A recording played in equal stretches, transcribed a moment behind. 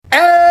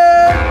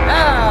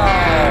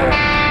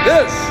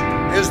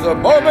the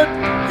moment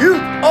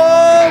you've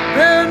all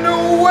been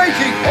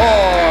waiting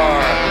for.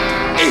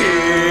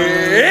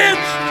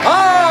 It's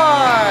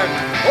time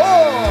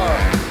for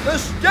the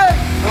Steak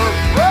for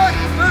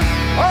Breakfast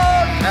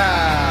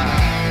Podcast.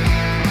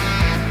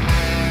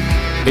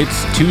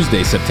 It's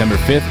Tuesday, September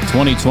 5th,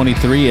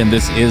 2023, and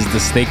this is the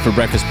Steak for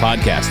Breakfast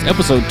Podcast,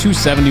 episode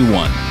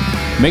 271.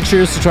 Make sure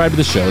you're subscribed to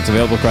the show. It's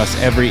available across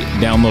every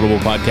downloadable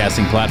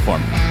podcasting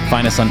platform.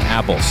 Find us on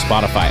Apple,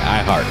 Spotify,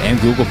 iHeart,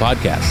 and Google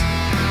Podcasts.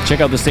 Check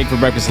out the Steak for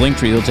Breakfast link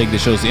tree. It'll take the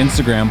show's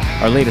Instagram,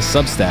 our latest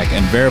Substack,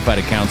 and verified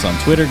accounts on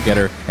Twitter,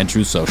 Getter, and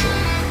True Social.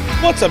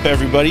 What's up,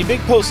 everybody? Big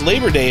Post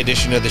Labor Day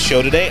edition of the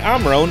show today.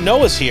 I'm Roan.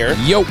 Noah's here.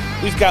 Yo!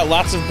 We've got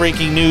lots of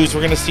breaking news.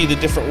 We're going to see the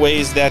different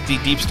ways that the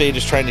deep state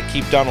is trying to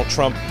keep Donald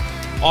Trump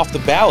off the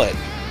ballot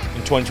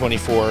in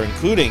 2024,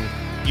 including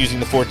using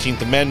the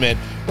 14th Amendment.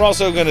 We're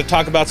also going to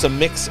talk about some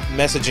mixed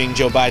messaging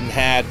Joe Biden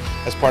had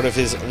as part of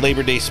his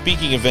Labor Day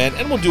speaking event,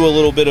 and we'll do a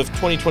little bit of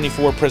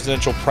 2024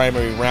 presidential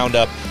primary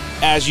roundup.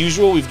 As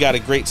usual, we've got a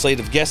great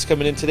slate of guests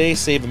coming in today.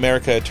 Save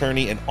America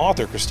attorney and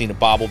author Christina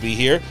Bobb will be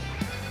here.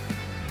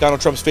 Donald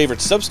Trump's favorite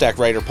Substack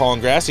writer, Paul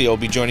Ingrassia, will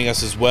be joining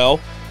us as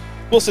well.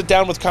 We'll sit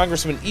down with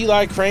Congressman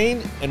Eli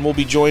Crane, and we'll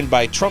be joined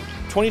by Trump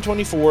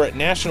 2024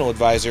 National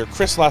Advisor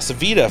Chris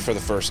LaCivita for the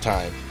first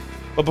time.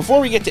 But before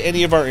we get to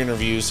any of our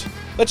interviews,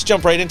 let's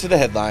jump right into the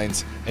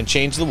headlines and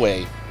change the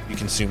way you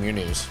consume your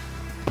news.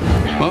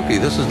 Smokey,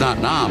 this is not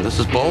Nam. This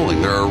is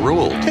bowling. There are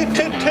rules.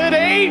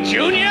 Today,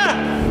 Junior,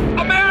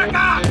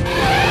 America!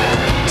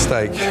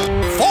 Steak.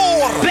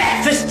 For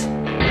breakfast!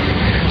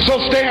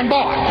 So stand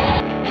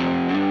by.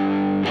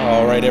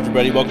 All right,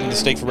 everybody, welcome to the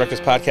Steak for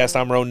Breakfast Podcast.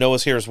 I'm Roan.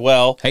 Noah's here as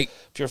well. Hey.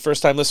 If you're a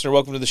first-time listener,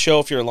 welcome to the show.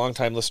 If you're a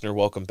long-time listener,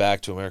 welcome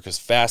back to America's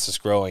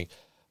fastest-growing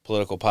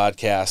political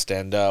podcast.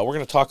 And we're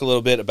going to talk a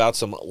little bit about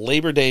some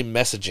Labor Day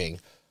messaging,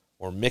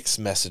 or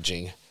mixed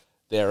messaging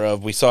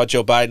thereof. We saw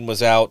Joe Biden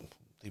was out.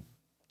 They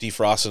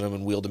defrosted him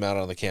and wheeled him out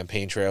on the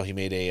campaign trail. He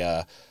made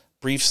a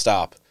brief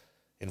stop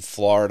in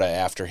Florida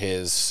after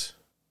his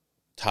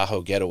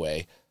Tahoe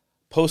getaway,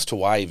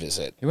 post-Hawaii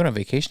visit. You went on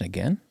vacation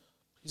again?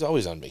 He's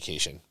always on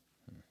vacation.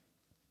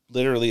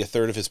 Literally a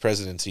third of his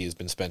presidency has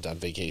been spent on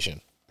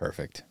vacation.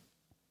 Perfect.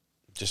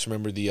 Just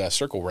remember the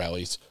circle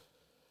rallies.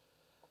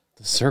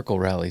 The circle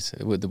rallies.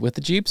 With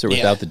the Jeeps or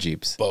without the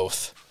Jeeps?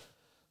 Both.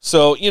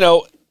 So,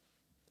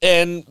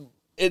 and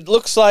it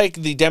looks like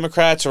the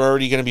Democrats are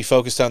already going to be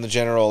focused on the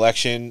general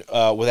election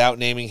without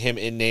naming him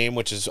in name,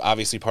 which is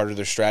obviously part of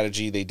their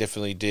strategy. They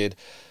definitely did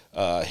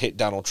hit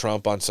Donald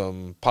Trump on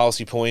some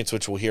policy points,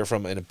 which we'll hear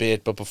from in a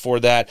bit. But before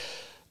that,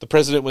 the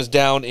president was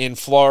down in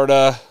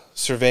Florida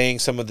surveying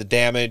some of the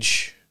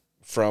damage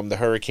from the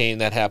hurricane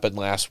that happened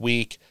last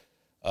week.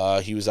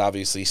 He was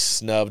obviously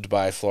snubbed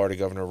by Florida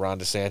Governor Ron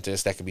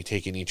DeSantis. That could be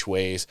taken each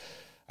ways.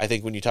 I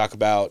think when you talk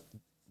about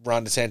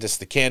Ron DeSantis,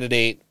 the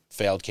candidate,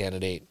 failed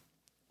candidate,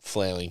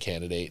 flailing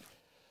candidate,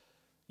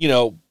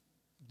 the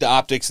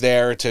optics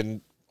there to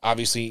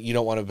obviously you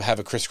don't want to have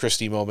a Chris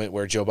Christie moment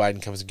where Joe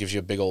Biden comes and gives you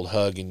a big old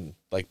hug and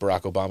like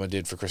Barack Obama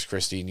did for Chris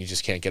Christie and you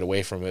just can't get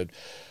away from it.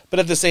 But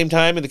at the same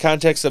time, in the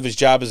context of his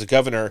job as a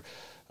governor,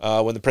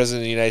 when the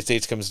president of the United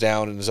States comes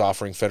down and is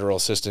offering federal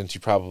assistance,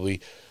 you probably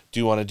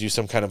do want to do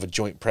some kind of a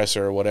joint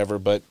presser or whatever,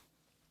 but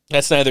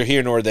that's neither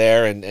here nor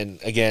there. And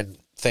again,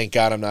 thank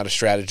God I'm not a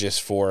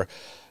strategist for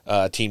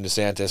Team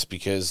DeSantis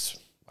because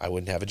I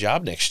wouldn't have a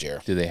job next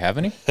year. Do they have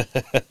any?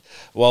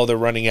 Well, they're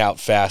running out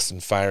fast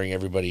and firing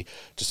everybody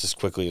just as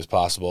quickly as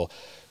possible.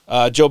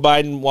 Joe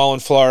Biden, while in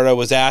Florida,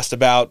 was asked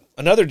about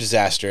another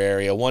disaster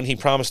area, one he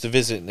promised to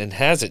visit and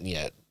hasn't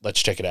yet.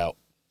 Let's check it out.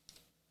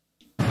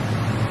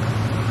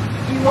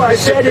 You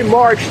said in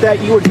March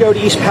that you would go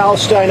to East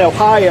Palestine,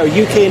 Ohio.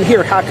 You came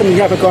here. How come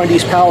you haven't gone to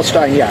East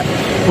Palestine yet?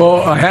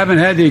 Well, I haven't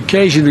had the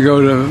occasion to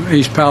go to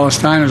East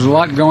Palestine. There's a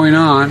lot going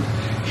on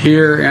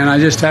here, and I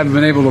just haven't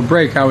been able to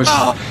break. I was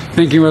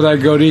thinking whether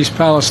I'd go to East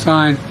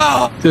Palestine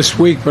this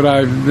week, but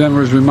I then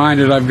was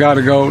reminded I've got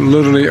to go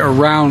literally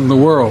around the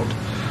world.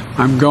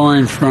 I'm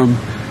going from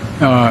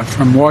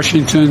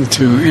Washington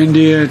to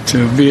India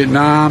to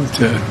Vietnam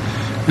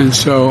and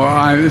so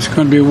it's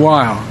going to be a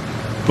while.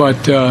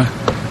 But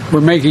we're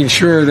making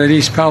sure that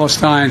East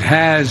Palestine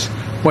has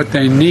what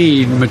they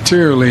need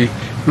materially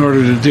in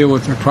order to deal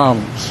with their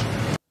problems.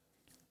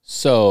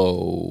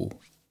 So,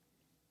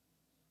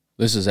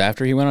 this is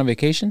after he went on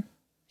vacation?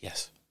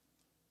 Yes.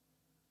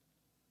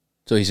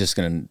 So he's just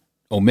going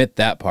to omit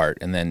that part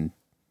and then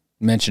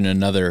mention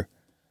another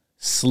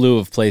slew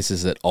of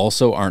places that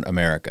also aren't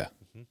America.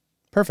 Mm-hmm.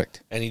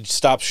 Perfect. And he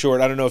stopped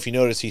short. I don't know if you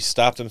noticed, he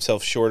stopped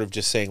himself short of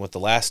just saying what the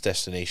last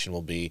destination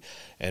will be.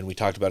 And we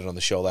talked about it on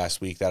the show last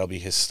week. That'll be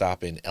his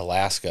stop in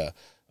Alaska,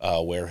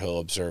 where he'll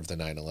observe the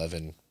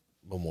 9/11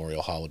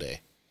 Memorial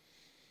Holiday.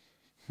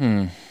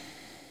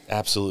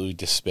 Absolutely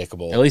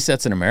despicable. At least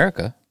that's in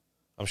America.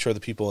 I'm sure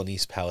the people in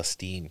East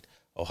Palestine,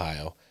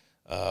 Ohio,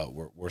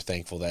 were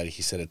thankful that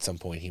he said at some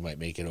point he might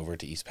make it over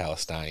to East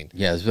Palestine.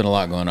 Yeah, there's been a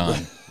lot going on,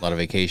 a lot of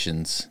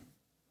vacations.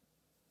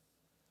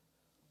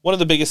 One of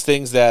the biggest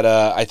things that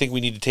I think we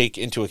need to take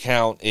into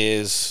account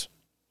is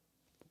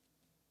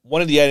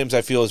one of the items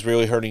I feel is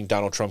really hurting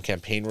Donald Trump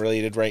campaign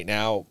related right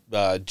now,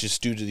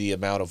 just due to the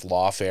amount of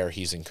lawfare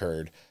he's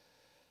incurred,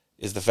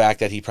 is the fact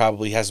that he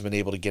probably hasn't been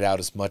able to get out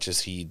as much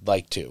as he'd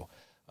like to.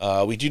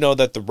 We do know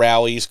that the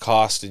rallies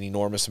cost an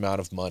enormous amount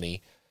of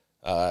money,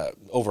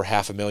 over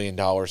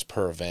 $500,000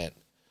 per event.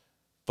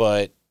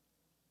 But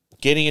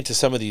getting into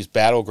some of these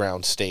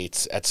battleground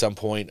states at some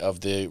point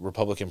of the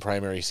Republican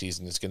primary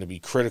season is going to be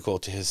critical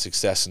to his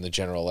success in the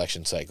general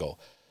election cycle.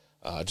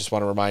 I just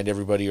want to remind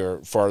everybody, or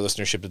for our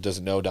listenership that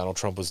doesn't know, Donald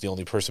Trump was the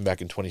only person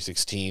back in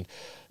 2016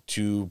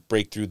 to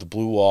break through the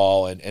blue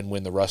wall and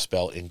win the Rust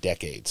Belt in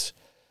decades.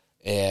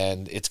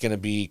 And it's going to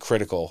be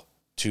critical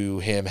to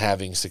him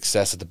having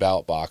success at the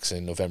ballot box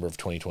in November of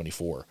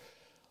 2024.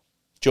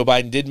 Joe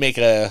Biden did make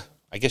I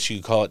guess you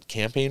could call it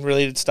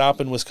campaign-related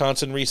stop in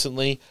Wisconsin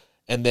recently,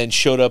 and then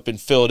showed up in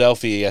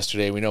Philadelphia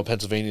yesterday. We know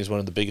Pennsylvania is one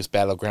of the biggest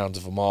battlegrounds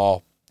of them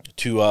all,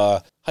 to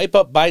hype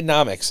up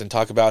Bidenomics and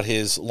talk about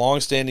his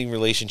long-standing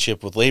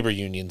relationship with labor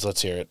unions.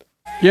 Let's hear it.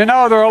 You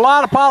know, there are a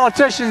lot of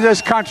politicians in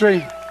this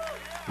country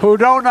who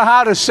don't know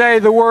how to say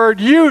the word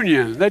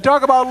union. They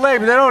talk about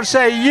labor, they don't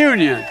say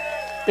union.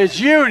 It's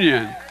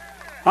union.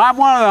 I'm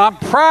one of them.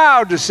 I'm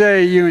proud to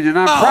say union.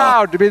 I'm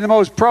proud to be the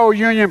most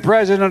pro-union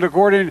president,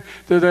 according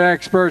to the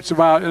experts in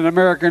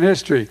American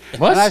history.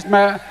 What?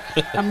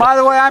 And by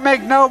the way, I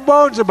make no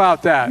bones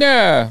about that.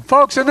 Yeah.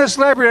 Folks, in this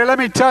Labor Day, let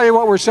me tell you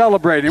what we're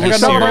celebrating. We're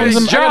celebrating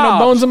jobs. I got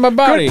no bones in my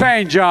body.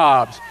 Good-paying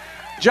jobs.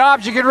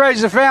 Jobs you can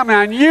raise a family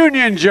on.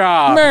 Union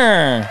jobs.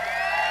 Nah.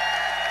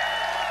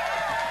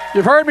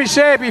 You've heard me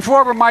say it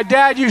before, but my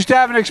dad used to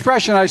have an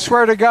expression, I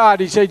swear to God.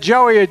 He'd say,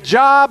 Joey, a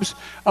job's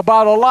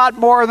about a lot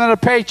more than a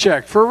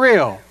paycheck, for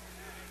real.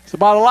 It's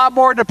about a lot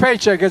more than a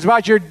paycheck. It's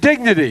about your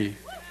dignity.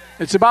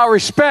 It's about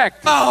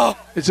respect.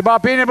 It's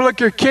about being able to look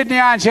your kidney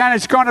eye and say,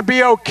 it's going to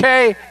be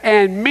okay,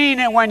 and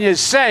mean it when you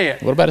say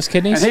it. What about his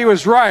kidneys? And he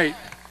was right.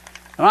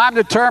 And I'm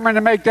determined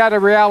to make that a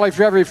reality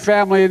for every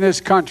family in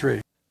this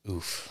country.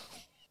 Oof.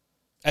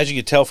 As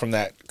you could tell from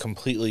that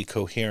completely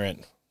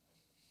coherent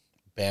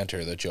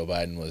banter that Joe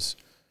Biden was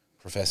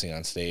professing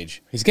on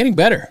stage. He's getting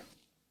better.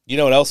 You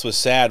know what else was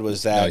sad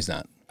was that No, he's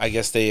not. I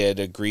guess they had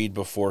agreed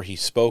before he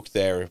spoke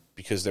there,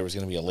 because there was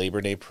going to be a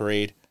Labor Day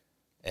parade,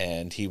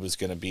 and he was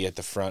going to be at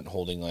the front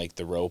holding like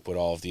the rope with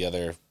all of the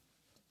other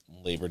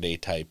Labor Day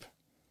type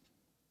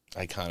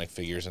iconic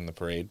figures in the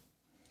parade.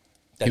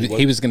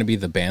 He was going to be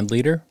the band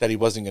leader? That he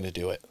wasn't going to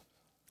do it.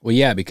 Well,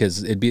 yeah,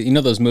 because it'd be, you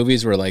know, those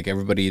movies where like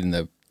everybody in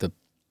the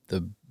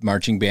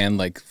marching band,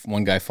 like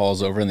one guy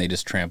falls over and they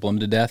just trample him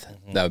to death.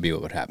 Mm-hmm. That would be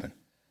what would happen.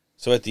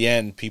 So at the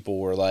end, people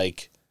were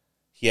like,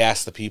 he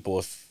asked the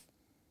people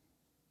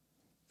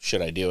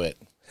should I do it?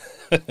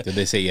 Did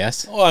they say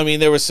yes? Well, I mean,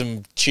 there was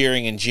some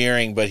cheering and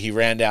jeering, but he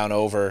ran down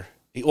over.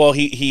 Well,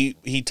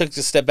 he took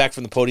a step back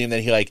from the podium,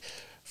 then he, like,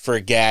 for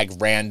a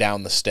gag, ran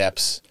down the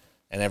steps,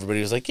 and everybody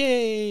was like,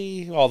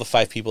 yay. All the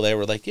 5 people there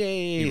were like,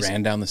 yay. He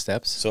ran down the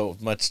steps? So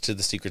much to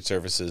the Secret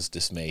Service's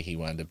dismay, he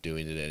wound up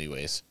doing it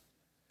anyways.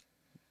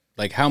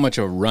 Like, how much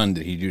of a run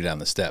did he do down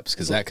the steps?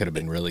 Because that could have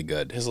been really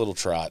good. His little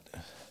trot.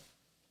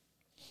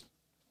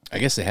 I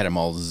guess they had him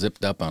all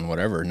zipped up on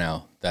whatever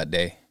now that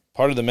day.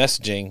 Part of the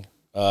messaging,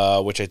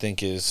 which I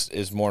think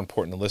is more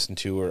important to listen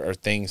to, are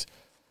things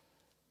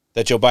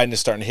that Joe Biden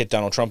is starting to hit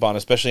Donald Trump on,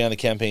 especially on the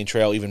campaign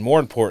trail, even more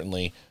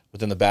importantly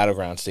within the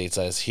battleground states,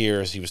 as he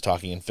was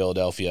talking in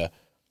Philadelphia.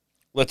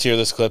 Let's hear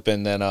this clip,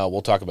 and then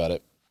we'll talk about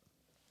it.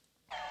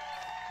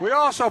 We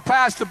also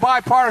passed the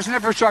bipartisan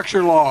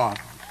infrastructure law.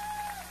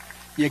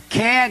 You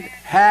can't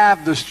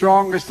have the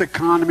strongest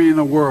economy in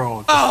the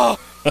world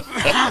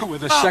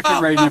with a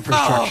second-rate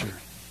infrastructure.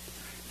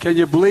 Can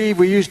you believe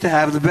we used to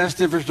have the best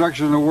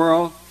infrastructure in the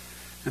world,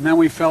 and then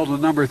we fell to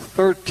number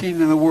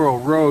 13 in the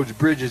world, roads,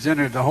 bridges,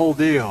 internet, the whole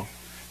deal.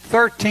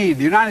 13,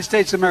 the United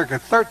States of America,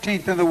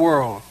 13th in the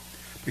world.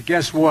 But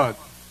guess what?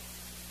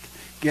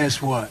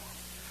 Guess what?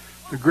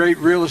 The great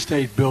real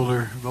estate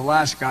builder, the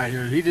last guy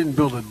here, he didn't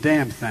build a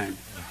damn thing.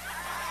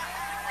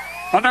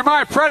 Under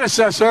my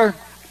predecessor,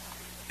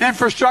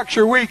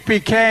 Infrastructure Week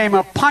became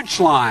a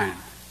punchline.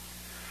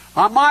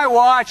 On my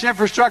watch,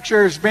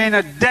 infrastructure has been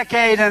a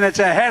decade and it's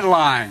a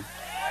headline.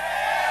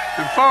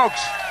 And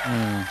folks,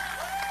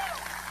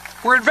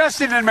 we're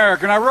investing in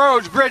America, in our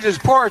roads, bridges,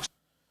 ports.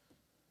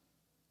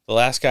 The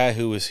last guy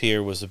who was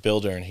here was a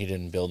builder, and he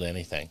didn't build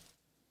anything.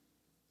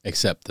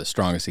 Except the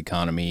strongest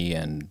economy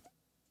and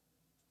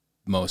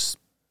most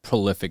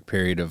prolific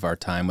period of our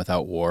time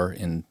without war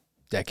in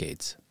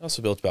decades. He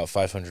also built about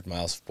 500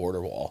 miles of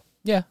border wall.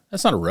 Yeah,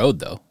 that's not a road,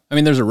 though. I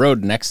mean, there's a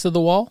road next to the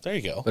wall. There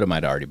you go. But it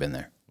might have already been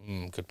there.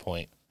 Good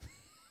point.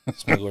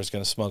 Smuggler's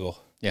going to smuggle.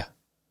 Yeah.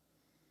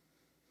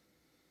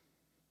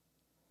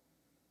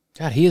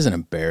 God, he is an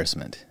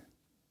embarrassment.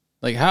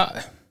 Like,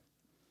 how...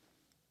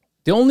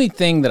 The only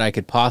thing that I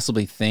could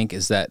possibly think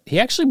is that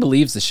he actually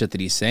believes the shit that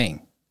he's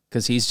saying.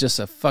 Because he's just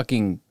a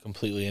fucking...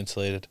 Completely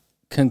insulated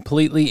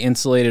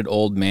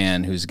old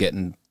man who's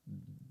getting,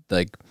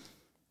 like,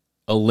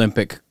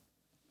 Olympic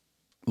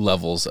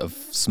levels of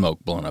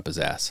smoke blown up his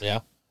ass. Yeah.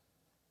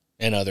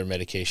 And other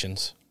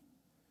medications.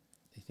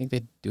 Do you think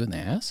they do it in the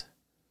ass?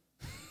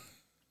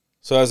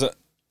 So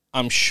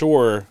I'm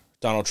sure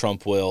Donald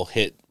Trump will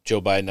hit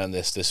Joe Biden on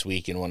this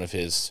week in one of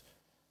his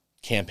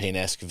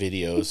campaign-esque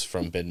videos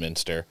from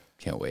Bedminster.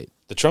 Can't wait.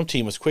 The Trump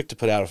team was quick to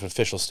put out an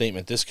official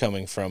statement, this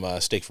coming from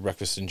Steak for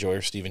Breakfast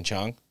enjoyer Stephen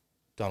Chang,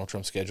 Donald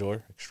Trump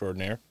scheduler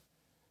extraordinaire.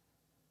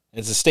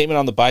 It's a statement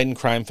on the Biden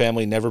crime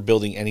family never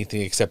building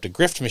anything except a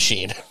grift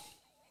machine.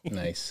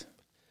 Nice.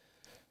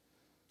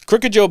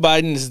 Crooked Joe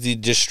Biden is the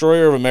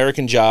destroyer of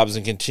American jobs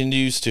and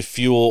continues to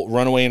fuel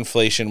runaway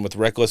inflation with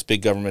reckless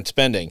big government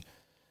spending.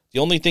 The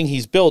only thing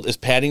he's built is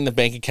padding the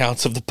bank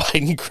accounts of the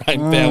Biden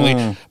crime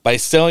family by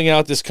selling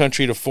out this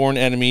country to foreign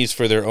enemies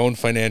for their own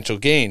financial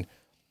gain.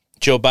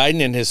 Joe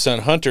Biden and his son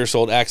Hunter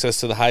sold access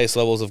to the highest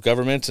levels of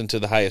governments and to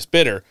the highest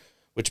bidder,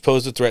 which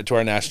posed a threat to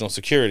our national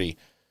security.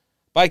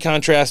 By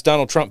contrast,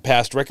 Donald Trump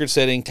passed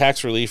record-setting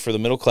tax relief for the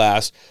middle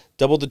class,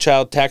 doubled the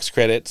child tax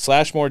credit,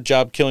 slashed more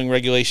job-killing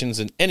regulations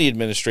than any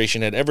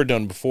administration had ever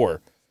done before.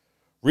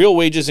 Real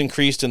wages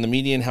increased and the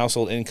median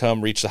household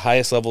income reached the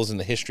highest levels in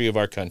the history of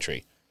our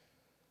country,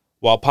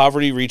 while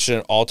poverty reached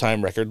an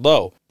all-time record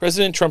low.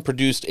 President Trump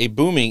produced a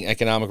booming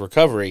economic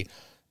recovery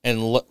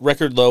and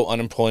record low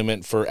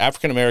unemployment for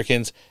African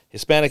Americans,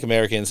 Hispanic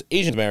Americans,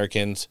 Asian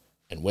Americans,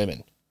 and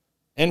women.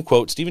 End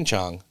quote, Stephen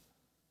Chang,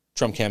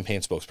 Trump campaign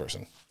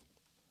spokesperson.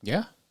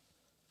 Yeah.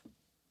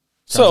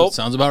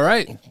 Sounds about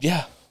right.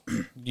 Yeah,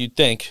 you'd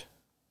think.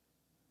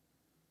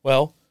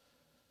 Well,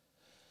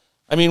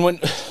 I mean, when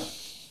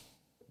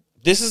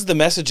this is the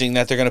messaging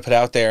that they're going to put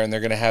out there, and they're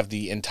going to have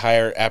the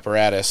entire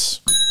apparatus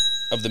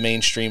of the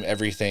mainstream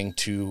everything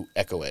to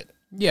echo it.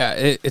 Yeah,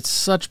 it's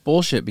such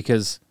bullshit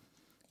because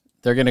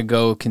they're going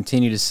to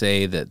continue to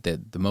say that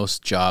the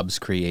most jobs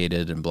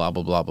created and blah,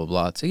 blah, blah, blah,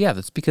 blah. So, yeah,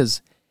 that's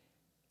because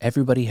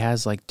everybody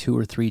has like 2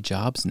 or 3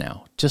 jobs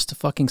now just to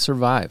fucking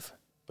survive.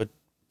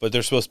 But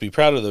they're supposed to be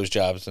proud of those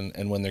jobs,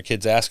 and when their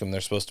kids ask them,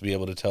 they're supposed to be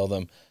able to tell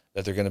them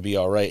that they're going to be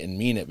all right and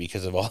mean it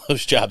because of all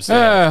those jobs.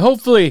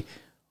 Hopefully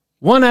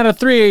 1 out of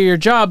 3 of your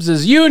jobs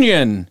is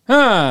union.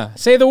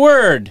 Say the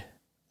word.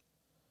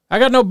 I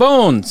got no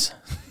bones.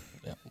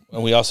 Yeah.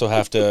 And we also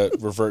have to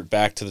revert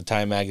back to the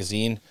Time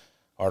Magazine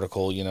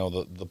article, you know,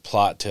 the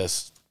plot to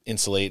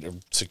insulate or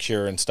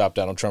secure and stop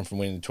Donald Trump from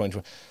winning the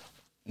 2020.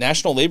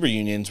 National labor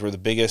unions were the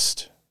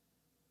biggest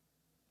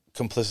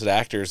complicit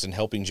actors in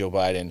helping Joe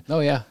Biden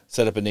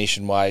set up a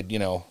nationwide,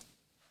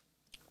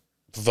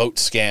 vote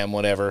scam,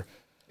 whatever.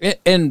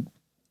 And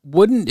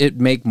wouldn't it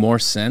make more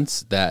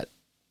sense that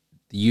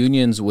the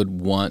unions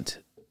would want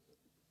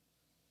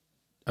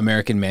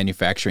American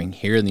manufacturing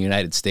here in the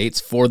United States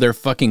for their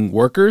fucking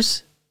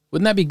workers?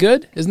 Wouldn't that be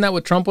good? Isn't that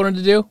what Trump wanted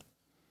to do?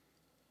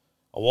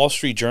 A Wall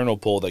Street Journal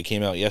poll that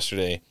came out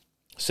yesterday,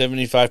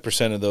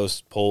 75% of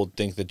those polled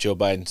think that Joe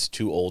Biden's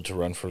too old to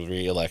run for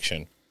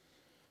re-election.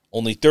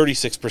 Only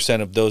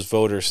 36% of those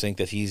voters think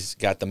that he's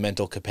got the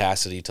mental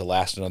capacity to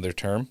last another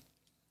term.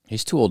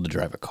 He's too old to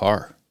drive a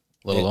car,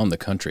 let alone the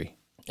country.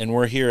 And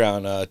we're here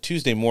on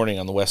Tuesday morning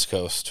on the West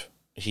Coast.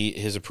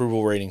 His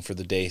approval rating for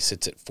the day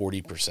sits at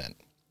 40%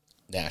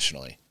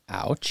 nationally.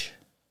 Ouch.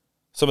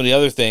 Some of the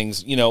other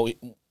things,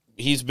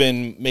 he's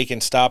been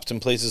making stops in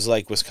places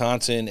like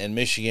Wisconsin and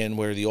Michigan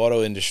where the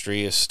auto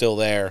industry is still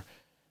there,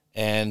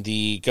 and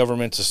the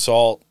government's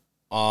assault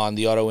on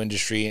the auto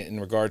industry in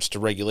regards to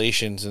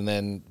regulations, and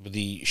then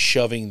the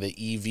shoving the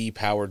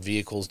EV-powered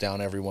vehicles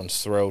down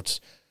everyone's throats,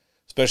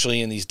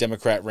 especially in these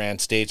Democrat-ran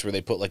states where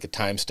they put like a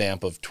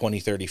timestamp of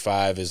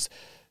 2035 as,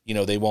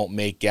 they won't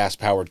make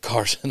gas-powered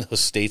cars in those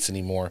states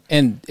anymore.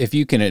 And if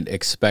you can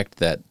expect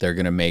that they're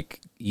going to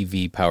make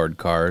EV-powered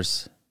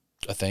cars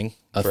a thing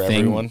for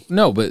everyone.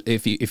 No, but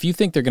if you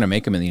think they're going to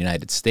make them in the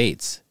United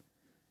States,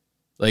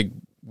 like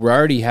we're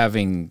already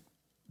having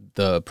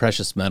the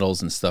precious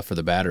metals and stuff for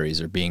the batteries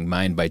are being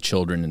mined by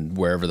children and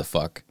wherever the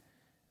fuck.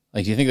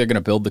 Like, do you think they're going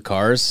to build the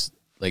cars,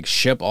 like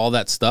ship all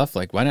that stuff?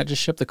 Like, why not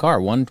just ship the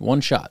car?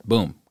 One shot.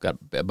 Boom. Got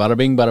bada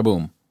bing, bada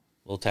boom.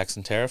 Little tax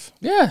and tariff?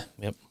 Yeah.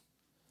 Yep.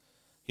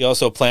 He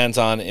also plans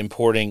on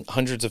importing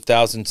hundreds of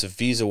thousands of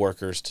visa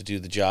workers to do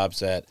the jobs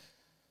that,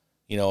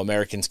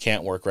 Americans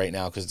can't work right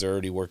now because they're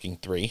already working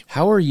 3.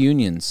 How are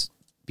unions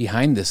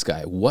behind this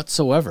guy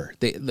whatsoever?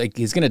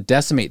 He's going to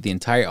decimate the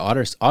entire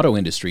auto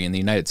industry in the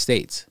United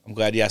States. I'm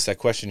glad you asked that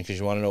question because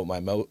you want to know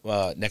what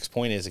my next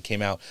point is. It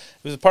came out.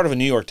 It was a part of a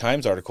New York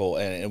Times article,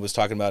 and it was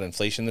talking about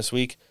inflation this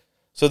week.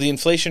 So the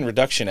Inflation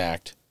Reduction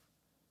Act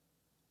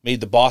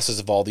made the bosses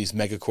of all these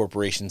mega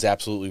corporations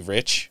absolutely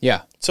rich.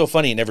 Yeah. It's so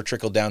funny it never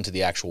trickled down to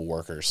the actual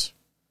workers,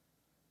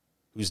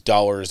 whose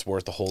dollar is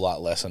worth a whole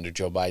lot less under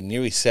Joe Biden,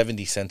 nearly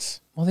 70 cents.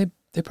 Well,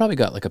 they probably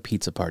got like a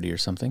pizza party or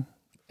something.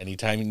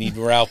 Anytime you need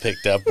morale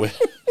picked up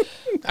with.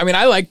 I mean,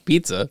 I like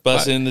pizza.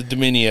 Busting in the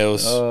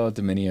Dominios. Oh,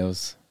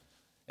 Dominios.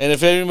 And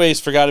if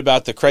anybody's forgot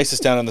about the crisis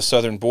down on the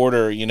southern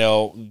border,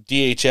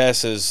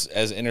 DHS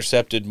has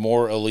intercepted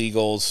more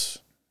illegals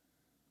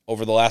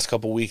over the last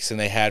couple weeks than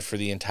they had for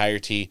the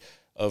entirety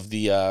of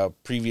the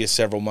previous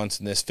several months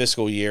in this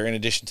fiscal year. In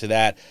addition to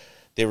that,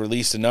 they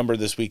released a number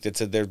this week that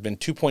said there have been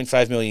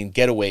 2.5 million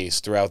getaways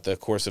throughout the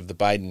course of the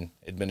Biden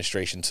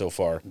administration so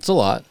far. It's a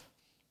lot.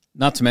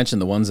 Not to mention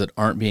the ones that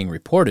aren't being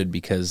reported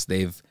because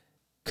they've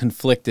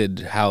conflicted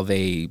how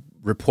they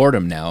report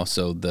them now.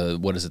 So the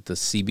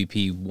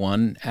CBP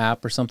One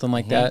app or something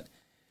like that,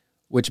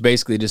 which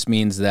basically just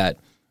means that,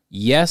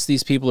 yes,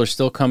 these people are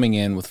still coming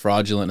in with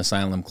fraudulent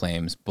asylum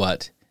claims,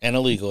 and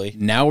illegally.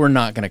 Now we're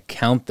not going to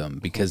count them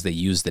because they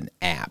used an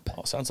app.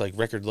 Oh, sounds like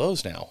record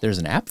lows now. There's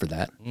an app for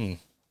that.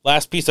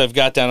 Last piece I've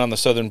got down on the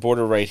southern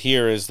border right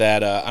here is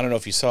that, I don't know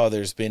if you saw,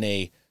 there's been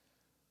a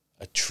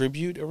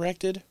tribute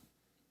erected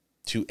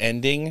to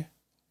ending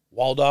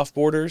walled-off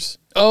borders.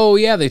 Oh,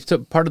 yeah, they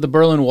took part of the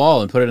Berlin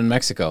Wall and put it in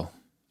Mexico.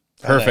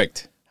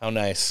 Perfect. How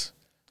nice.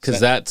 Because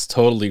that's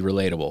totally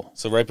relatable.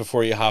 So right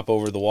before you hop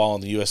over the wall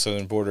on the U.S.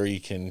 southern border, you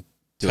can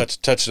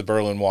touch the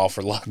Berlin Wall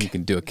for luck. You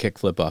can do a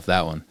kickflip off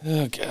that one.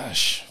 Oh,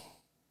 gosh.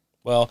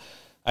 Well,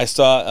 I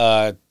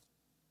saw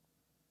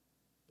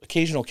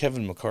occasional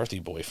Kevin McCarthy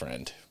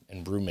boyfriend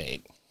and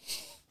roommate.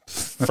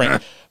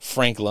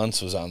 Frank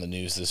Luntz was on the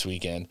news this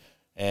weekend,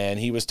 and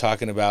he was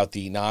talking about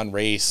the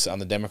non-race on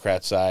the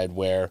Democrat side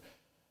where,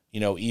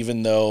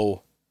 even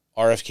though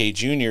RFK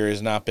Jr.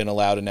 has not been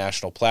allowed a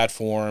national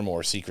platform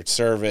or Secret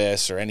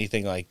Service or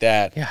anything like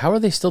that. Yeah, how are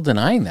they still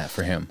denying that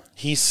for him?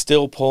 He's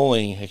still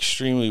polling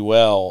extremely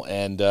well,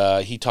 and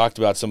he talked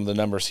about some of the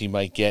numbers he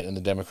might get in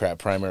the Democrat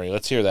primary.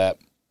 Let's hear that.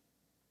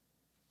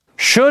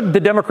 Should the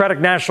Democratic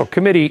National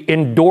Committee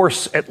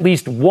endorse at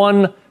least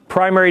one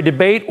primary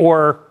debate,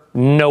 or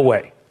no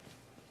way?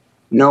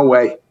 No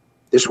way.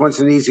 This one's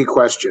an easy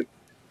question.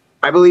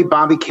 I believe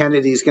Bobby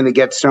Kennedy is going to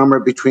get somewhere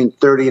between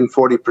 30 and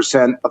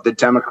 40% of the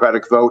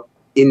Democratic vote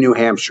in New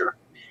Hampshire.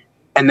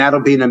 And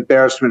that'll be an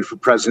embarrassment for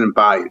President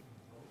Biden.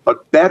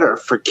 But better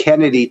for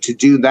Kennedy to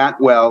do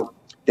that well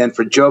than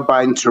for Joe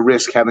Biden to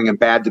risk having a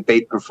bad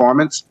debate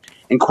performance.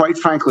 And quite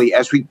frankly,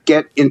 as we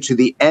get into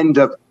the end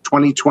of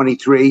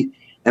 2023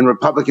 and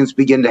Republicans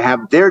begin to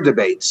have their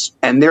debates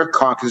and their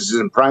caucuses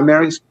and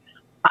primaries,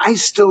 I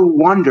still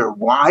wonder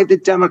why the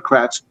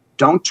Democrats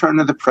don't turn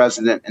to the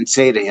president and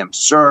say to him,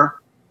 sir,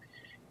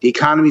 the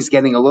economy is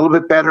getting a little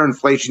bit better.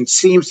 Inflation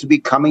seems to be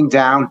coming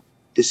down.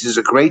 This is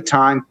a great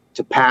time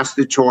to pass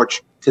the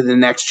torch to the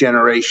next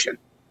generation.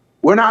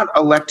 We're not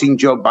electing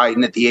Joe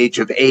Biden at the age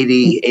of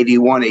 80,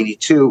 81,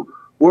 82.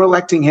 We're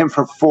electing him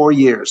for 4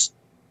 years.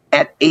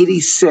 At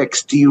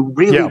 86, do you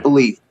really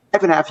believe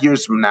 5.5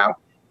 years from now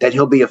that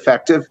he'll be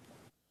effective?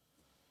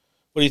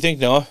 What do you think,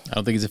 Noah? I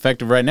don't think he's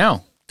effective right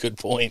now. Good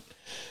point.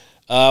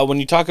 When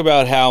you talk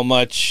about how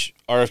much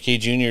RFK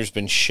Jr. has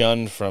been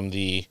shunned from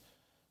the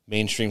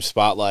mainstream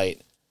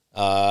spotlight,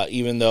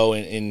 even though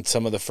in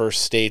some of the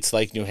first states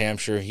like New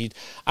Hampshire,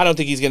 I don't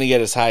think he's going to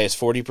get as high as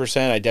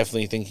 40%. I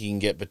definitely think he can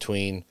get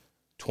between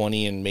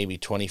 20 and maybe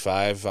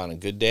 25 on a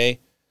good day.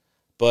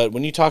 But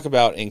when you talk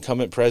about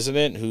incumbent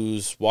president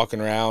who's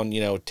walking around,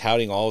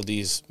 touting all of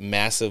these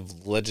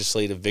massive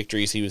legislative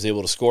victories he was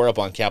able to score up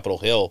on Capitol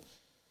Hill,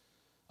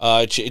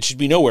 it should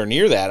be nowhere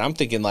near that. I'm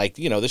thinking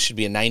this should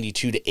be a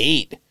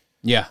 92-8.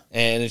 Yeah.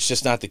 And it's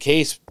just not the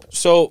case.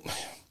 So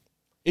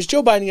is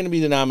Joe Biden going to be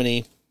the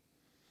nominee?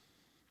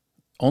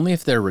 Only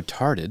if they're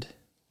retarded.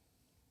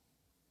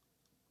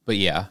 But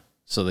yeah.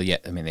 So they are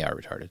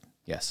retarded.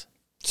 Yes.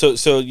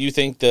 So you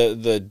think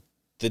the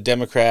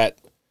Democrat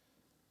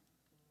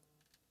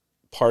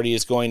Party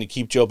is going to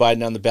keep Joe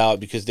Biden on the ballot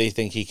because they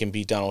think he can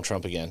beat Donald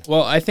Trump again?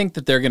 Well, I think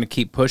that they're going to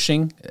keep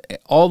pushing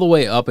all the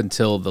way up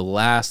until the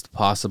last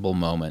possible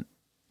moment.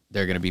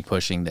 They're going to be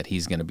pushing that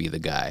he's going to be the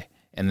guy.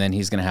 And then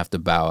he's going to have to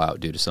bow out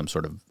due to some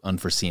sort of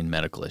unforeseen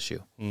medical issue.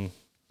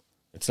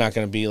 It's not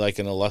going to be like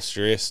an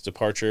illustrious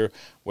departure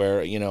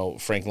where,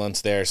 Frank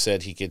Luntz there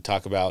said he could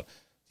talk about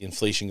the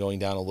inflation going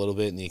down a little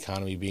bit and the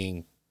economy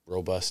being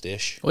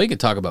robust-ish. Well, he could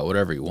talk about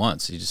whatever he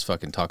wants. He just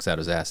fucking talks out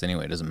his ass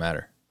anyway. It doesn't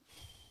matter.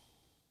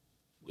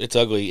 It's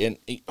ugly. And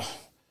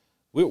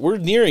we're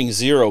nearing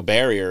zero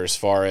barrier as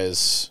far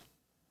as,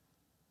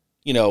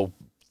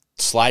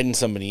 sliding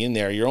somebody in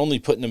there. You're only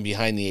putting them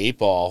behind the 8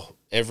 ball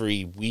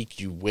every week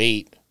you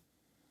wait.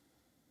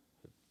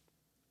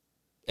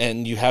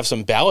 And you have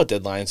some ballot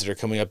deadlines that are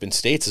coming up in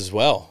states as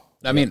well.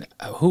 I mean,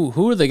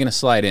 who are they going to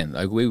slide in?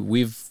 Like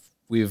we've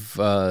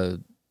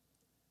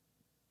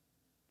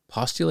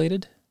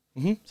postulated.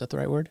 Mm-hmm. Is that the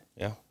right word?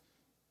 Yeah.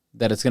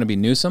 That it's going to be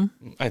Newsom.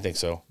 I think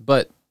so.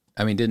 But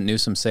I mean, didn't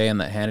Newsom say in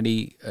that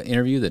Hannity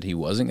interview that he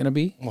wasn't going to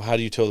be? Well, how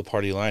do you toe the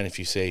party line if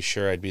you say,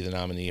 "Sure, I'd be the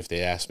nominee if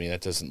they asked me"?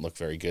 That doesn't look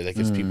very good. That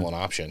gives people an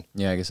option.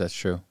 Yeah, I guess that's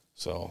true.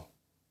 So,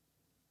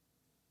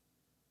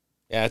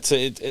 yeah, it's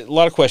a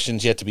lot of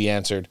questions yet to be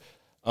answered.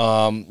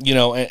 And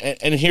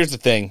here's the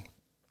thing.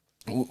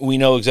 We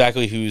know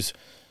exactly who's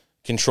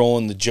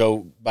controlling the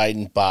Joe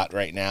Biden bot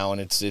right now, and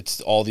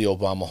it's all the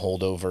Obama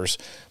holdovers.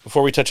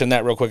 Before we touch on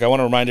that real quick, I want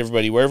to remind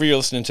everybody, wherever you're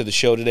listening to the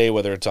show today,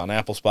 whether it's on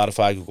Apple,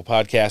 Spotify, Google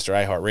Podcasts, or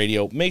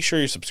iHeartRadio, make sure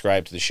you're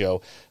subscribed to the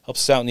show. Helps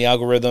us out in the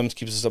algorithms,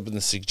 keeps us up in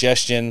the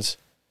suggestions,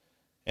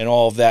 and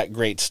all of that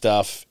great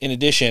stuff. In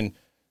addition,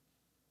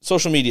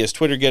 social media is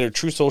Twitter, Getter,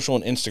 True Social,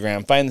 and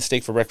Instagram. Find the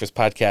Steak for Breakfast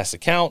podcast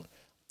account.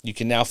 You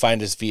can now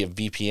find us via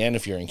VPN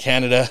if you're in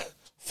Canada.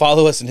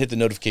 follow us and hit the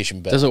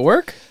notification bell. Does it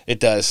work? It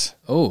does.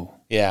 Oh.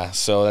 Yeah,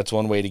 so that's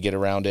one way to get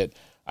around it.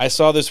 I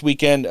saw this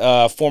weekend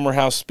former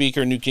House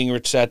Speaker Newt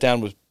Gingrich sat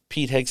down with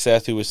Pete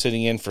Hegseth, who was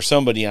sitting in for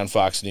somebody on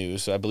Fox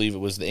News. I believe it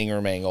was the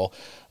Ingram Angle,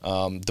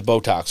 the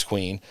Botox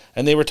queen.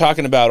 And they were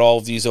talking about all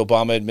of these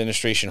Obama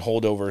administration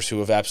holdovers who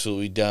have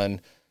absolutely done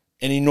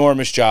an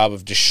enormous job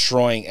of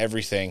destroying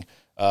everything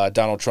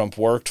Donald Trump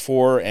worked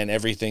for and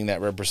everything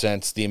that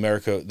represents the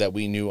America that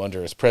we knew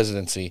under his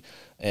presidency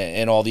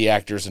and all the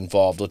actors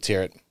involved. Let's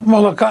hear it.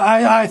 Well, look,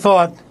 I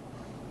thought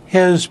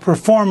his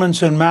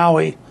performance in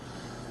Maui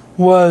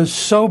was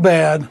so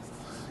bad,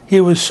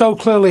 he was so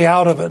clearly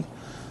out of it,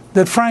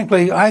 that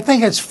frankly, I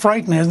think it's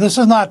frightening. This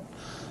is not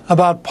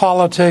about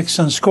politics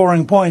and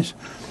scoring points.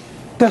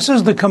 This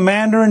is the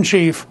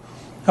commander-in-chief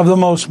of the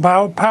most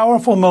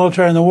powerful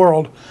military in the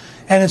world,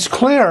 and it's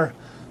clear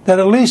that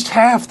at least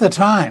half the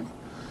time,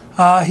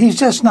 he's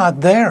just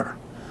not there.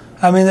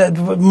 I mean, that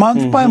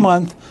month by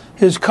month,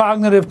 his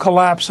cognitive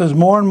collapse is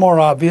more and more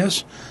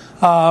obvious.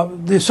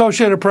 The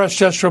Associated Press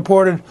just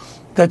reported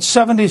that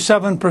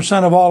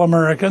 77% of all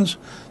Americans,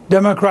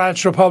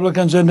 Democrats,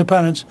 Republicans,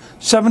 Independents,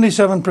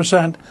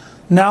 77%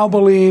 now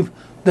believe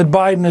that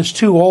Biden is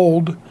too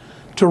old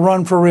to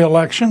run for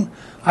re-election.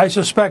 I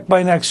suspect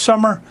by next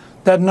summer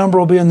that number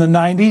will be in the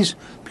 90s,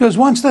 because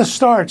once this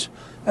starts,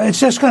 it's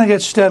just going to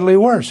get steadily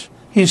worse.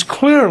 He's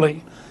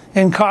clearly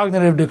in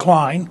cognitive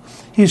decline.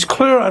 He's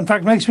clear, in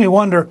fact, makes me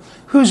wonder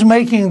who's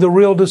making the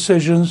real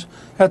decisions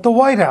at the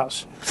White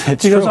House.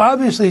 Because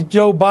obviously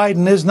Joe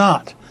Biden is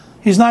not.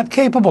 He's not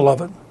capable of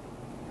it.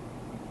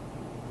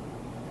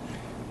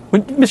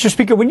 Mr.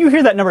 Speaker, when you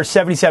hear that number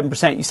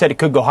 77%, you said it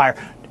could go higher.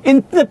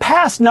 In the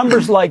past,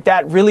 numbers like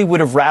that really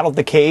would have rattled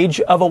the cage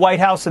of a White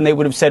House, and they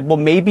would have said, well,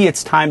 maybe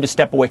it's time to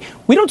step away.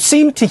 We don't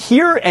seem to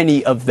hear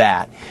any of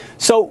that.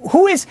 So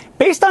who is,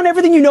 based on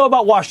everything you know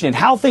about Washington,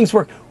 how things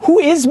work, who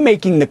is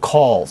making the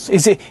calls?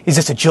 Is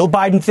this a Jill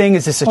Biden thing?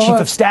 Is this a chief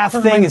of staff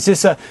thing? Is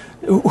this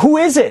who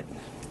is it?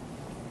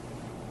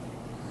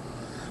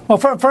 Well,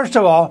 first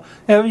of all,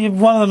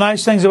 one of the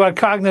nice things about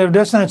cognitive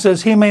dissonance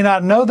is he may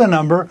not know the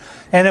number,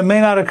 and it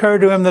may not occur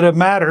to him that it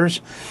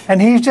matters,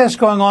 and he's just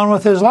going on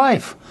with his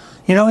life.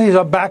 You know, he's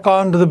back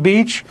onto the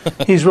beach.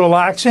 He's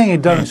relaxing.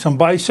 He's done some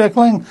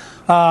bicycling.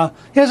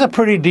 He has a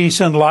pretty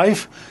decent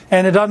life,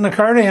 and it doesn't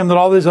occur to him that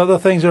all these other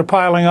things are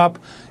piling up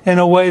in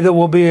a way that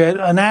will be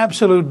an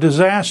absolute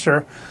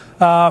disaster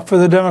for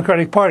the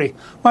Democratic Party.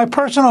 My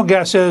personal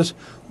guess is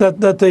that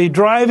the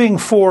driving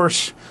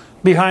force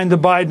behind the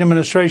Biden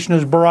administration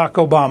is Barack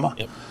Obama.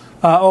 Yep.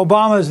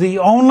 Obama is the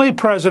only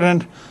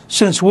president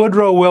since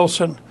Woodrow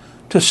Wilson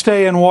to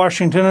stay in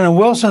Washington. And in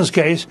Wilson's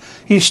case,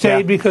 he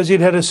stayed because he'd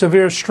had a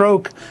severe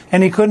stroke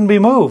and he couldn't be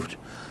moved.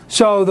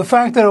 So the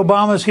fact that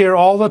Obama's here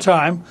all the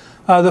time,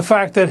 the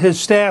fact that his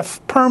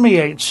staff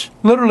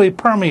literally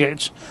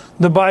permeates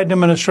the Biden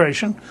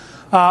administration,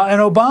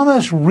 and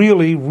Obama's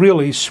really,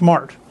 really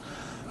smart.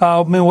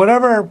 I mean,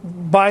 whatever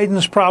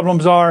Biden's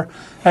problems are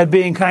at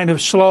being kind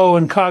of slow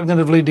and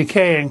cognitively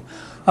decaying,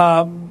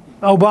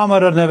 Obama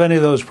doesn't have any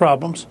of those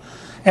problems.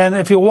 And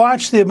if you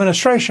watch the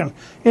administration,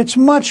 it's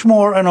much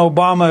more an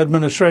Obama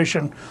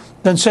administration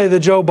than, say, the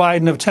Joe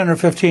Biden of 10 or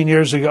 15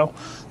 years ago.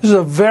 This is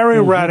a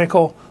very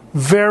radical,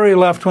 very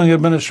left-wing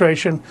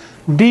administration,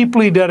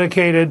 deeply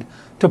dedicated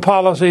to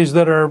policies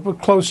that are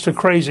close to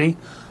crazy.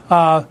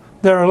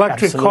 Their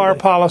electric car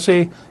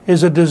policy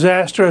is a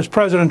disaster. As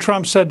President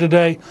Trump said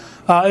today,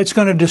 it's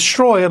going to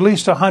destroy at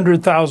least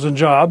 100,000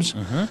 jobs.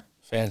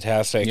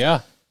 Fantastic.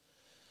 Yeah.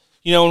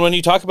 You know, and when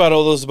you talk about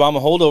all those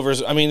Obama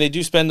holdovers, I mean, they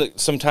do spend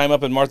some time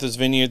up in Martha's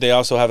Vineyard. They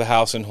also have a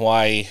house in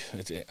Hawaii.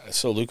 It's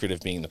so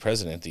lucrative being the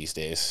president these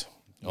days.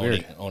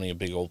 Owning a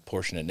big old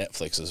portion of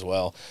Netflix as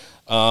well.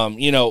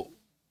 You know,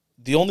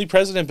 the only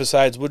president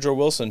besides Woodrow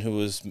Wilson who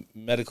was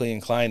medically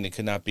inclined and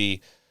could not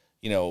be,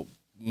 you know,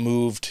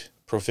 moved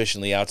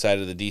proficiently outside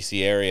of the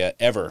D.C. area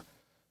ever.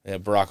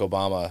 Barack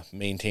Obama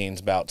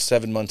maintains about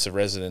 7 months of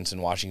residence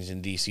in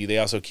Washington, D.C. They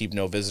also keep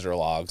no visitor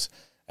logs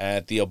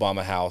at the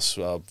Obama house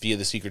via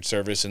the Secret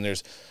Service. And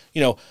there's,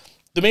 you know,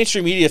 the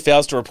mainstream media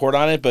fails to report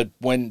on it, but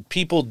when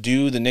people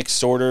do, the Nick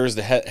Sorters,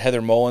 the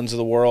Heather Mullins of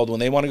the world, when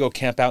they want to go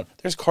camp out,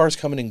 there's cars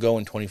coming and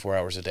going 24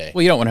 hours a day.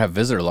 Well, you don't want to have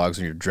visitor logs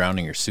when you're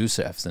drowning your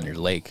Susefs in your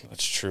lake.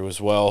 That's true as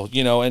well.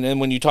 You know, and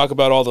when you talk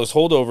about all those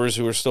holdovers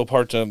who are still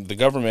part of the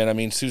government, I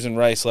mean, Susan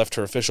Rice left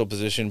her official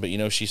position, but, you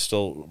know, she's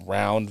still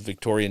around.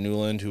 Victoria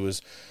Nuland, who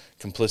was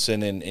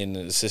complicit in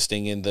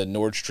assisting in the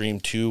Nord Stream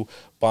 2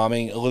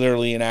 bombing,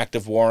 literally an act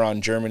of war on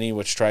Germany,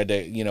 which tried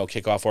to, you know,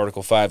 kick off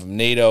Article 5 of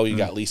NATO. You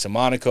got Lisa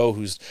Monaco,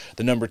 who's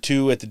the number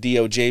 2 at the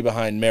DOJ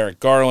behind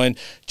Merrick Garland.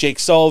 Jake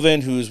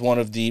Sullivan, who's one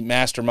of the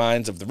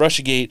masterminds of the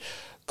Russiagate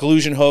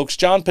collusion hoax.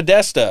 John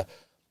Podesta,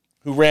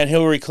 who ran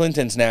Hillary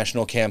Clinton's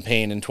national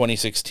campaign in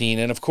 2016.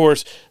 And, of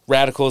course,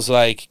 radicals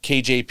like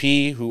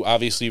KJP, who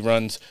obviously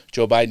runs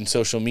Joe Biden's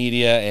social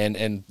media,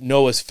 and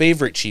Noah's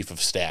favorite chief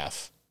of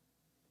staff,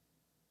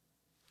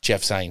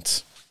 Jeff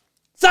Zients.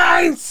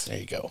 Zients! There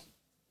you go.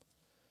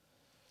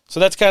 So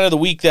that's kind of the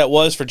week that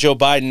was for Joe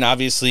Biden.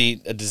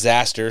 Obviously, a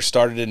disaster.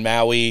 Started in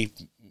Maui,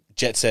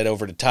 jet set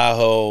over to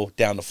Tahoe,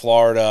 down to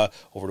Florida,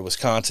 over to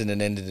Wisconsin,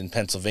 and ended in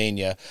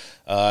Pennsylvania.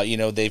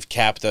 They've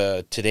capped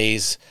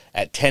today's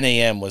at 10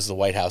 a.m. was the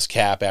White House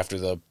cap after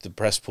the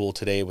press pool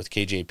today with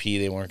KJP.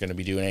 They weren't going to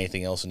be doing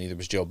anything else, and neither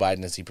was Joe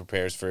Biden as he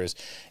prepares for his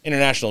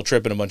international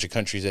trip in a bunch of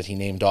countries that he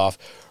named off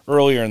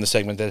earlier in the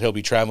segment that he'll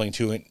be traveling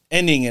to, and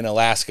ending in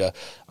Alaska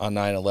on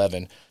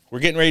 9/11. We're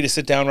getting ready to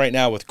sit down right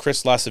now with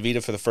Chris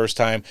LaCivita for the first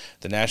time,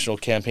 the National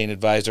Campaign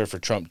Advisor for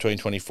Trump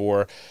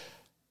 2024.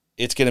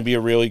 It's going to be a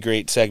really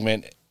great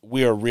segment.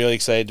 We are really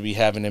excited to be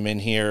having him in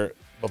here.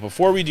 But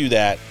before we do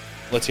that,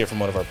 let's hear from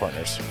one of our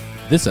partners.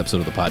 This episode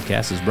of the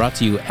podcast is brought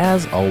to you,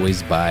 as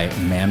always, by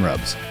Man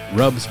Rubs.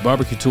 Rubs,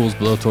 barbecue tools,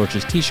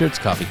 blowtorches, t-shirts,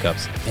 coffee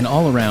cups, and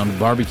all-around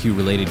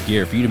barbecue-related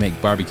gear for you to make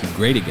barbecue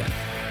great again.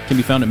 Can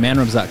be found at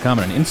manrubs.com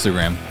and on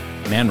Instagram,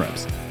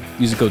 manrubs.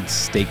 Use the code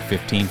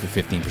STEAK15 for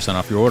 15%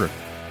 off your order.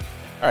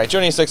 All right,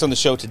 joining us next on the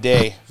show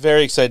today,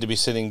 very excited to be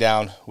sitting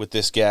down with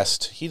this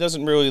guest. He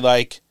doesn't really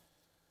like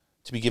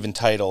to be given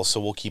titles, so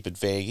we'll keep it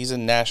vague. He's a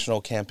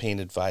National Campaign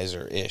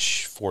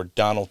Advisor-ish for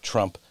Donald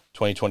Trump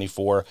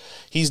 2024.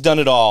 He's done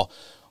it all.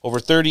 Over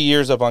 30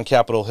 years up on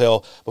Capitol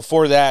Hill.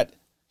 Before that,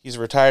 he's a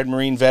retired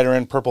Marine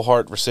veteran, Purple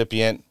Heart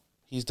recipient.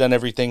 He's done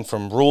everything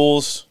from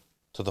rules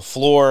to the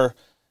floor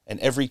and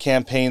every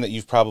campaign that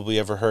you've probably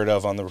ever heard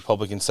of on the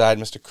Republican side.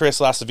 Mr.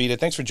 Chris LaCivita,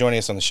 thanks for joining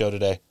us on the show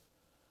today.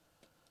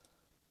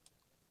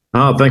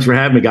 Oh, thanks for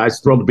having me,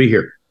 guys. Thrilled to be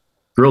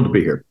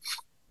here.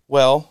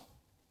 Well,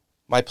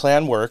 my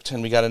plan worked,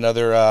 and we got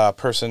another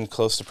person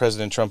close to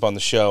President Trump on the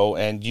show,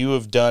 and you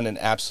have done an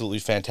absolutely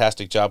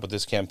fantastic job with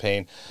this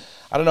campaign.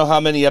 I don't know how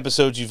many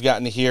episodes you've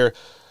gotten to hear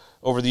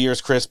over the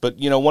years, Chris, but,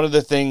 one of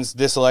the things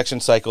this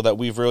election cycle that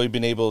we've really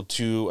been able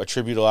to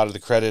attribute a lot of the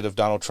credit of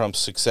Donald Trump's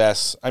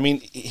success. I mean,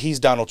 he's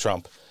Donald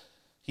Trump.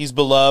 He's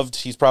beloved.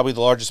 He's probably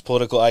the largest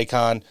political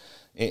icon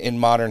in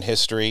modern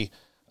history.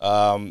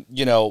 But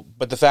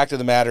the fact of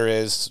the matter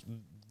is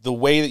the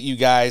way that you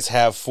guys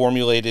have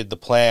formulated the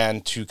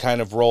plan to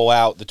kind of roll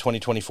out the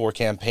 2024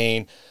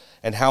 campaign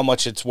and how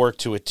much it's worked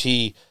to a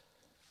T,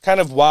 kind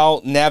of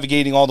while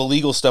navigating all the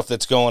legal stuff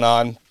that's going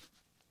on,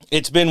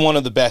 it's been one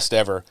of the best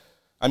ever.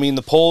 I mean,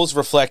 the polls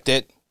reflect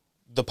it.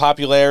 The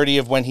popularity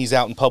of when he's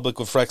out in public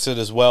reflects it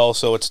as well.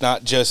 So it's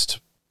not just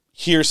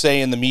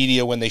hearsay in the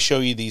media when they show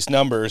you these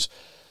numbers.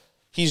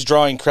 He's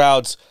drawing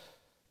crowds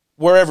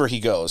wherever he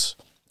goes.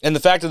 And the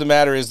fact of the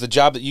matter is the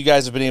job that you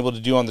guys have been able to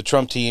do on the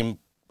Trump team,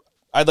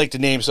 I'd like to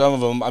name some of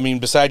them. I mean,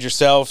 besides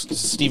yourself,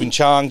 Stephen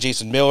Chong,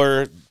 Jason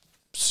Miller,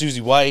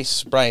 Susie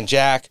Weiss, Brian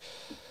Jack,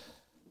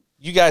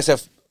 you guys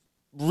have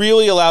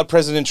really allowed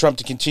President Trump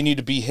to continue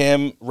to be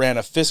him, ran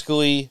a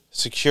fiscally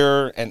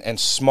secure and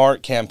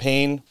smart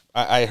campaign.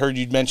 I heard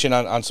you'd mention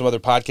on some other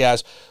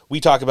podcasts, we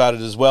talk about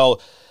it as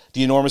well,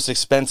 the enormous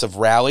expense of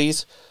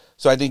rallies.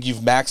 So I think you've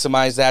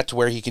maximized that to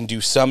where he can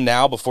do some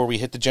now before we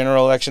hit the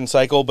general election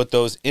cycle, but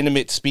those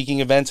intimate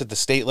speaking events at the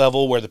state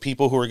level where the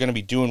people who are going to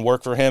be doing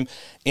work for him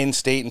in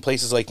state in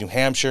places like New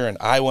Hampshire and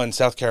Iowa and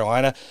South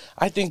Carolina,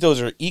 I think those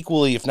are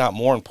equally, if not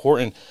more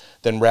important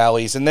than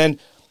rallies. And then,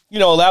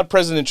 allowed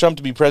President Trump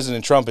to be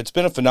President Trump. It's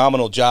been a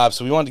phenomenal job,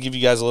 so we wanted to give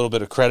you guys a little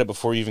bit of credit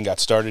before you even got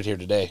started here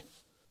today.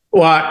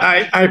 Well,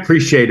 I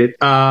appreciate it,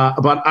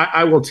 but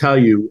I will tell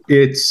you,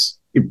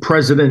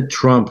 President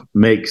Trump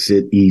makes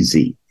it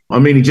easy. I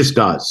mean, he just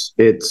does.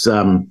 It's,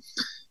 when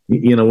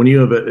you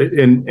have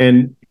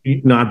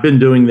I've been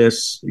doing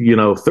this,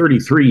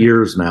 33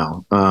 years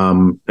now.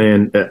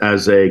 And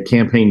as a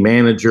campaign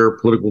manager,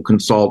 political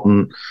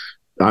consultant,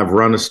 I've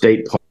run a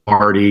state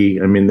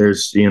party. I mean,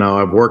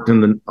 I've worked at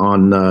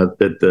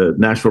the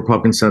National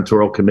Republican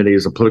Senatorial Committee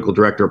as a political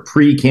director,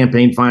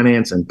 pre-campaign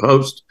finance and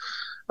post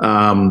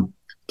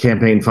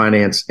campaign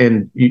finance,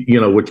 and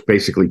which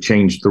basically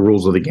changed the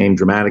rules of the game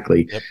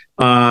dramatically. Yep.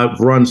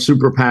 Run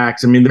super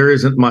PACs. I mean, there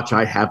isn't much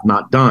I have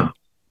not done.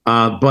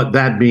 But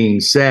that being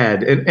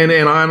said, and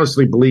I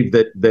honestly believe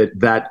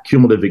that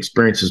cumulative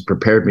experience has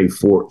prepared me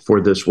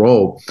for this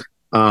role.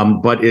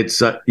 But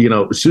it's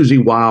Susie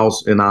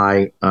Wiles and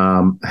I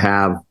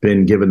have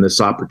been given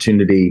this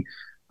opportunity,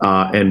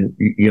 and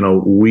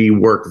we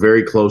work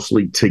very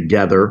closely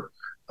together,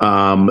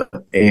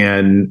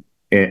 and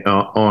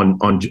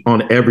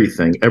on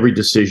everything, every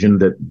decision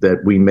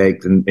that we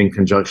make in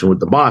conjunction with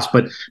the boss.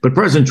 But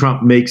President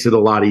Trump makes it a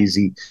lot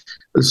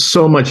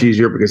so much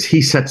easier because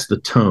he sets the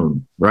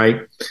tone, right?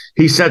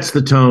 He sets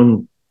the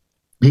tone,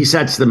 he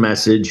sets the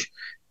message,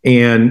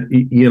 and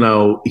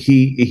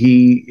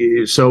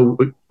so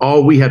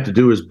all we have to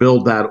do is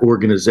build that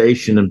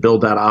organization and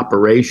build that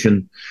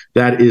operation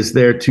that is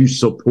there to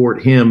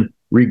support him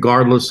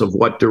regardless of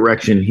what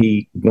direction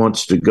he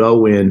wants to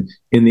go in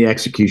the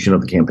execution of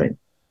the campaign.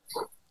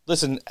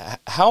 Listen,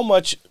 how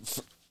much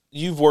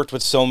you've worked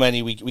with so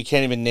many, we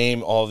can't even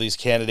name all of these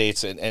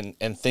candidates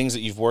and things that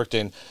you've worked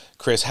in,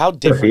 Chris. How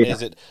different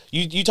is it?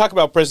 You talk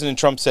about President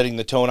Trump setting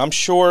the tone. I'm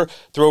sure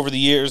through over the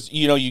years,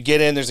 you get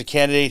in, there's a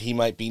candidate, he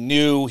might be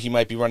new, he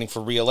might be running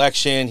for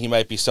re-election, he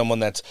might be someone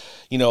that's,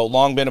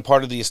 long been a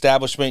part of the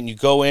establishment, and you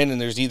go in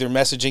and there's either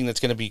messaging that's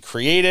going to be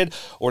created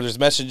or there's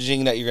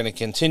messaging that you're going to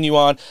continue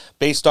on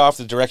based off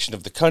the direction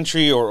of the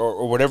country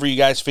or whatever you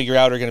guys figure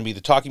out are going to be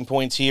the talking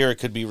points here. It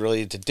could be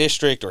related to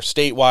district or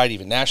statewide,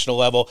 even national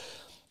level.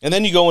 And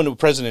then you go into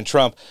President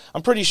Trump.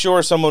 I'm pretty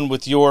sure someone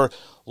with your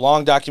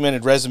long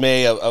documented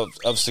resume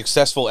of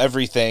successful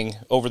everything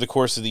over the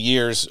course of the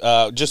years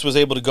just was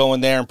able to go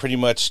in there and pretty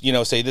much,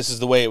 say this is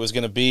the way it was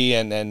going to be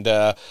and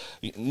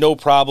no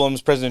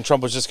problems. President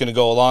Trump was just going to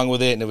go along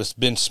with it, and it was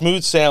been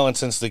smooth sailing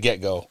since the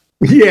get-go.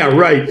 Yeah,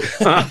 right.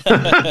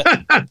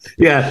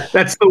 Yeah,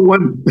 that's the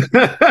one.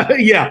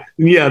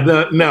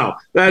 No,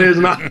 that is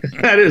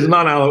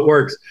not how it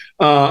works.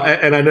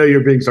 And I know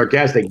you're being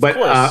sarcastic, but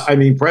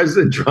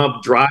President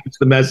Trump drives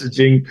the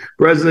messaging.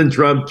 President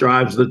Trump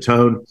drives the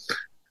tone.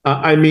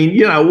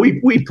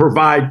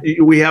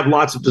 We have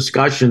lots of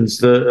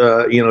discussions.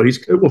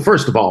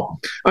 First of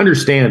all,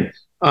 understand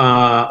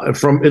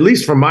from at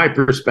least from my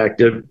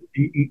perspective,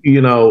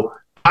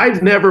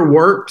 I've never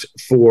worked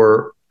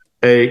for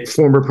a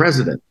former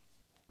president.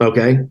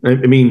 Okay.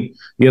 And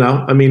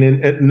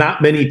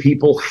not many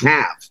people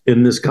have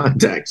in this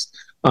context.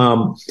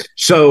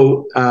 It's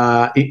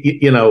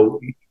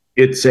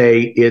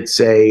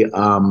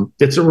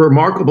a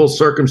remarkable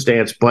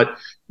circumstance, but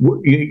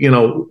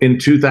in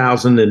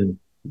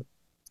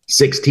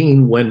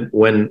 2016, when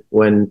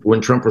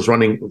Trump was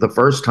running the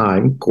first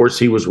time, of course,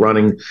 he was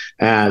running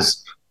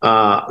as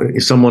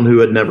someone who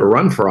had never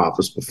run for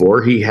office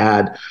before. He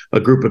had a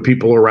group of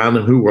people around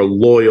him who were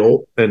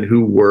loyal and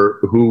who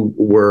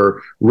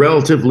were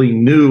relatively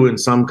new in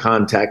some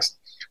context,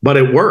 but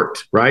it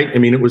worked, right?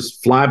 It was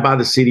fly by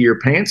the seat of your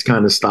pants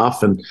kind of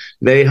stuff, and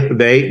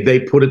they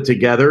put it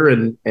together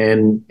and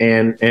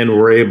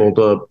were able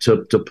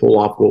to pull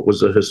off what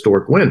was a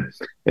historic win.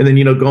 And then,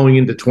 going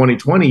into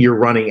 2020, you're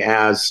running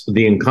as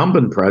the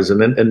incumbent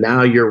president, and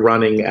now you're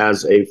running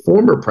as a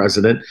former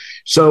president.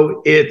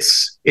 So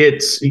it's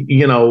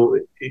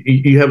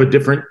you have a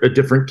different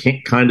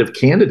kind of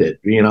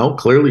candidate,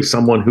 clearly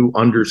someone who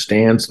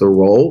understands the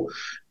role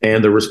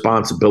and the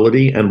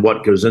responsibility and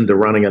what goes into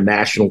running a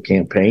national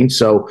campaign.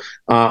 So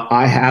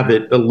I have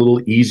it a little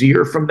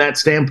easier from that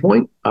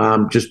standpoint,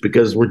 just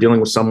because we're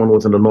dealing with someone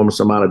with an enormous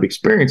amount of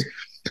experience.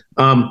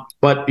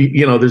 But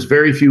there's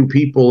very few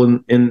people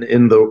in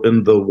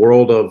the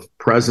world of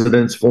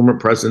presidents, former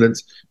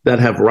presidents, that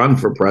have run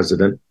for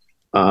president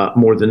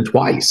more than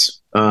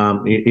twice.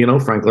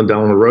 Franklin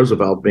Delano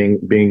Roosevelt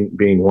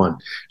being one.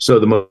 So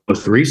the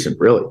most recent,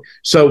 really.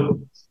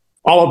 So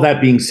all of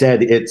that being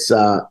said, it's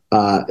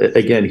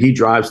again, he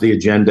drives the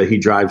agenda, he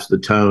drives the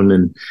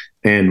tone,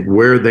 and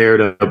we're there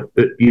to,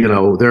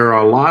 there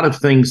are a lot of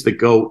things that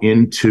go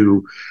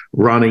into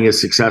running a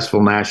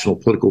successful national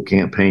political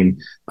campaign.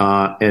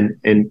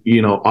 And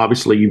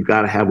obviously you've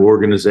got to have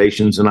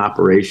organizations and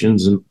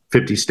operations in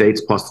 50 states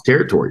plus the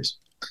territories.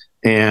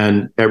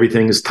 And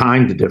everything is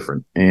timed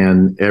different,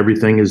 and every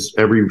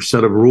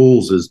set of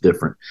rules is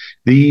different.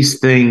 These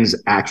things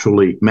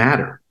actually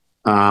matter.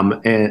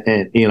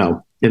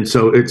 And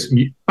so it's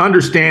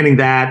understanding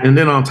that. And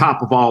then on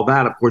top of all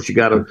that, of course, you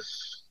got to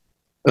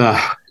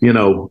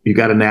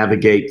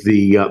navigate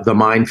the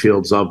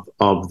minefields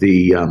of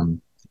the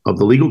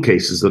legal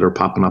cases that are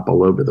popping up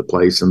all over the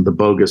place and the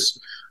bogus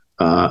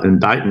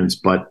indictments.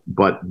 But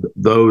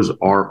those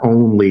are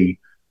only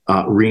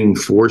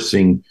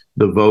reinforcing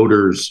the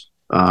voters'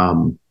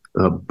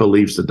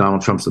 beliefs that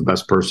Donald Trump's the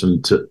best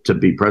person to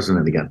be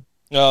president again.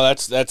 No,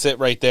 that's it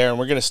right there, and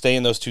we're going to stay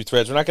in those two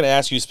threads. We're not going to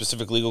ask you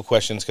specific legal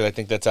questions because I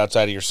think that's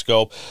outside of your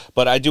scope,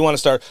 but I do want to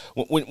start.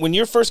 When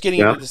you're first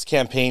getting into this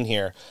campaign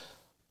here,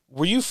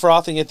 were you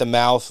frothing at the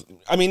mouth?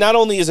 Not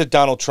only is it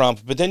Donald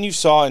Trump, but then you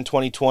saw in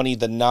 2020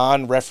 the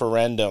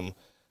non-referendum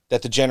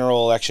that the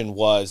general election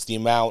was, the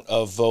amount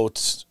of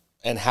votes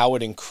and how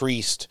it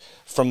increased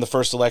from the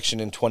first election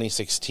in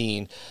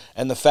 2016.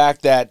 And the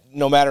fact that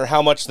no matter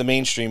how much the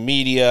mainstream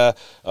media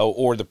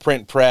or the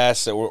print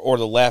press or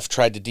the left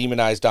tried to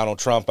demonize Donald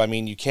Trump,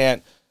 you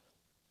can't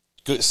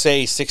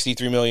say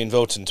 63 million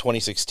votes in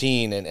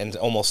 2016 and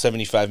almost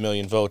 75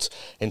 million votes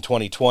in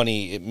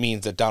 2020. It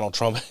means that Donald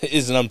Trump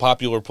is an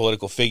unpopular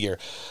political figure.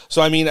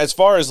 So, as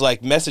far as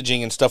like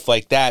messaging and stuff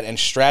like that and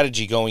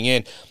strategy going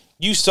in,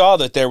 you saw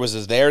that there was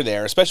a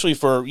there, especially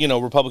for,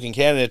 Republican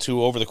candidates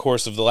who over the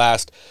course of the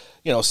last,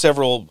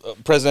 several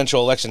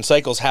presidential election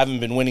cycles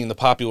haven't been winning the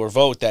popular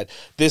vote, that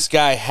this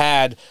guy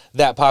had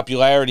that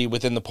popularity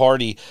within the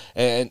party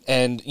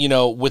and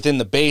within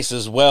the base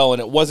as well. And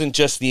it wasn't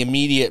just the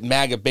immediate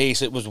MAGA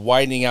base. It was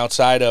widening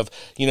outside of,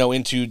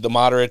 into the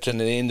moderates and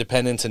the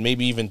independents and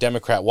maybe even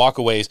Democrat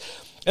walkaways.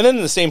 And then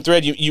in the same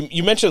thread,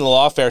 you mentioned the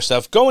lawfare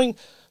stuff. Going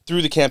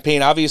through the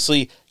campaign.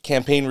 Obviously,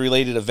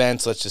 campaign-related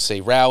events, let's just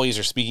say rallies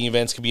or speaking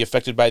events, can be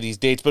affected by these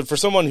dates. But for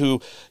someone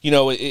who,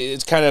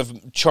 is kind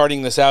of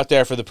charting this out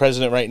there for the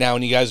president right now,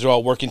 and you guys are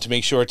all working to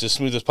make sure it's as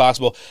smooth as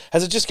possible,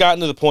 has it just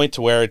gotten to the point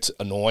to where it's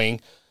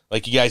annoying?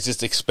 Like, you guys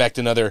just expect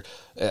another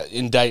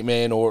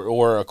indictment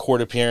or a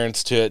court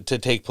appearance to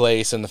take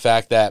place, and the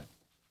fact that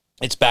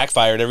it's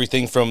backfired,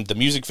 everything from the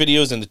music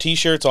videos and the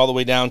T-shirts all the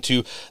way down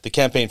to the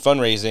campaign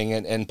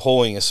fundraising and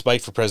polling is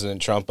spiked for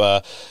President Trump,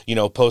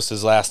 post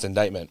his last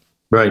indictment.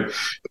 Right.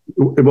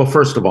 Well,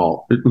 first of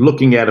all,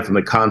 looking at it from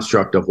the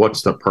construct of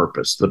what's the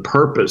purpose? The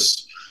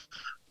purpose,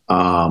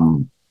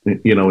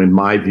 in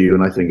my view,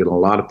 and I think in a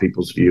lot of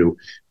people's view,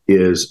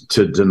 is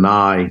to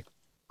deny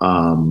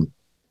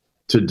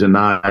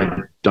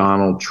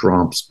Donald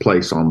Trump's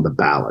place on the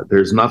ballot.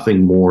 There's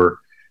nothing more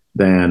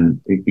than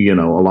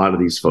a lot of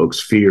these folks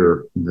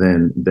fear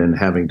than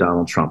having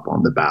Donald Trump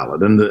on the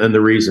ballot, and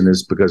the reason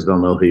is because they'll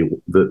know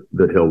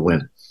that he'll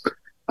win.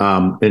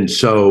 And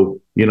so,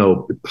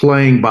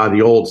 playing by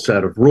the old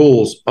set of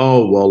rules,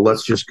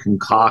 let's just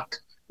concoct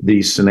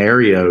these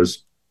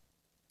scenarios,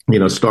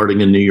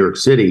 starting in New York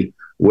City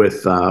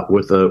with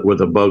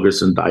a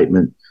bogus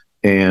indictment.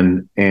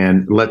 And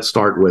let's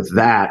start with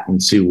that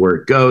and see where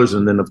it goes.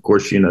 And then, of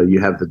course, you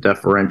have the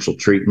deferential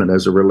treatment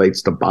as it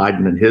relates to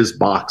Biden and his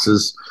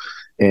boxes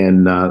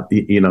and,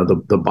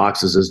 the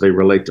boxes as they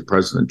relate to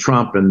President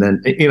Trump. And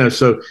then,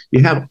 so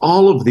you have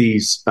all of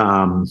these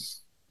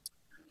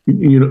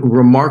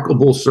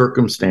remarkable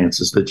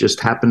circumstances that just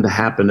happen to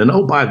happen.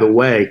 And by the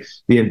way,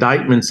 the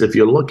indictments, if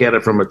you look at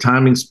it from a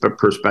timing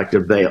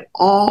perspective, they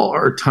all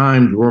are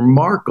timed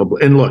remarkable.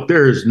 And look,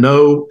 there is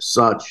no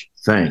such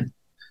thing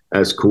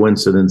as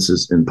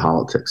coincidences in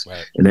politics.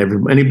 Right. And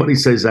anybody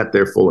says that,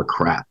 they're full of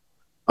crap.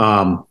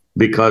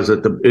 Because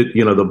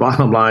the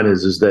bottom line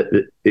is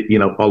that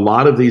a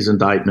lot of these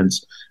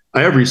indictments,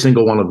 every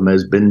single one of them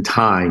has been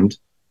timed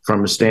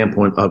from a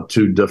standpoint of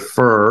to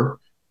defer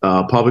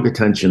public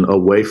attention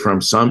away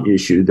from some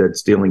issue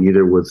that's dealing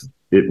either with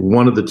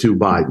one of the two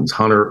Bidens,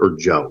 Hunter or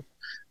Joe,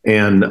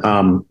 and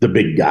the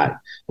big guy.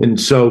 And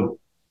so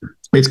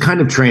it's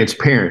kind of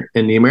transparent.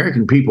 And the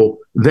American people,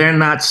 they're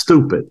not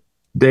stupid.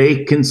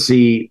 They can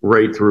see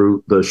right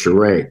through the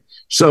charade.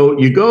 So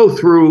you go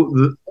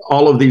through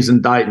all of these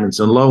indictments,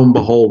 and lo and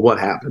behold, what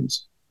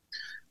happens?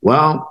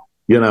 Well,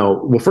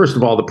 first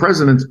of all, the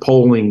president's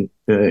polling,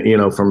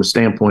 from a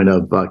standpoint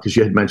of because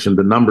you had mentioned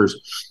the numbers,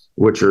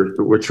 which are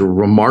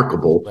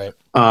remarkable, right.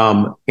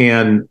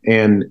 They're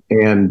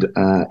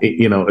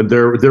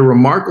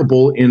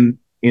remarkable in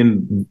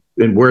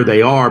where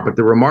they are, but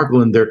they're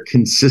remarkable in their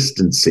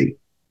consistency.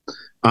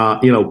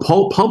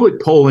 Public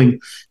polling,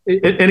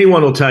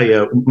 anyone will tell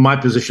you my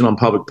position on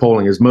public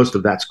polling is most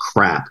of that's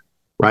crap,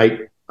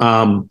 right?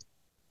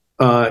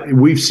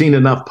 We've seen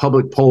enough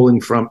public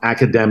polling from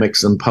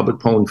academics and public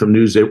polling from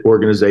news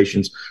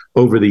organizations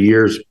over the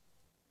years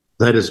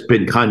that has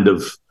been kind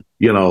of,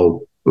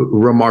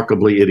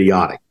 remarkably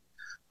idiotic.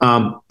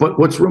 But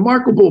what's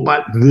remarkable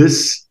about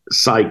this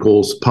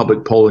cycle's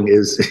public polling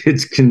is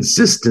its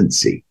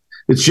consistency.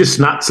 It's just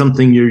not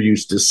something you're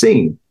used to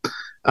seeing.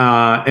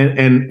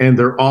 And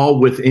they're all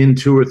within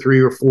 2 or 3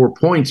 or 4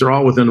 points. They're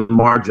all within a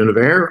margin of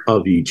error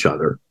of each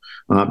other.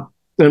 And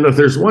if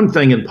there's one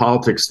thing in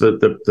politics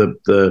that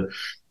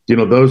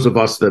those of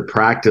us that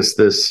practice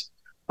this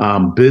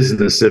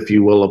business, if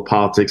you will, of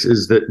politics,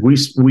 is that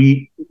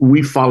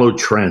we follow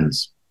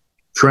trends.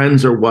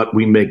 Trends are what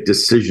we make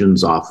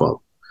decisions off of.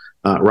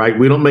 Right?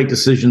 We don't make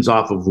decisions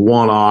off of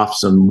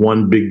one-offs and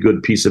one big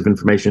good piece of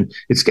information.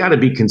 It's got to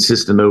be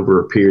consistent over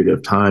a period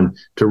of time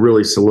to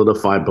really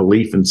solidify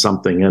belief in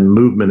something and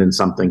movement in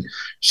something.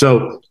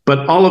 So,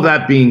 but all of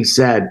that being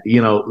said,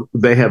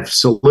 they have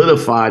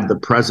solidified the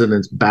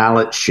president's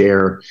ballot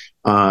share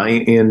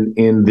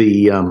in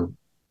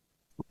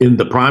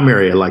the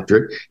primary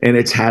electorate, and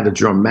it's had a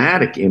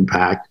dramatic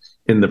impact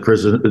in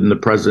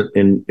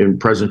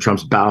President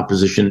Trump's ballot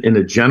position in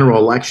a general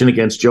election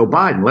against Joe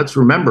Biden. Let's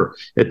remember,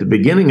 at the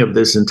beginning of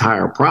this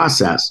entire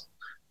process,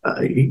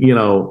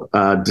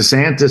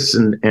 DeSantis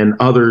and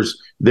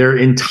others, their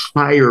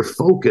entire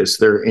focus,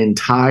 their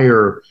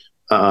entire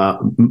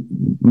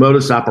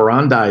modus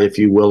operandi, if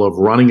you will, of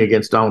running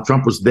against Donald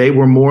Trump was they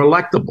were more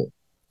electable,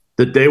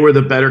 that they were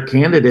the better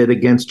candidate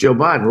against Joe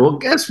Biden. Well,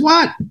 guess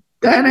what?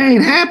 That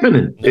ain't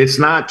happening. It's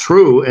not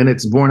true, and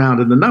it's borne out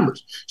in the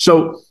numbers.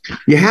 So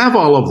you have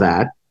all of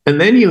that,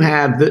 and then you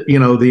have the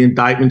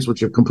indictments, which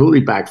have completely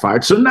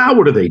backfired. So now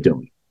what are they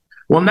doing?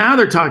 Well, now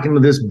they're talking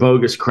to this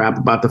bogus crap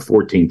about the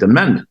 14th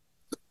Amendment.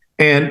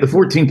 And the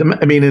 14th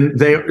Amendment, and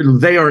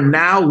they are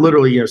now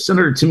literally,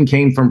 Senator Tim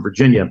Kaine from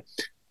Virginia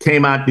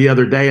came out the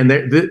other day, and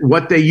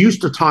what they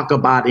used to talk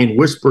about in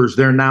whispers,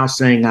 they're now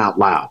saying out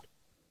loud.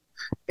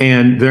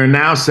 And they're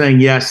now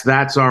saying, yes,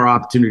 that's our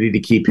opportunity to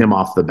keep him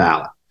off the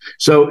ballot.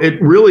 So it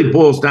really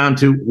boils down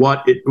to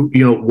what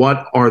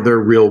are their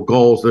real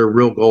goals? Their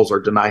real goals are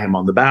deny him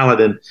on the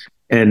ballot,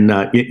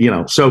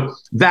 so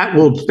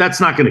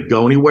that's not going to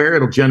go anywhere.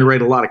 It'll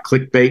generate a lot of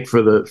clickbait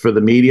for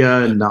the media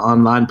and the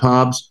online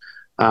pubs.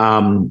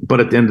 But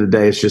at the end of the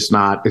day, it's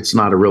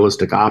not a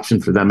realistic option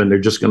for them. And they're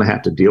just going to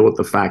have to deal with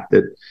the fact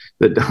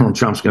that Donald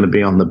Trump's going to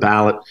be on the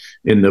ballot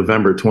in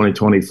November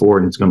 2024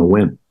 and it's going to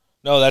win.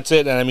 No, that's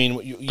it. And I mean,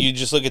 you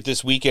just look at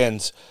this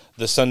weekend's,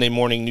 the Sunday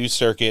morning news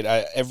circuit.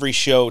 Every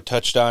show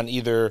touched on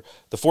either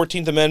the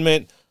 14th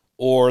Amendment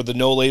or the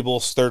no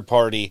labels third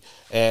party.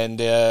 And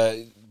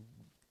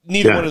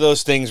neither one of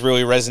those things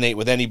really resonate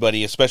with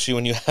anybody, especially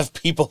when you have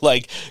people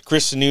like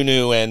Chris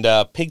Sununu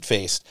and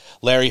pig-faced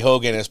Larry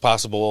Hogan as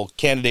possible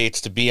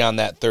candidates to be on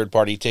that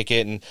third-party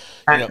ticket. And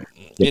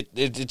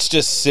it's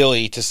just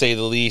silly, to say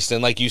the least.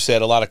 And like you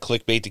said, a lot of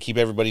clickbait to keep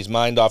everybody's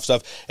mind off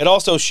stuff. It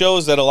also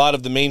shows that a lot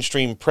of the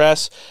mainstream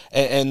press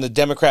and the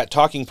Democrat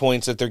talking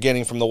points that they're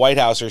getting from the White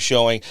House are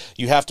showing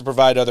you have to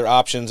provide other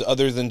options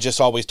other than just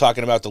always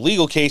talking about the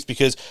legal case,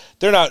 because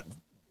they're not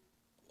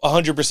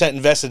 100%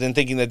 invested in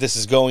thinking that this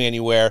is going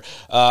anywhere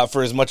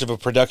for as much of a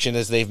production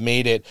as they've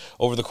made it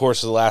over the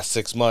course of the last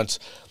 6 months.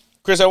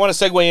 Chris, I want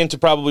to segue into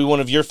probably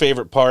one of your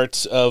favorite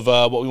parts of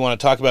what we want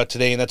to talk about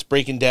today, and that's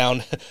breaking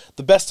down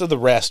the best of the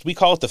rest. We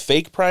call it the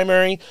fake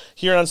primary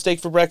here on Steak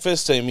for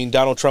Breakfast. I mean,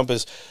 Donald Trump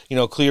is,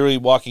 clearly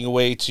walking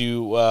away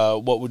to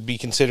what would be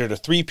considered a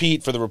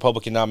three-peat for the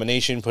Republican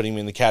nomination, putting him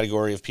in the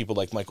category of people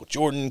like Michael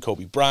Jordan,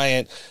 Kobe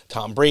Bryant,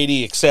 Tom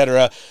Brady,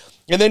 etc.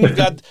 And then you've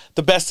got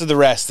the best of the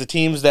rest, the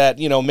teams that,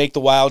 make the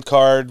wild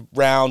card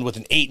round with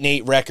an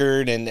 8-8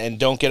 record and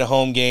don't get a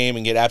home game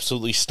and get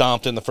absolutely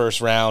stomped in the first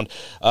round.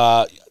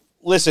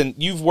 Listen,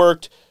 you've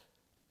worked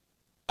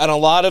on a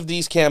lot of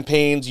these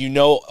campaigns. You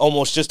know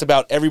almost just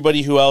about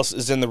everybody who else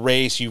is in the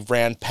race. You've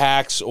ran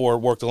PACs or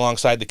worked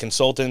alongside the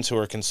consultants who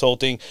are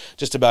consulting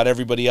just about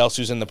everybody else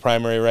who's in the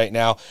primary right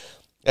now.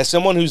 As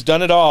someone who's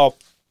done it all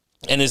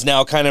and is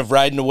now kind of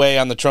riding away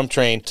on the Trump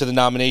train to the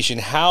nomination,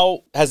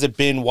 how has it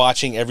been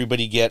watching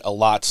everybody get a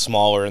lot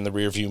smaller in the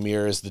rearview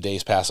mirror as the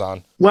days pass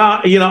on?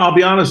 Well, I'll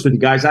be honest with you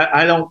guys.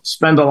 I don't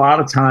spend a lot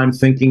of time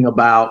thinking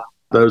about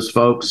those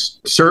folks.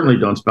 Certainly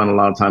don't spend a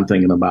lot of time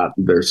thinking about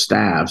their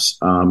staffs.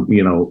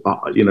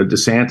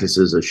 DeSantis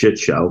is a shit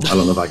show. I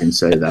don't know if I can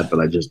say that,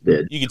 but I just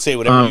did. You can say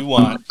whatever you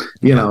want.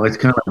 It's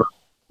kind of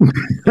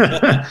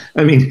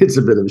it's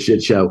a bit of a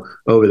shit show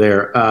over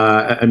there.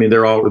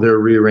 They're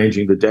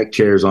rearranging the deck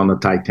chairs on the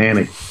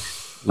Titanic.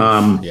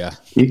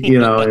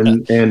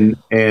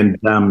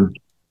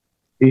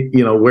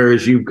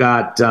 Whereas you've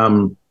got,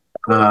 there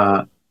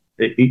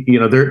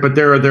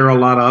are a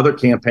lot of other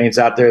campaigns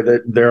out there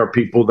that there are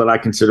people that I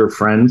consider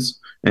friends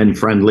and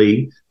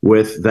friendly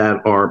with that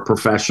are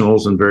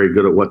professionals and very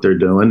good at what they're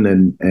doing.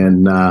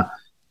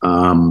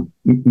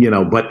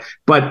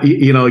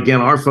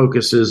 Again, our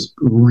focus is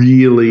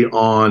really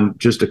on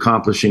just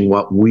accomplishing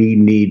what we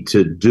need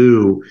to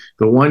do.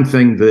 The one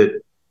thing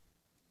that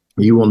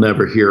you will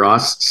never hear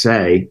us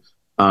say,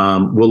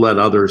 we'll let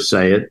others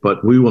say it,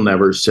 but we will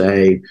never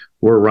say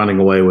we're running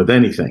away with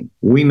anything.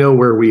 We know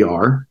where we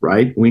are,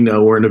 right? We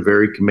know we're in a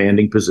very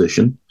commanding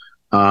position.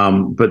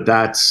 But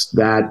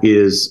that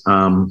is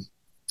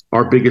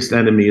our biggest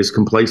enemy is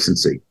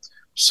complacency.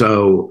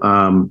 So,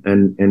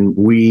 and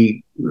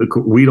we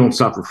don't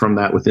suffer from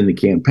that within the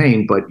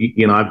campaign, but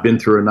I've been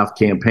through enough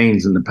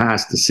campaigns in the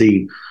past to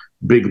see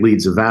big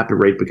leads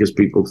evaporate because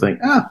people think,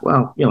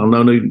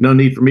 no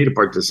need for me to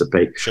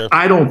participate. Sure.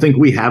 I don't think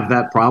we have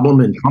that problem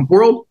in Trump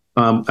world.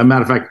 As a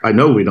matter of fact, I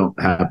know we don't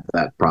have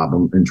that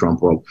problem in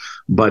Trump world,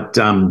 but,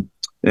 and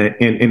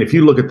if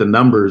you look at the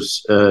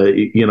numbers,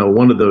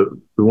 one of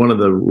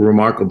the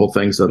remarkable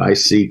things that I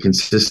see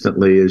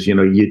consistently is,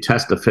 you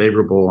test the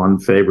favorable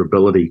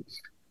unfavorability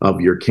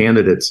of your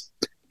candidates.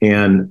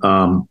 And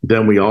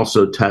then we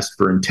also test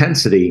for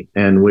intensity,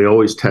 and we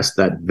always test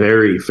that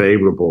very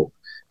favorable.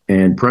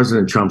 And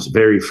President Trump's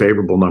very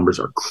favorable numbers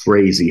are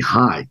crazy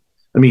high.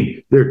 I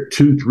mean, they're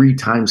 2-3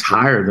 times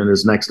higher than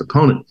his next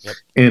opponent. Yep.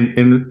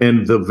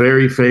 And the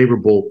very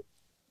favorable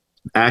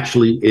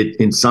actually, it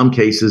in some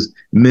cases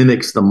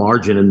mimics the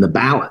margin in the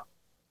ballot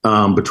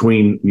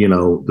between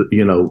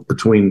the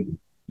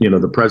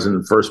president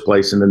in first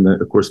place and then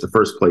of course the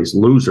first place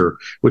loser,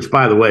 which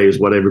by the way is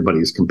what everybody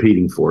is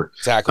competing for.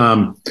 Exactly.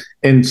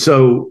 And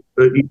so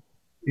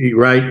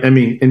right. I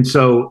mean, and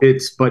so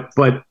it's but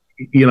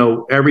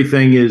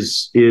everything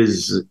is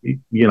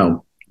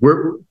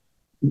we're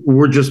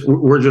just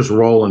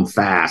rolling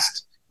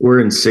fast. We're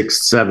in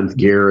 6th, 7th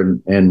gear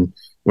and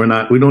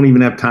we don't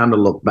even have time to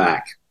look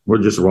back. We're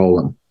just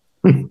rolling.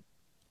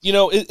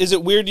 Is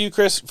it weird to you,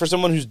 Chris, for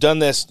someone who's done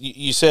this?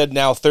 You said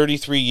now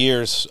 33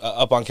 years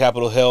up on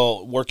Capitol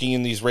Hill, working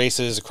in these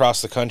races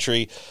across the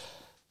country.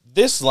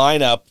 This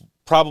lineup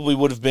probably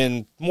would have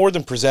been more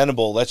than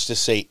presentable, let's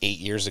just say 8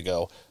 years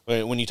ago.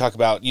 When you talk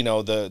about,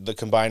 the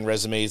combined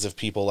resumes of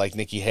people like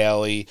Nikki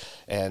Haley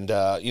and,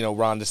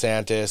 Ron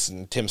DeSantis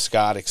and Tim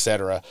Scott, et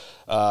cetera.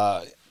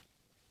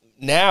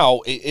 Now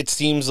it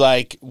seems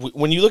like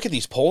when you look at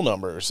these poll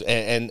numbers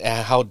and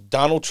how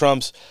Donald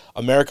Trump's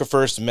America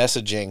First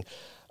messaging,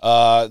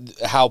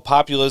 how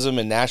populism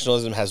and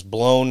nationalism has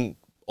blown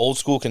old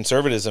school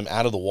conservatism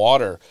out of the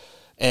water,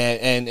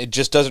 and it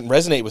just doesn't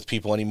resonate with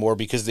people anymore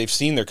because they've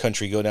seen their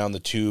country go down the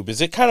tube.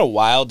 Is it kind of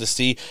wild to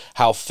see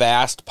how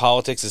fast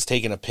politics has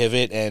taken a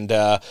pivot and,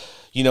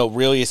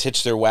 really has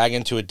hitched their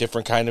wagon to a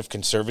different kind of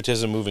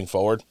conservatism moving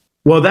forward?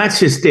 Well, that's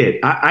just it.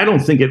 I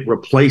don't think it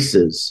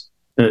replaces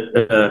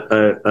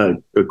a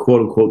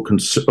quote unquote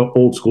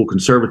old school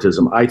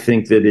conservatism. I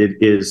think that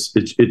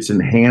it's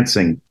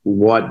enhancing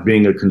what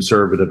being a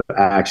conservative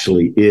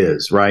actually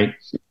is, right?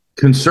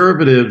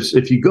 Conservatives,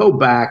 if you go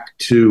back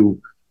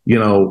to,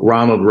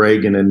 Ronald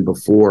Reagan and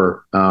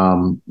before,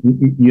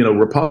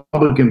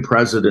 Republican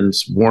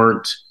presidents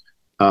weren't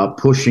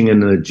pushing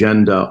an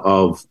agenda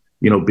of,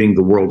 being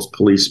the world's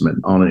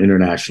policeman on an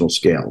international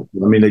scale.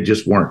 I mean, they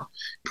just weren't.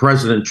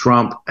 President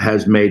Trump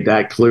has made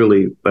that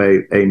clearly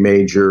a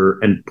major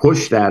and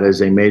pushed that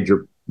as a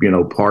major,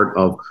 part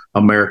of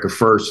America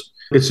First.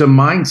 It's a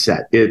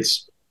mindset.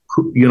 It's,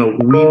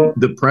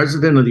 the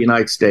president of the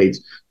United States,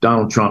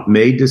 Donald Trump,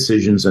 made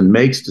decisions and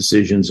makes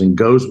decisions and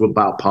goes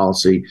about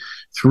policy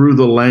through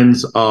the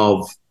lens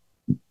of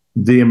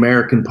the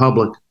American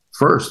public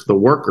first, the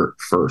worker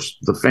first,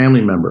 the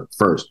family member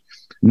first.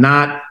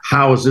 Not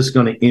how is this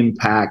going to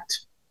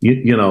impact,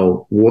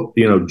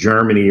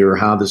 Germany, or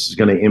how this is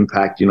going to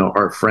impact,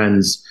 our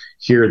friends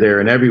here, there,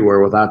 and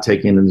everywhere, without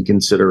taking into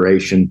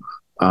consideration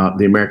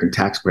the American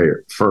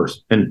taxpayer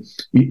first. And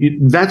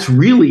that's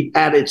really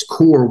at its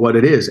core what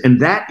it is. And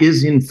that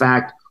is, in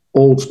fact,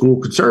 old school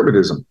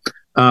conservatism.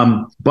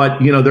 But,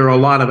 there are a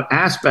lot of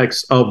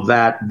aspects of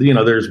that.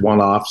 There's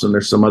one-offs and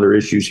there's some other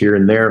issues here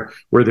and there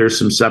where there's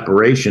some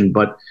separation.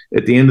 But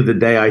at the end of the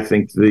day, I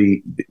think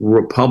the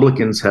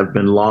Republicans have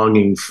been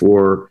longing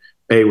for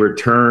a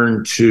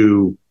return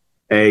to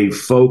a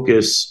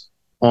focus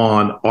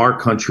on our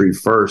country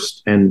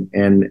first.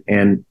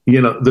 The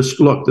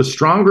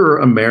stronger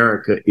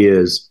America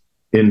is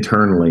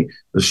internally,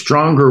 the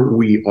stronger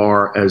we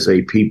are as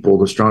a people,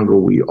 the stronger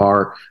we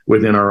are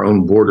within our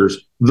own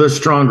borders, the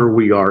stronger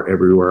we are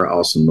everywhere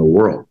else in the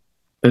world.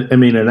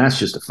 And that's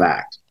just a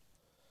fact.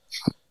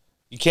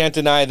 You can't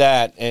deny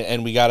that,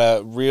 and we got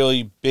a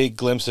really big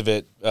glimpse of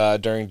it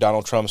during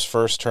Donald Trump's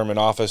first term in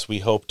office. We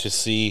hope to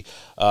see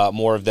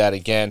more of that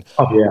again.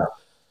 Oh, yeah.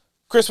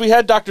 Chris, we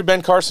had Dr.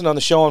 Ben Carson on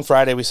the show on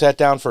Friday. We sat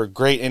down for a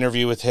great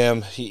interview with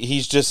him.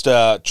 He's just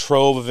a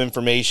trove of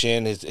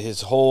information.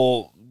 His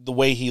whole, the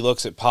way he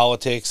looks at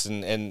politics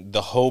and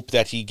the hope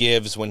that he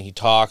gives when he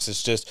talks,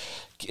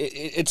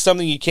 it's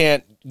something you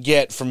can't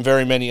get from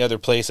very many other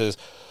places.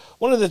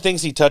 One of the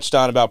things he touched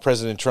on about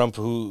President Trump,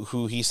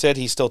 who he said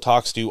he still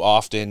talks to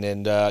often,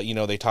 and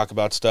they talk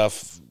about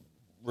stuff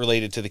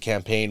related to the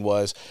campaign,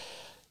 was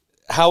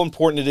how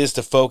important it is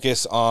to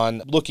focus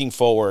on looking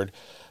forward.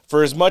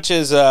 For as much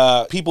as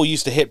people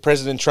used to hit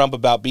President Trump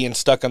about being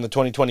stuck on the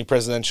 2020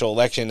 presidential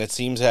election, it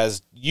seems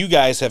as you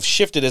guys have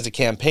shifted as a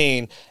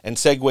campaign and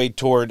segued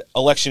toward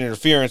election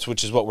interference,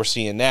 which is what we're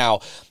seeing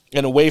now,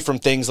 and away from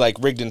things like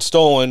rigged and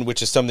stolen,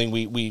 which is something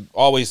we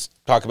always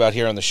talk about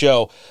here on the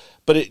show.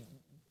 But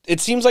it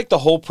seems like the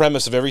whole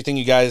premise of everything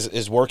you guys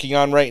is working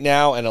on right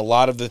now, and a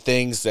lot of the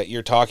things that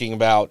you're talking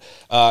about,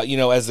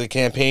 as the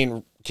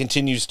campaign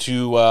continues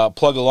to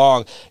plug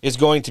along, is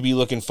going to be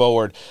looking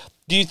forward.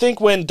 Do you think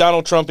when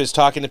Donald Trump is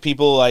talking to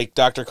people like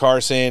Dr.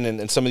 Carson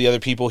and some of the other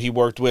people he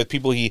worked with,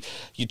 people he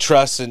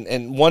trusts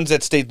and ones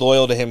that stayed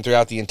loyal to him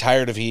throughout the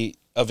entirety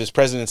of his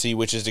presidency,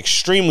 which is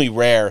extremely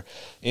rare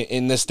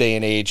in this day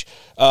and age,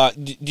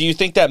 do you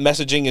think that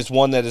messaging is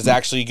one that is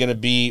actually going to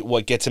be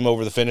what gets him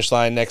over the finish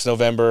line next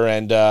November,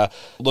 and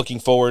looking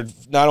forward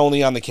not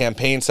only on the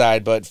campaign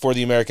side, but for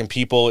the American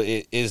people,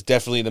 it is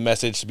definitely the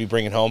message to be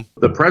bringing home?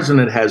 The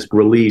president has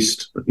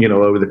released,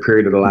 over the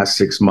period of the last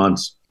 6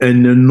 months,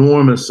 an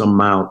enormous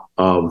amount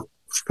of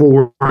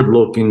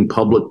forward-looking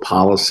public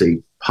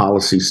policy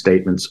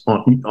statements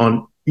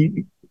on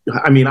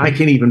I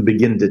can't even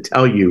begin to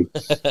tell you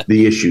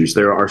the issues.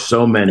 There are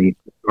so many,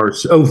 are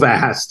so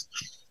vast,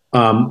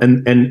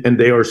 and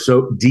they are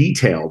so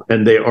detailed,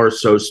 and they are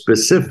so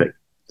specific.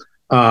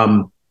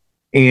 All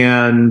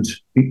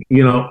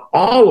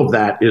of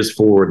that is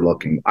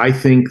forward-looking. I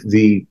think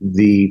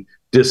the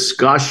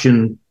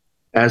discussion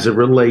as it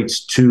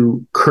relates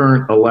to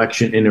current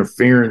election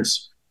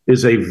interference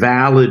is a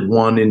valid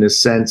one in the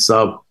sense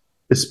of,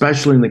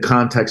 especially in the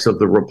context of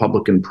the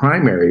Republican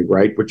primary,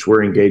 right, which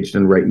we're engaged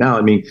in right now.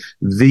 I mean,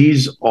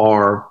 these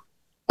are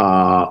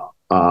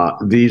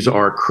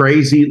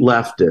crazy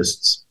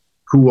leftists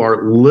who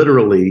are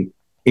literally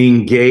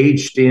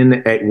engaged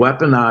in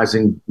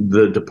weaponizing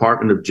the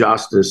Department of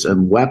Justice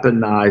and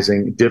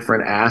weaponizing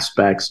different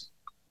aspects,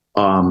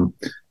 of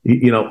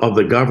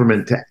the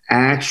government to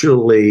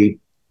actually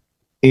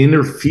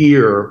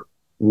interfere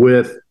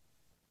with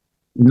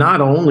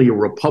not only a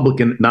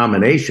Republican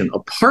nomination, a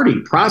party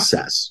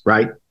process,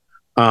 right?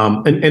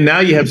 And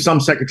now you have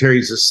some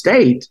secretaries of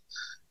state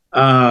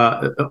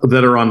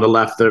that are on the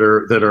left that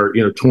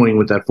are toying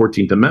with that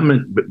 14th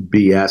Amendment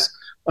BS.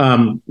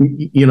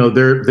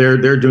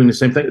 They're doing the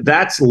same thing.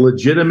 That's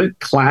legitimate,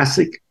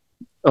 classic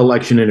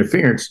election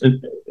interference. I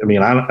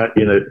mean,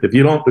 if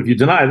you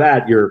deny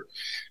that,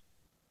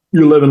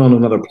 you're living on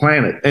another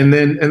planet. And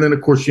then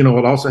of course, it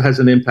also has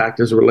an impact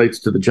as it relates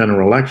to the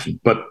general election.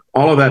 But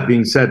all of that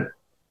being said,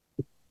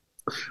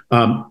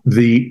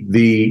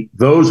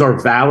 those are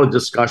valid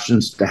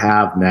discussions to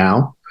have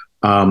now.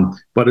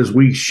 But as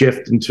we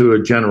shift into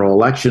a general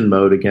election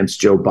mode against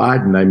Joe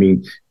Biden, I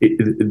mean,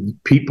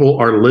 people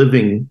are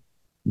living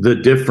the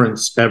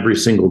difference every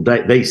single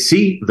day. They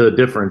see the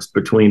difference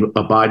between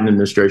a Biden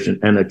administration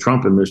and a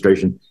Trump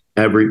administration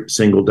every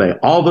single day.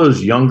 All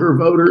those younger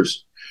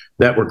voters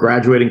that were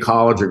graduating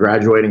college or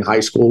graduating high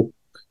school,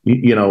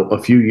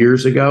 a few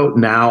years ago,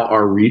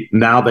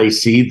 now they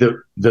see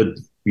the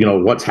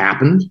what's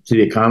happened to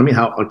the economy,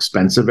 how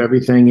expensive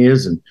everything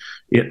is, and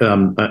you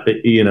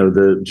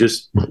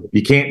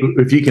can't,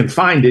 if you can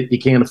find it, you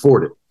can't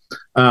afford it.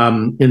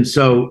 And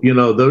so,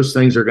 those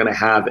things are going to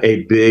have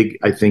a big,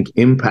 I think,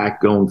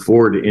 impact going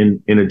forward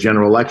in a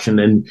general election,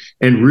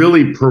 and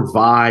really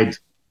provide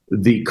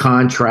the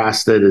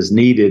contrast that is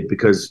needed,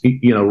 because,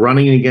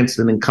 running against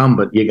an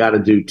incumbent, you got to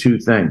do two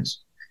things.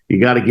 You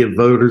got to give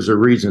voters a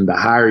reason to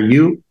hire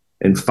you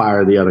and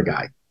fire the other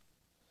guy.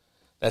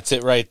 That's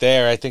it right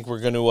there. I think we're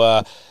going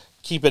to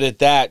keep it at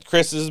that.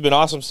 Chris, this has been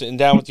awesome sitting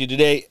down with you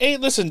today. Hey,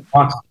 listen,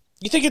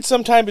 you think it's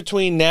sometime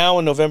between now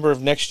and November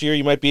of next year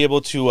you might be able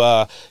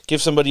to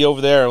give somebody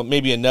over there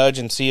maybe a nudge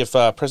and see if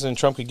President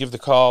Trump could give the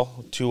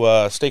call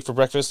to Steak for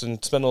Breakfast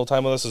and spend a little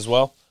time with us as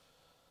well?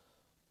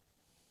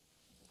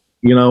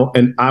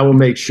 And I will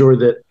make sure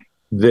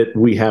that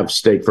we have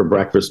steak for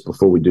breakfast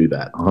before we do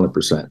that,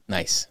 100%.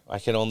 Nice. I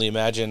can only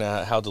imagine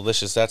how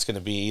delicious that's going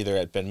to be, either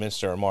at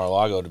Bedminster or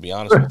Mar-a-Lago, to be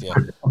honest with you.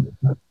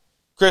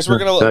 Chris, we're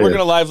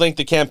gonna live link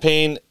the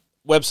campaign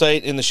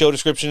website in the show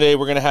description today.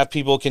 We're gonna have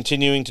people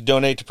continuing to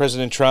donate to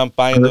President Trump,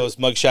 buying those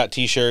mugshot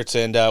T-shirts,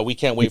 and we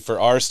can't wait for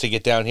ours to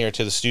get down here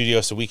to the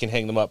studio so we can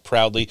hang them up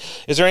proudly.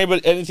 Is there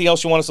anything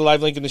else you want us to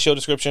live link in the show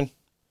description?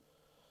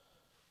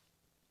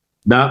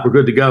 No, we're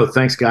good to go.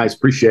 Thanks, guys.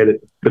 Appreciate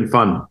it. Been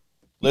fun.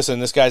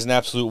 Listen, this guy's an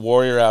absolute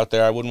warrior out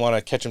there. I wouldn't want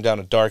to catch him down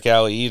a dark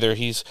alley either.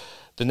 He's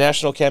the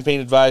National Campaign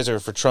Advisor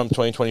for Trump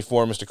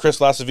 2024. Mr. Chris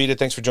LaCivita,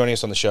 thanks for joining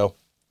us on the show.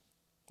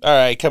 All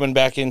right, coming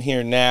back in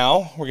here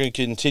now, we're going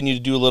to continue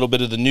to do a little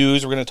bit of the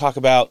news. We're going to talk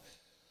about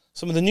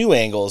some of the new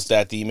angles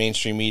that the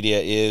mainstream media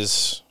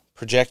is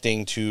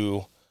projecting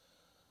to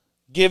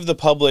give the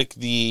public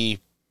the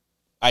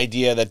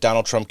idea that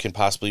Donald Trump can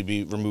possibly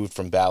be removed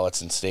from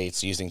ballots in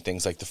states using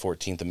things like the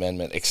 14th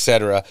Amendment,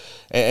 etc.,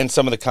 and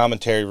some of the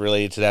commentary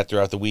related to that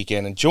throughout the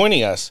weekend. And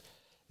joining us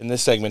in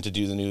this segment to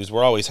do the news,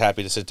 we're always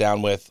happy to sit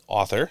down with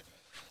author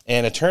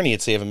and attorney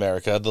at Save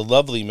America, the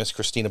lovely Miss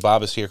Christina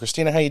Bobb is here.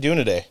 Christina, how you doing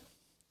today?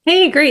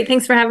 Hey, great.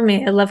 Thanks for having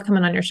me. I love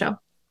coming on your show.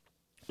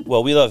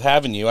 Well, we love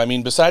having you. I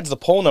mean, besides the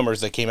poll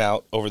numbers that came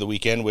out over the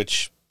weekend,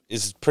 which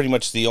is pretty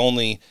much the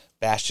only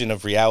bastion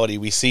of reality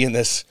we see in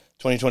this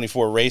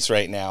 2024 race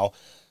right now,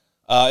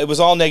 it was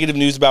all negative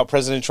news about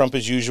President Trump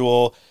as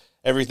usual.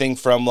 Everything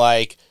from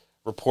like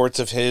reports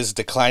of his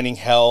declining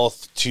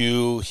health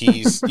to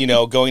he's,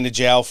 going to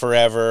jail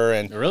forever.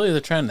 And really,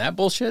 they're trying that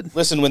bullshit?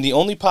 Listen, when the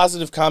only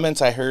positive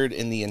comments I heard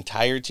in the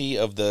entirety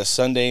of the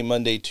Sunday,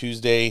 Monday,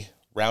 Tuesday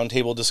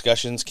roundtable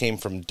discussions came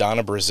from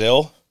Donna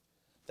Brazile,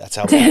 that's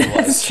how bad it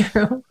was. That's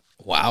true.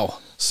 Wow.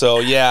 So,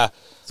 yeah.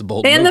 It's a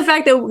bold move. The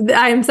fact that,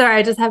 I'm sorry,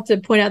 I just have to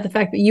point out the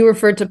fact that you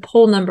referred to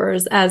poll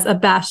numbers as a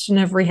bastion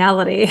of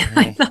reality.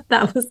 I thought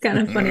that was kind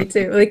of funny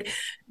too. Like,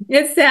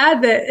 it's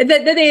sad that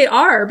they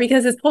are,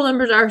 because his poll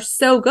numbers are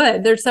so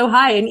good. They're so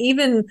high. And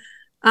even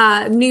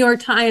New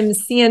York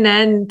Times,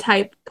 CNN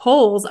type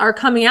polls are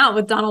coming out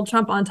with Donald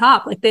Trump on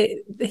top. Like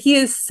he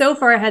is so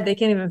far ahead, they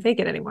can't even fake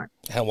it anymore.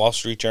 And Wall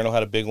Street Journal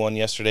had a big one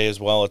yesterday as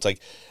well. It's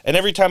like, and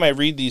every time I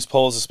read these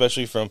polls,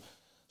 especially from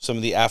some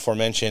of the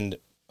aforementioned,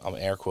 I'm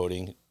air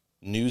quoting,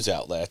 news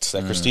outlets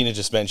that Christina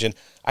just mentioned,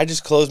 I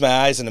just close my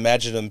eyes and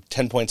imagine them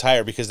 10 points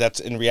higher, because that's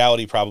in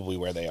reality probably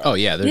where they are. Oh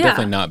yeah, they're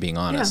definitely not being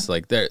honest. Yeah.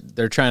 Like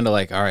they're trying to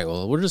like, all right,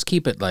 well, we'll just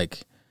keep it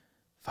like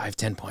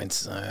 5-10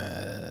 points.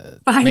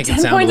 5-10 points.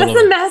 That's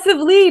a massive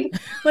lead.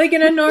 Like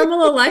in a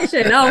normal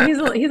election. Oh,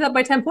 he's up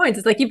by 10 points.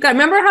 It's like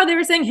remember how they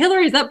were saying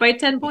Hillary's up by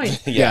 10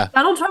 points? Yeah.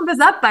 Donald Trump is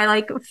up by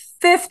like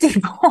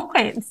 50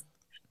 points.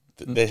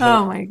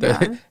 Oh my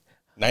God.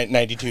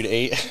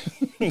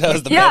 92-8. That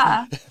was the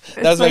best.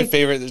 That was my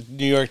favorite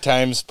New York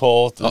Times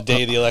poll the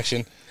day of the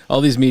election.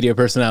 All these media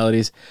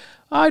personalities.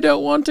 I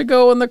don't want to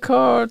go in the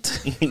cart.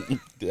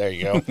 There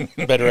you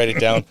go. Better write it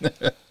down.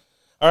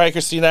 All right,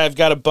 Christina, I've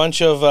got a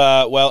bunch of,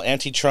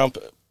 anti-Trump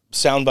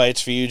sound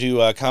bites for you to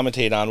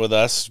commentate on with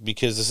us,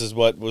 because this is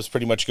what was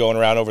pretty much going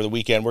around over the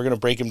weekend. We're going to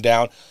break them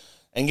down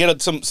and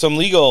get some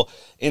legal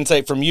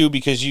insight from you,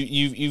 because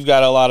you've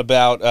got a lot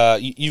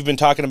about, you've been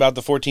talking about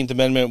the 14th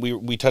Amendment.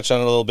 We touched on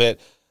it a little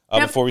bit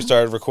before we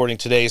started recording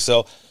today.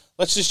 So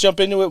let's just jump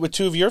into it with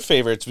two of your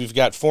favorites. We've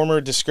got former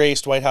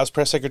disgraced White House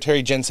Press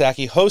Secretary Jen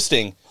Psaki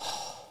hosting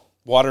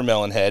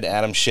Watermelon Head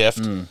Adam Schiff.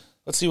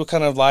 Let's see what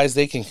kind of lies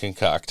they can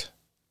concoct.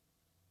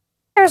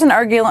 There's an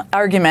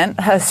argument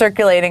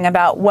circulating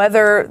about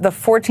whether the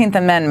 14th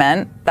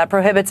Amendment that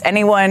prohibits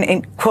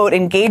anyone, quote,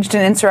 engaged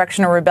in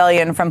insurrection or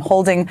rebellion from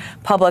holding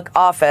public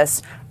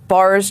office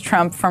bars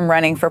Trump from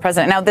running for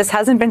president. Now, this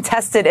hasn't been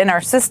tested in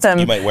our system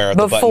You might wear out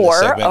the before.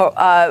 button this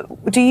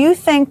segment. Do you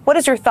think, what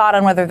is your thought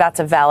on whether that's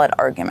a valid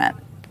argument?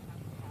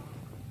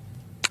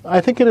 I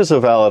think it is a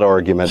valid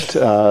argument. The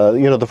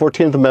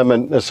 14th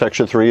Amendment,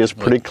 Section 3 is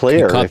pretty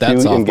clear. If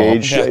you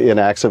engage in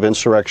acts of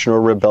insurrection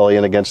or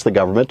rebellion against the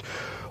government,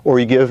 or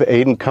you give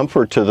aid and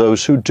comfort to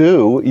those who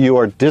do, you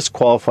are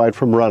disqualified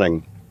from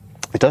running.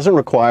 It doesn't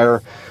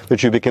require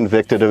that you be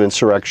convicted of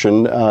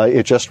insurrection.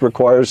 It just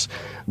requires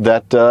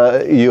that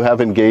you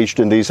have engaged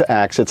in these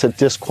acts. It's a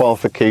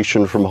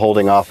disqualification from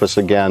holding office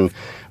again.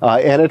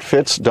 And it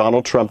fits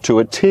Donald Trump to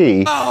a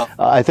T.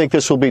 I think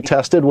this will be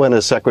tested when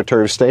his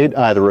Secretary of State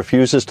either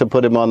refuses to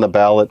put him on the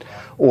ballot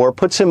or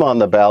puts him on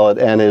the ballot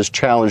and is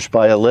challenged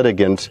by a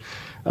litigant.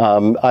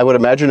 I would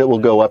imagine it will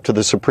go up to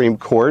the Supreme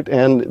Court.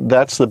 And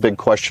that's the big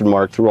question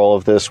mark through all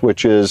of this,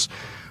 which is,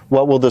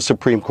 what will the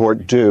Supreme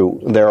Court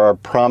do? There are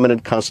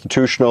prominent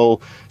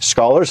constitutional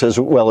scholars as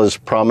well as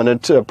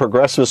prominent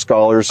progressive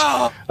scholars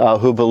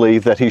who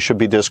believe that he should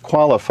be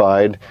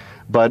disqualified.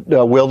 But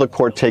will the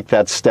court take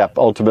that step?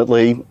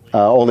 Ultimately,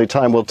 only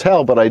time will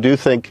tell. But I do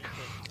think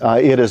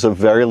it is a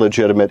very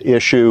legitimate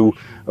issue.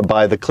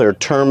 By the clear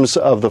terms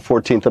of the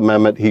 14th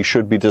Amendment, he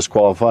should be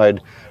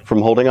disqualified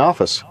from holding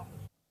office.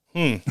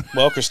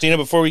 Well, Christina,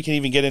 before we can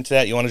even get into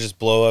that, you want to just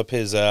blow up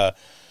his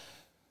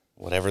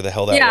whatever the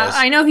hell that was? Yeah,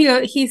 I know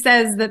he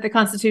says that the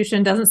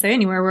Constitution doesn't say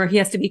anywhere where he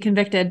has to be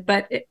convicted,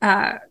 but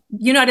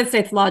United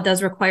States law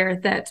does require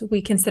that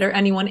we consider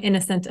anyone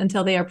innocent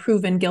until they are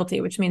proven guilty,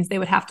 which means they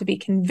would have to be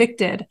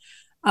convicted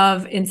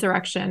of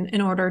insurrection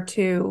in order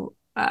to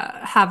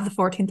have the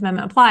 14th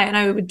Amendment apply. And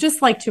I would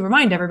just like to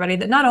remind everybody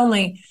that not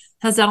only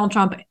has Donald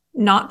Trump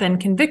not been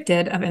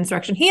convicted of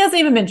insurrection, he hasn't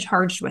even been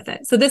charged with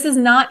it. So this is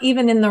not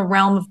even in the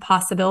realm of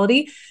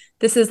possibility.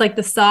 This is like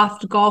the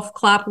soft golf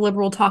clap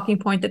liberal talking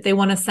point that they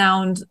want to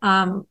sound,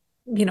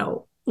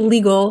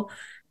 legal,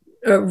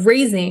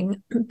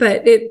 raising,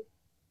 but it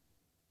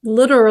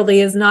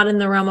literally is not in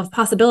the realm of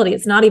possibility.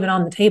 It's not even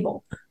on the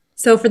table.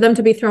 So for them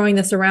to be throwing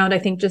this around, I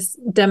think just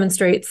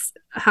demonstrates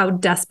how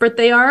desperate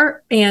they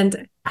are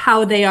and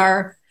how they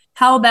are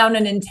hell-bound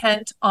and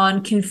intent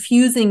on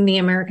confusing the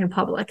American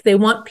public. They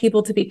want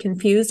people to be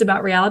confused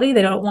about reality.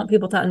 They don't want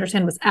people to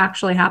understand what's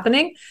actually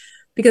happening.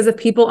 Because if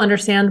people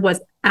understand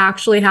what's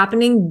actually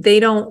happening, they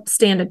don't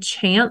stand a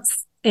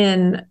chance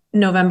in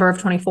November of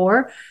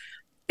 24.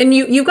 And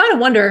you've got to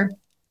wonder,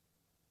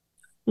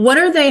 what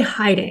are they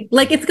hiding?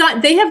 Like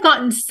they have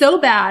gotten so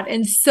bad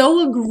and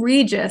so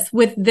egregious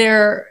with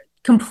their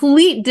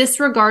complete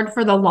disregard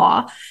for the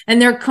law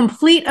and their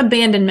complete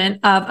abandonment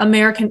of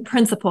American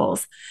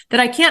principles that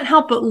I can't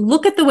help but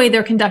look at the way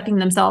they're conducting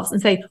themselves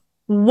and say,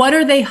 what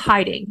are they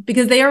hiding?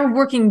 Because they are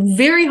working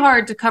very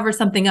hard to cover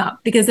something up.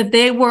 Because if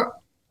they were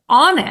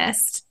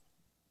honest,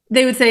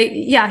 they would say,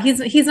 yeah,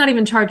 he's not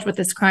even charged with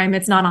this crime.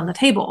 It's not on the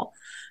table.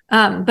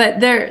 But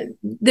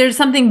there's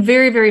something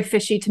very, very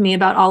fishy to me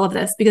about all of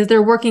this because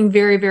they're working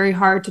very, very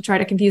hard to try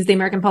to confuse the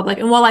American public.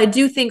 And while I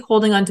do think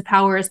holding on to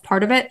power is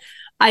part of it,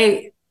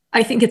 I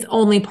think it's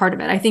only part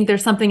of it. I think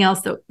there's something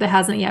else that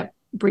hasn't yet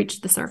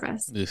breached the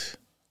surface.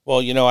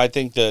 Well, I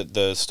think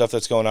the stuff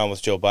that's going on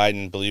with Joe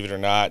Biden, believe it or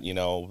not,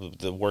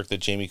 the work that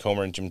Jamie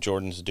Comer and Jim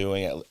Jordan's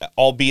doing,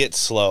 albeit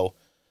slow,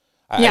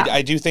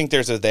 I do think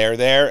there's a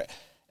there.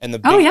 And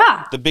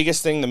the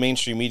biggest thing the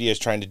mainstream media is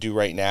trying to do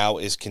right now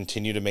is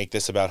continue to make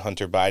this about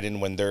Hunter Biden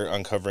when they're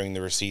uncovering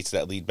the receipts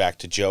that lead back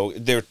to Joe.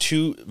 They're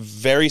two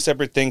very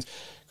separate things.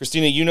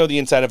 Christina, you know the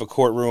inside of a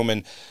courtroom,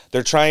 and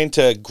they're trying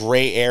to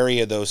gray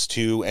area those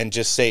two and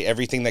just say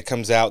everything that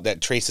comes out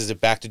that traces it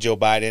back to Joe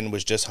Biden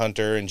was just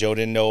Hunter and Joe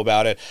didn't know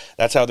about it.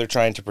 That's how they're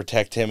trying to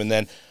protect him. And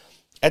then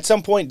at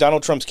some point,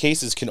 Donald Trump's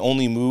cases can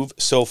only move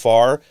so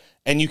far.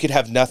 And you could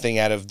have nothing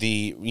out of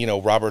the,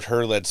 Robert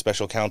Hur-led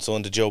special counsel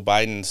into Joe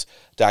Biden's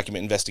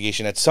document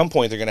investigation. At some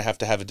point, they're going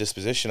to have a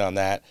disposition on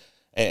that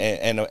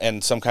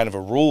and some kind of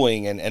a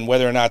ruling. And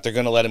whether or not they're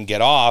going to let him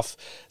get off,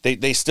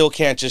 they still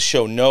can't just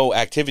show no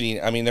activity.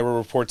 I mean, there were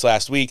reports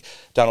last week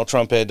Donald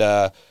Trump had,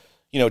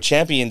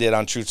 championed it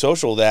on Truth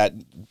Social that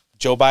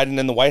Joe Biden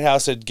and the White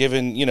House had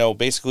given,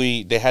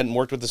 basically they hadn't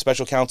worked with the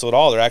special counsel at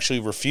all. They're actually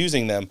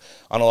refusing them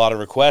on a lot of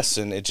requests.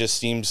 And it just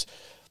seems...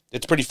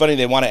 It's pretty funny.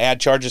 They want to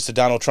add charges to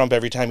Donald Trump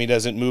every time he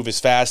doesn't move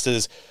as fast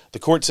as the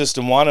court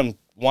system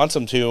wants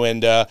him to.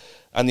 And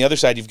on the other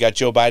side, you've got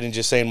Joe Biden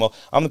just saying, well,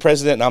 I'm the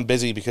president and I'm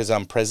busy because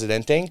I'm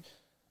presidenting.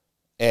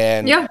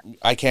 And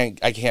I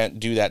can't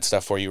do that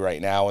stuff for you right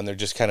now. And they're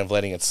just kind of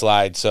letting it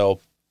slide.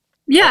 So,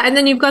 yeah. And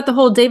then you've got the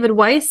whole David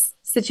Weiss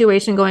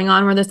situation going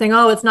on where they're saying,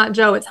 oh, it's not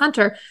Joe, it's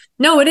Hunter.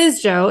 No, it is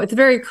Joe. It's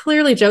very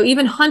clearly Joe.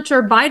 Even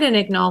Hunter Biden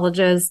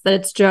acknowledges that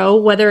it's Joe,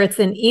 whether it's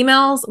in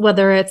emails,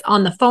 whether it's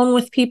on the phone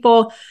with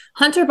people.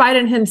 Hunter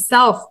Biden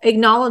himself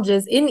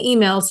acknowledges in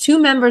emails to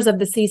members of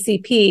the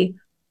CCP,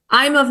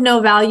 I'm of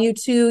no value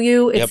to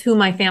you. It's who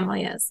my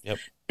family is. Yep.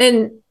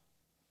 And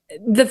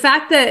the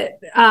fact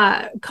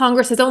that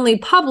Congress has only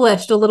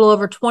published a little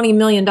over $20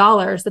 million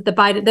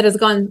that has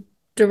gone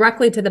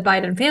directly to the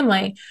Biden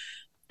family,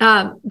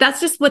 that's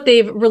just what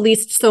they've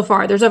released so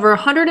far. There's over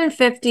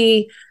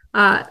 150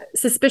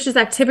 suspicious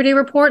activity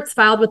reports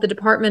filed with the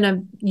Department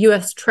of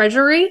U.S.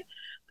 Treasury,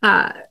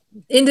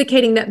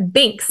 indicating that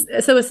banks,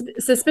 so a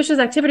suspicious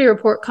activity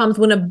report comes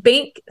when a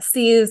bank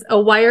sees a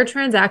wire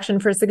transaction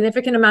for a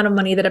significant amount of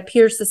money that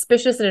appears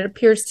suspicious and it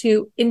appears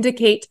to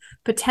indicate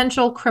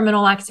potential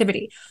criminal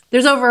activity.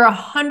 There's over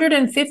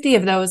 150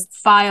 of those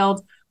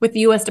filed with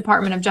the U.S.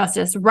 Department of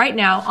Justice right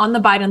now on the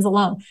Bidens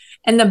alone.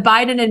 And the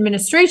Biden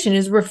administration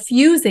is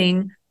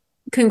refusing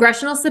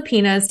congressional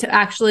subpoenas to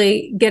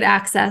actually get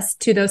access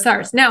to those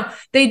SARs. Now,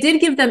 they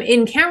did give them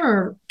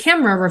in-camera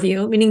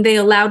review, meaning they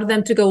allowed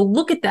them to go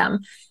look at them,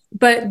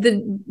 but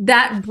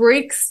that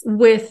breaks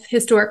with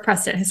historic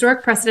precedent.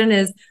 Historic precedent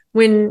is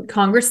when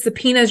Congress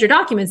subpoenas your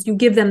documents, you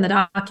give them the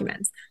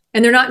documents.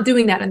 And they're not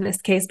doing that in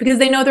this case because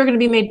they know they're going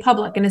to be made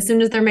public. And as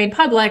soon as they're made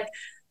public,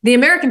 the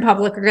American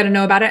public are going to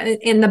know about it.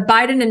 And the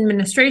Biden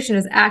administration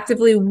is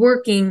actively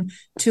working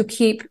to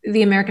keep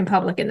the American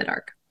public in the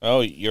dark.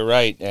 Oh, you're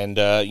right. And,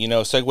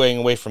 segueing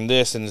away from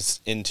this and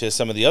into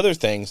some of the other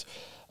things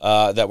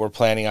that we're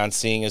planning on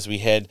seeing as we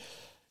head,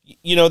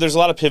 there's a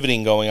lot of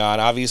pivoting going on.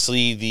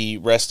 Obviously, the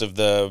rest of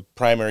the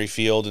primary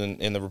field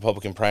in the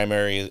Republican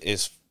primary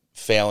is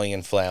failing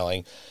and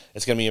flailing.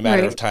 It's going to be a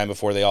matter of time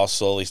before they all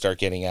slowly start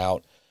getting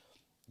out.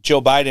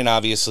 Joe Biden,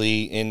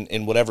 obviously,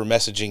 in whatever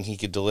messaging he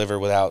could deliver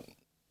without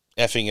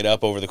effing it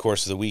up over the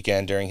course of the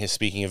weekend during his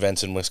speaking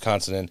events in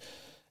Wisconsin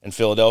and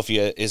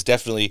Philadelphia, is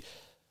definitely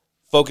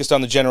focused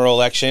on the general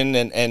election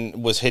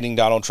and was hitting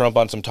Donald Trump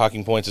on some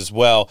talking points as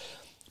well.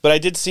 But I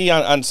did see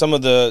on some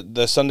of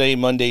the Sunday,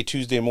 Monday,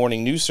 Tuesday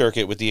morning news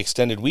circuit with the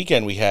extended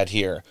weekend we had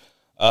here,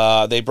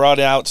 they brought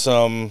out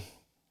some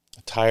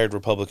tired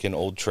Republican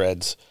old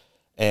treads,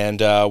 and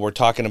we're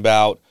talking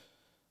about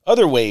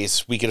other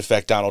ways we could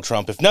affect Donald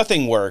Trump if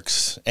nothing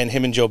works and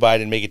him and Joe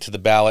Biden make it to the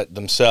ballot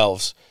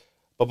themselves.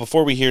 But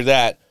before we hear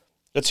that,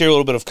 let's hear a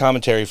little bit of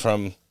commentary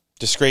from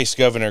disgraced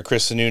Governor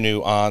Chris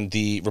Sununu on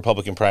the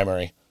Republican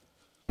primary.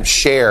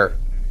 Share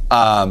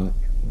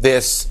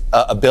this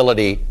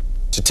ability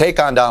to take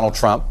on Donald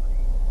Trump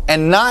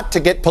and not to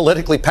get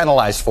politically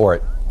penalized for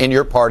it in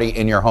your party,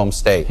 in your home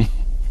state.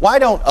 Why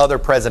don't other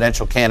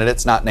presidential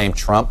candidates not named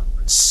Trump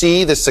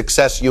see the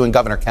success you and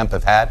Governor Kemp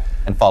have had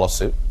and follow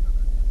suit?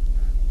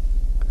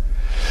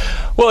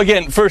 Well,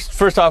 again,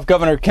 first off,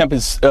 Governor Kemp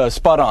is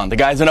spot on. The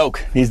guy's an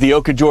oak. He's the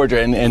oak of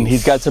Georgia, and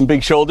he's got some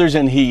big shoulders,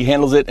 and he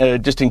handles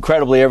it just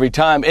incredibly every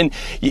time. And,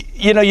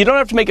 you don't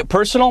have to make it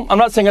personal. I'm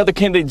not saying other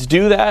candidates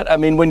do that. I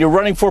mean, when you're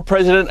running for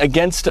president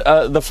against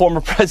the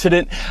former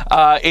president,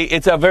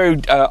 it's a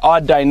very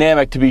odd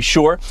dynamic, to be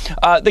sure.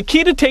 The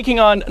key to taking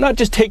on, not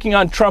just taking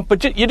on Trump,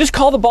 but you just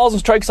call the balls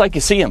and strikes like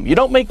you see them. You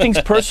don't make things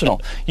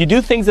personal. You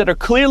do things that are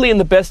clearly in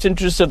the best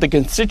interest of the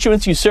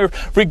constituents you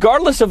serve,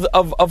 regardless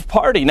of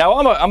party. Now,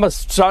 I'm a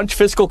staunch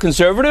fiscal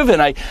conservative,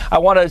 and I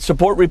want to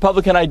support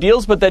Republican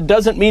ideals, but that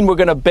doesn't mean we're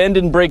going to bend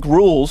and break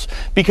rules,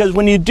 because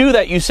when you do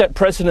that, you set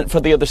precedent for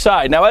the other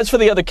side. Now, as for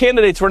the other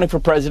candidates running for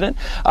president,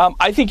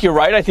 I think you're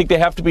right. I think they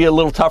have to be a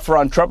little tougher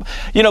on Trump.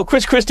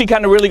 Chris Christie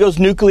kind of really goes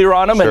nuclear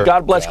on him, and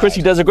God bless Chris.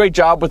 He does a great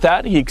job with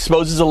that. He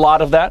exposes a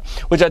lot of that,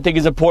 which I think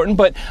is important.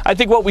 But I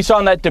think what we saw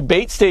in that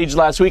debate stage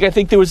last week, I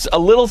think there was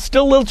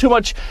still a little too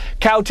much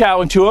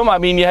kowtowing to him. I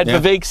mean, you had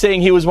Vivek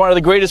saying he was one of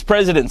the greatest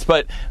presidents,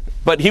 but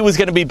he was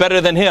going to be better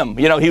than him.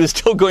 He was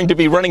still going to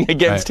be running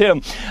against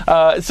him.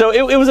 So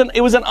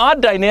it was an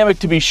odd dynamic,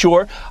 to be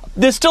sure.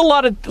 There's still a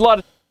lot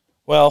of.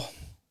 Well,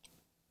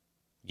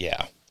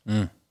 yeah.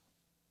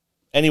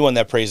 Anyone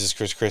that praises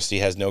Chris Christie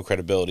has no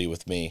credibility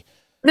with me.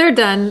 They're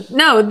done.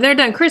 No, they're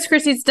done. Chris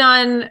Christie's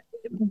done.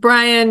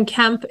 Brian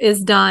Kemp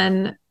is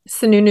done.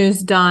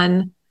 Sununu's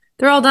done.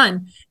 They're all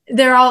done.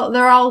 They're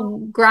all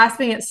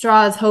grasping at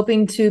straws,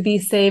 hoping to be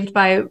saved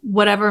by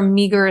whatever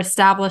meager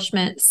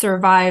establishment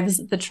survives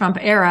the Trump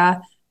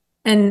era,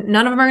 and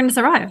none of them are going to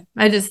survive.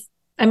 I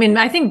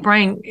think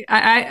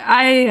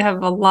I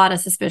have a lot of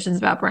suspicions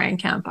about Brian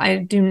Kemp. I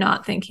do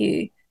not think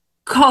he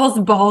calls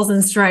balls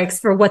and strikes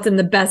for what's in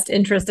the best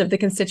interest of the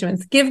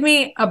constituents. Give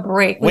me a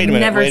break. Wait a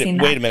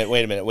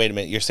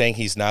minute. You're saying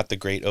he's not the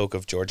great oak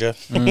of Georgia?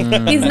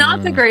 He's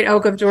not the great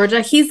oak of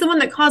Georgia. He's the one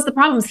that caused the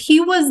problems.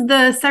 He was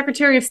the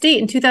Secretary of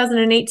State in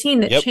 2018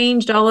 that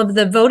changed all of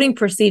the voting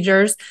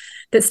procedures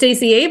that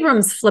Stacey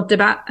Abrams flipped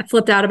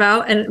out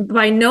about. And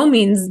by no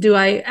means do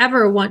I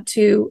ever want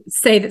to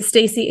say that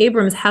Stacey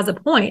Abrams has a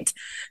point.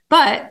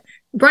 But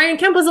Brian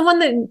Kemp was the one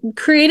that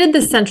created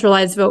the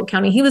centralized vote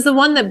counting. He was the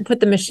one that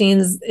put the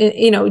machines,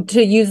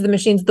 to use the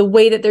machines the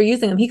way that they're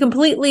using them. He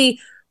completely,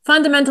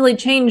 fundamentally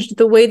changed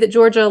the way that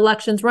Georgia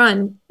elections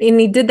run. And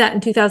he did that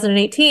in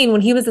 2018 when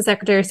he was the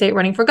Secretary of State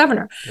running for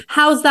governor.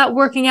 How's that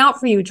working out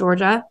for you,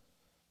 Georgia?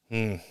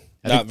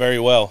 Not very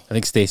well. I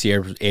think Stacey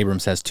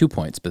Abrams has 2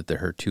 points, but they're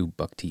her 2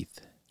 buck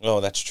teeth.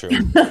 Oh, that's true.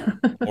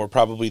 Or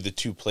probably the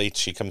 2 plates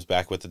she comes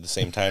back with at the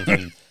same time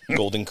from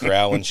Golden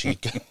Corral when she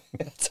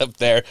gets up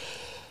there.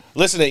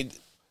 Listen,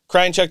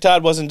 Crying Chuck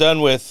Todd wasn't done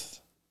with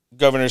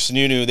Governor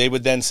Sununu. They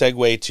would then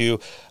segue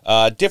to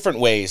different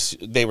ways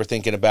they were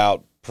thinking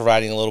about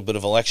providing a little bit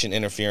of election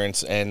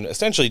interference and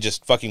essentially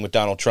just fucking with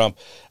Donald Trump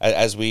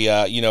as we,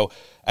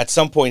 at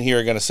some point here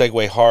are going to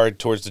segue hard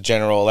towards the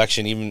general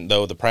election, even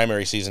though the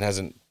primary season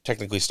hasn't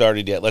technically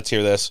started yet. Let's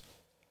hear this.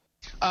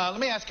 Let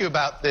me ask you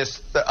about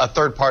this, a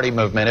third-party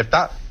movement. If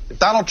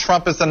Donald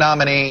Trump is the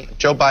nominee,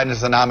 Joe Biden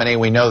is the nominee,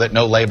 we know that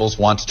No Labels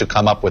wants to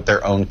come up with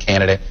their own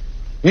candidate.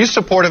 Are you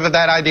supportive of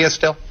that idea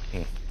still?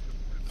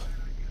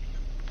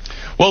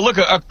 Well, look,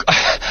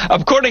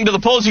 according to the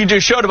polls you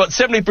just showed, about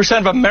 70%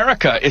 of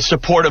America is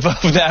supportive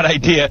of that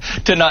idea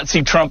to not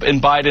see Trump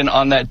and Biden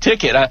on that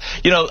ticket.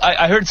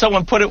 I heard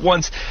someone put it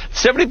once,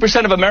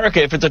 70% of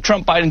America, if it's a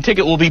Trump-Biden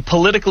ticket, will be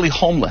politically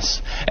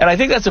homeless. And I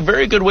think that's a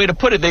very good way to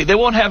put it. They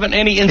won't have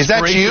any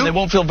inspiration. Is that you? They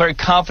won't feel very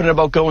confident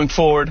about going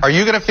forward. Are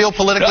you going to feel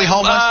politically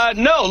homeless?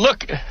 No,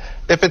 look.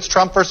 If it's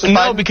Trump versus Biden?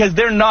 No, because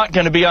they're not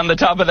going to be on the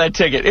top of that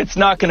ticket. It's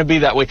not going to be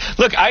that way.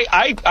 Look,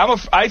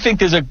 I think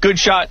there's a good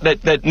shot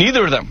that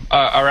neither of them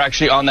are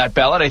actually on that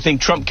ballot. I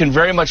think Trump can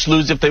very much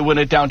lose if they win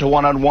it down to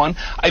one-on-one.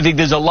 I think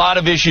there's a lot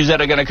of issues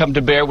that are going to come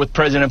to bear with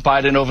President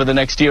Biden over the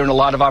next year and a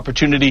lot of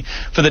opportunity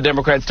for the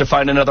Democrats to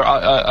find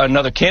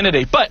another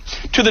candidate. But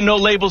to the No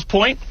Labels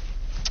point,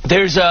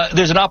 there's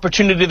an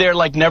opportunity there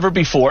like never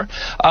before.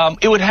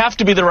 It would have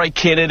to be the right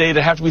candidate.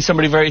 It'd have to be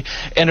somebody very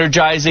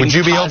energizing. Would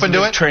you be open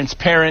to it?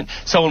 Transparent,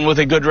 someone with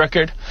a good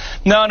record.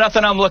 No,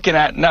 nothing I'm looking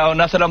at.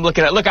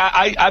 Look,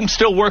 I'm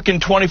still working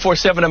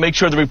 24/7 to make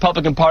sure the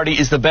Republican Party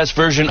is the best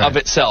version of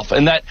itself.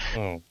 And that.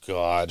 Oh,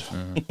 God.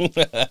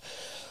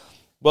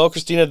 Well,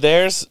 Christina,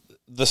 there's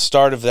the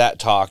start of that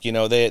talk.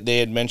 They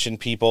had mentioned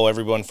people,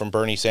 everyone from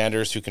Bernie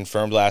Sanders, who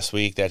confirmed last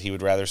week that he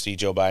would rather see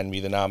Joe Biden be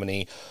the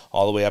nominee,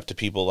 all the way up to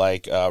people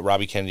like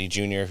Robbie Kennedy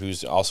Jr.,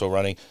 who's also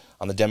running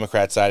on the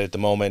Democrat side at the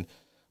moment.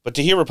 But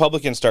to hear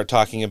Republicans start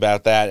talking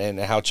about that and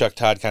how Chuck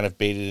Todd kind of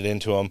baited it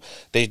into them,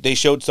 they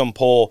showed some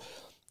poll.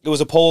 It was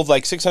a poll of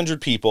like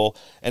 600 people,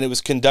 and it was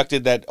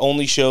conducted that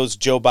only shows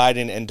Joe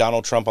Biden and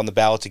Donald Trump on the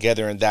ballot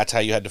together, and that's how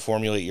you had to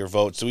formulate your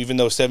vote. So even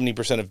though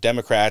 70% of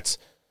Democrats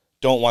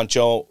don't want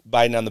Joe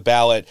Biden on the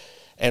ballot,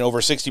 and over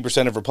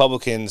 60% of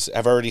Republicans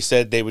have already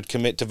said they would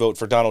commit to vote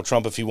for Donald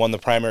Trump if he won the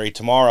primary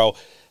tomorrow,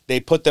 they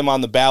put them on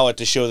the ballot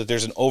to show that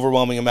there's an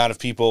overwhelming amount of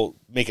people,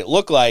 make it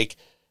look like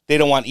they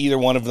don't want either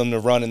one of them to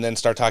run, and then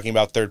start talking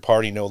about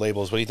third-party No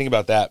Labels. What do you think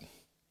about that?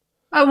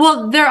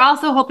 Well, they're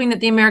also hoping that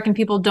the American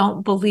people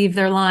don't believe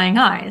their lying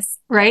eyes,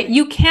 right?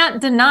 You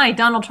can't deny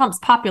Donald Trump's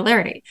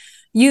popularity.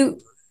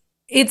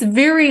 It's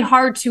very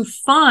hard to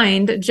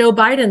find Joe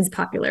Biden's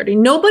popularity.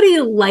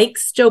 Nobody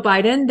likes Joe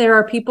Biden. There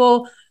are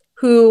people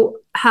who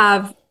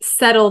have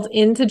settled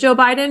into Joe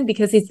Biden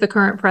because he's the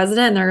current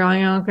president, and they're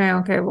going,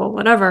 okay, well,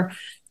 whatever.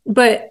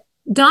 But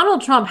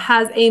Donald Trump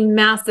has a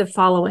massive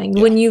following.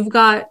 Yeah. When you've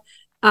got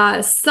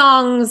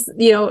songs,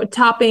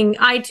 topping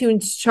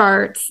iTunes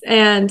charts,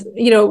 and,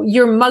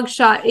 your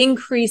mugshot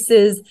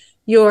increases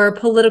your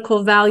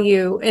political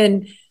value,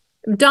 and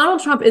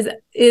Donald Trump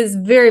is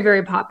very,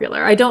 very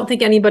popular. I don't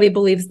think anybody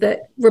believes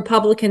that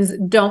Republicans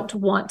don't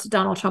want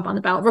Donald Trump on the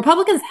ballot.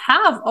 Republicans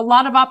have a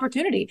lot of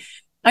opportunity.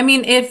 I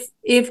mean,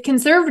 if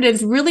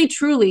conservatives really,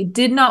 truly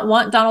did not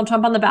want Donald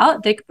Trump on the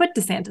ballot, they could put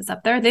DeSantis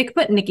up there. They could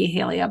put Nikki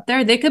Haley up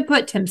there. They could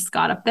put Tim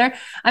Scott up there.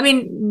 I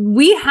mean,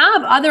 we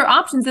have other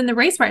options in the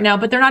race right now,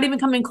 but they're not even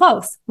coming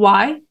close.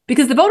 Why?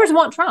 Because the voters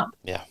want Trump.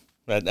 Yeah.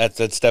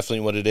 That's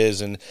definitely what it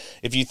is. And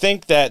if you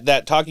think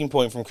that talking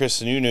point from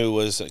Chris Sununu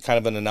was kind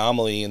of an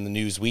anomaly in the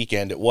news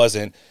weekend, it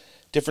wasn't.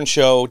 Different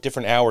show,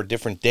 different hour,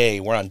 different day.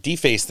 We're on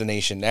Deface the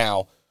Nation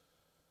now.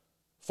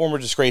 Former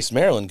disgraced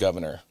Maryland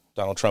governor,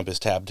 Donald Trump has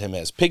tabbed him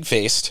as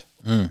pig-faced.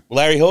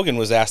 Larry Hogan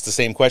was asked the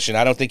same question.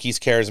 I don't think he's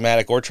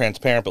charismatic or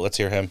transparent, but let's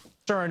hear him.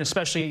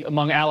 Especially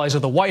among allies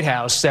of the White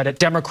House, that a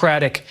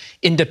Democratic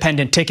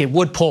independent ticket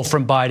would pull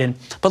from Biden.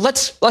 But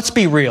let's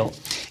be real.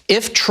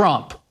 If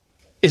Trump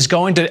is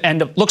going to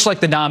end up, looks like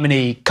the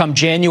nominee come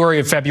January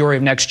or February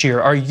of next year,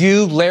 are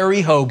you,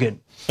 Larry Hogan,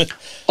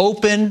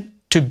 open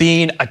to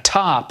being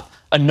atop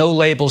a No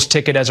Labels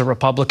ticket as a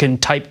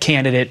Republican-type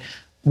candidate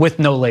with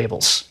No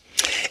Labels?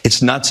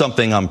 It's not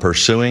something I'm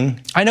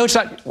pursuing. I know it's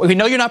not. We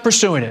know you're not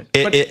pursuing it.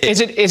 But is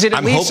it at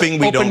I'm least hoping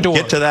we don't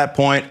get to that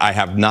point. I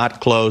have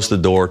not closed the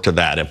door to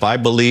that. If I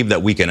believe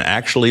that we can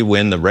actually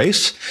win the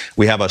race,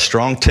 we have a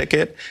strong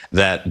ticket,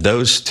 that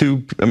those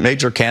two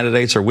major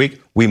candidates are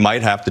weak, we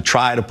might have to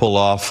try to pull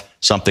off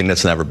something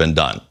that's never been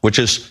done, which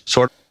is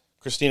sort of.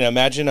 Christina,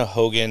 imagine a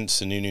Hogan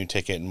Sununu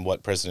ticket and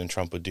what President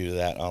Trump would do to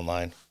that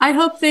online. I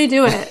hope they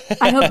do it.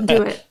 I hope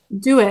do it.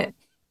 Do it.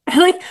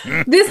 Like,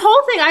 this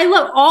whole thing, I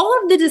love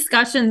all of the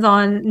discussions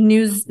on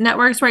news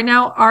networks right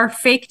now are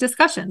fake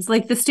discussions.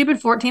 Like the stupid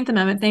 14th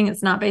Amendment thing,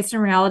 it's not based in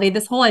reality.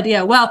 This whole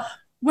idea, well,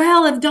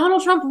 if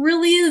Donald Trump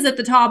really is at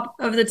the top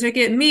of the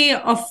ticket, me,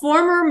 a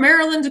former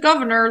Maryland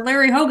governor,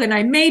 Larry Hogan,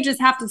 I may just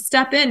have to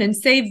step in and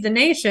save the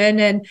nation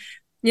and,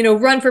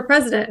 run for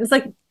president. It's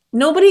like,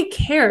 nobody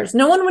cares.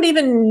 No one would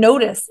even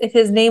notice if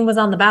his name was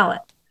on the ballot.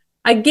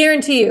 I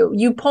guarantee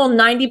you poll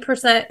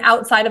 90%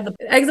 outside of the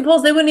exit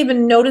polls, they wouldn't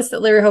even notice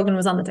that Larry Hogan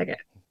was on the ticket.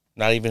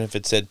 Not even if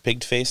it said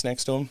pig face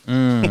next to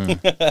him?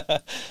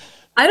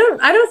 I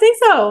don't think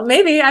so.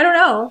 Maybe, I don't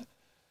know.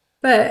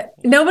 But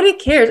nobody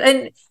cares.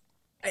 And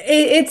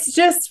it's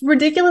just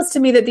ridiculous to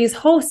me that these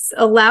hosts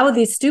allow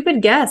these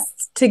stupid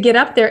guests to get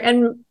up there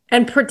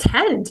and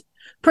pretend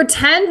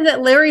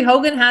that Larry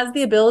Hogan has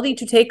the ability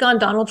to take on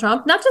Donald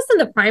Trump, not just in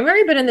the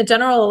primary, but in the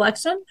general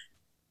election.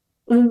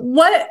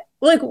 Why?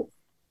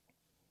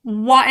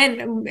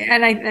 And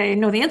I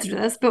know the answer to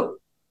this, but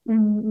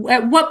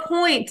at what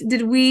point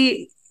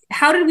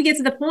how did we get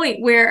to the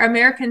point where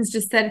Americans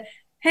just said,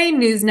 hey,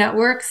 news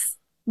networks,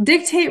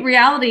 dictate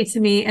reality to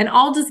me and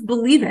I'll just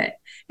believe it.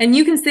 And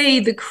you can say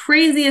the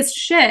craziest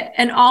shit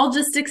and I'll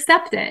just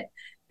accept it.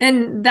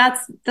 And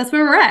that's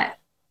where we're at.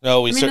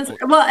 No,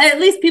 well, at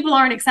least people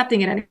aren't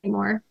accepting it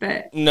anymore.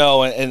 But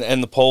no,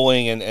 and the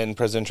polling and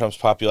President Trump's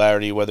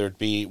popularity, whether it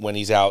be when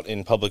he's out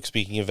in public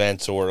speaking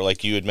events or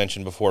like you had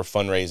mentioned before,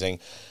 fundraising,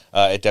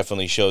 it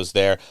definitely shows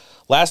there.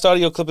 Last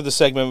audio clip of the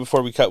segment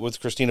before we cut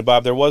with Christina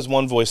Bobb, there was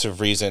one voice of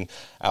reason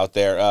out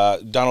there.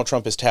 Donald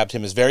Trump has tabbed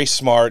him as very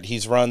smart.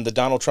 He's run the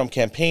Donald Trump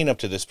campaign up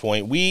to this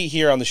point. We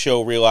here on the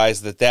show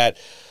realize that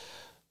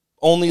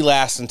only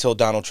lasts until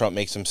Donald Trump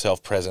makes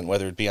himself present,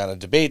 whether it be on a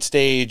debate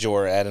stage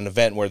or at an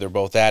event where they're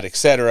both at,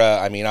 etc.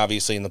 I mean,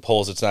 obviously in the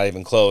polls, it's not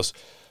even close.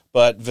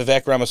 But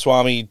Vivek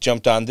Ramaswamy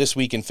jumped on This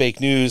Week in Fake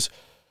News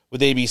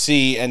with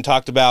ABC and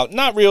talked about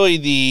not really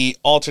the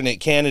alternate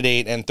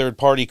candidate and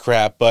third-party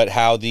crap, but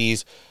how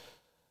these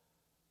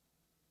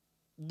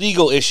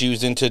legal issues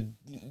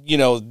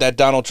that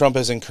Donald Trump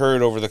has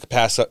incurred over the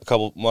past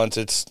couple months,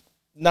 it's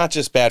not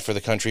just bad for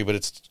the country, but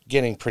it's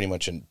getting pretty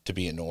much to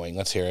be annoying.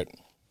 Let's hear it.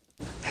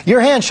 Your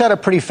hand shut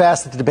up pretty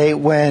fast at the debate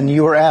when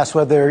you were asked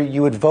whether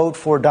you would vote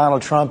for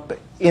Donald Trump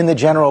in the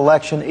general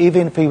election,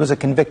 even if he was a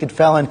convicted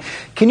felon.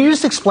 Can you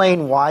just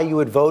explain why you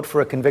would vote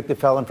for a convicted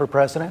felon for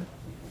president?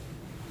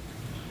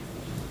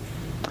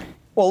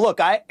 Well, look,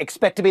 I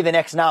expect to be the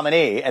next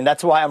nominee, and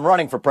that's why I'm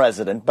running for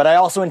president. But I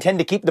also intend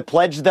to keep the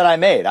pledge that I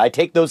made. I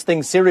take those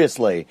things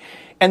seriously.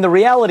 And the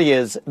reality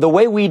is, the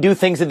way we do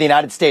things in the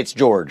United States,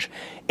 George,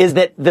 is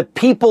that the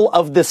people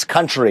of this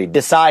country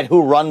decide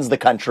who runs the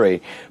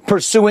country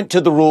pursuant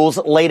to the rules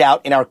laid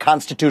out in our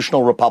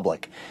constitutional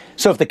republic.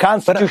 So if the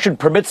Constitution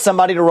permits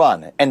somebody to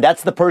run, and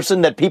that's the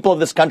person that people of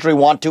this country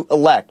want to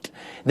elect,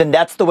 then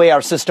that's the way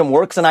our system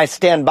works, and I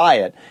stand by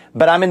it.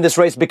 But I'm in this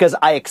race because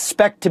I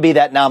expect to be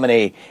that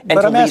nominee and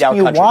to lead our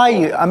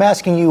country. I'm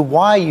asking you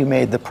why you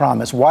made the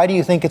promise. Why do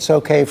you think it's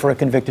okay for a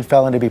convicted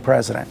felon to be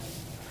president?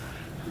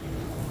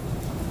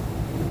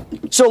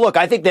 So, look,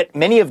 I think that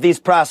many of these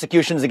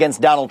prosecutions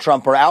against Donald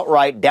Trump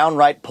are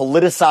downright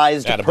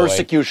politicized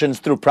persecutions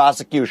through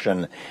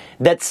prosecution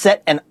that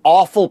set an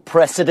awful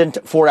precedent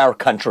for our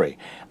country.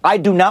 I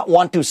do not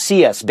want to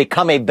see us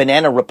become a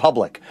banana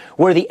republic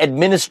where the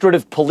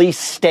administrative police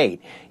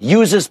state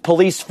uses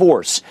police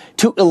force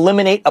to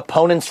eliminate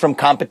opponents from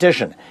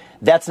competition.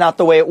 That's not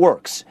the way it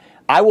works.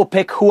 I will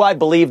pick who I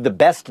believe the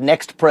best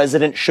next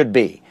president should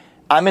be.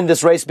 I'm in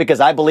this race because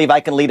I believe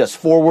I can lead us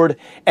forward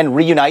and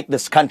reunite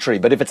this country.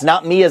 But if it's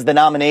not me as the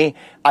nominee,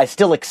 I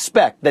still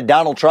expect that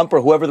Donald Trump or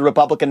whoever the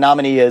Republican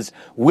nominee is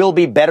will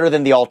be better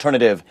than the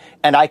alternative.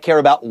 And I care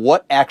about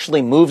what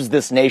actually moves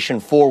this nation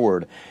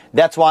forward.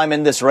 That's why I'm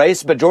in this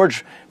race. But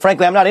George,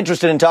 frankly, I'm not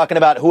interested in talking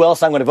about who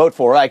else I'm going to vote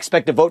for. I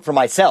expect to vote for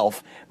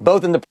myself,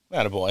 both in the...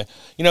 Attaboy.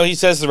 He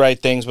says the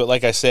right things, but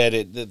like I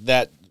said,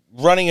 that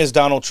running as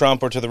Donald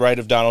Trump or to the right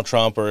of Donald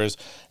Trump or as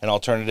an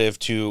alternative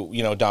to,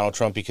 Donald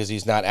Trump because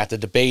he's not at the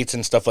debates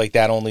and stuff like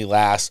that only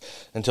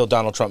lasts until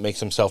Donald Trump makes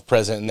himself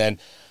president. And then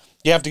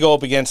you have to go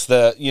up against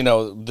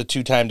the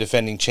two-time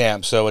defending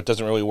champ, so it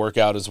doesn't really work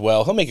out as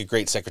well. He'll make a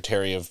great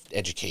Secretary of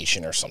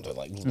Education or something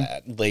like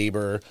that,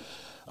 labor.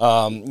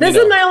 This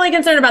is my only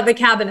concern about the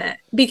cabinet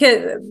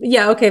because,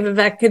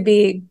 Vivek could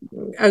be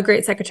a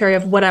great secretary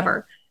of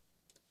whatever.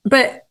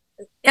 But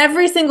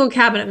every single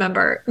cabinet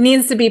member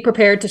needs to be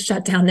prepared to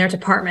shut down their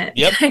department.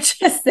 Yep. Can I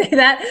just say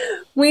that?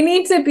 We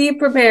need to be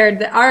prepared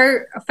that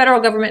our federal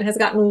government has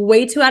gotten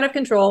way too out of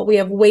control. We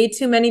have way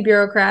too many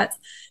bureaucrats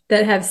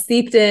that have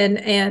seeped in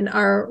and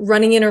are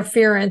running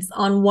interference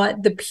on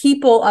what the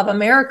people of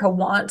America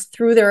want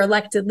through their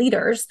elected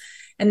leaders.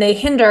 And they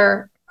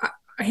hinder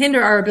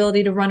our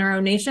ability to run our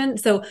own nation.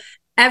 So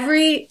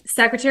every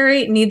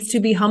secretary needs to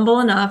be humble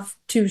enough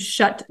to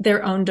shut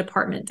their own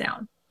department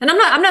down. And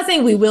I'm not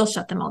saying we will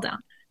shut them all down,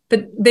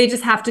 but they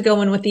just have to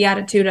go in with the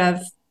attitude of,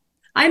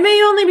 I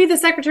may only be the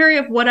secretary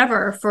of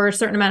whatever for a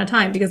certain amount of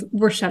time because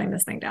we're shutting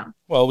this thing down.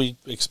 Well, we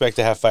expect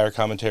to have fire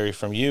commentary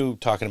from you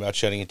talking about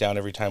shutting it down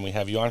every time we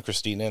have you on,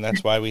 Christina, and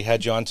that's why we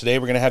had you on today.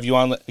 We're going to have you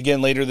on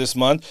again later this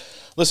month.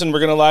 Listen, we're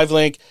going to live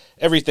link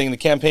everything, the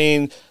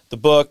campaign, the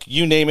book,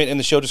 you name it, in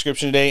the show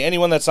description today.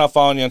 Anyone that's not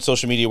following you on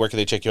social media, where can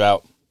they check you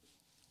out?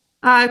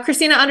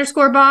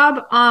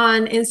 Christina_Bobb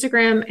on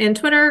Instagram and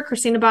Twitter,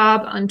 Christina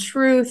Bobb on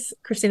Truth,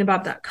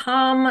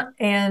 ChristinaBobb.com,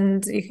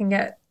 and you can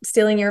get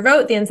Stealing Your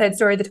Vote, The Inside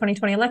Story of the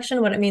 2020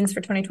 Election, What It Means for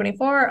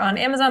 2024 on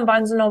Amazon,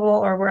 Barnes & Noble,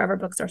 or wherever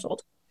books are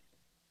sold.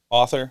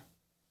 Author,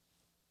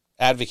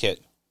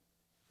 advocate,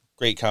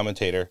 great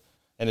commentator,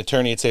 and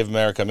attorney at Save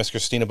America, Miss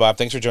Christina Bobb.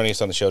 Thanks for joining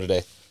us on the show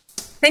today.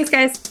 Thanks,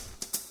 guys.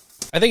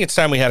 I think it's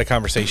time we had a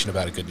conversation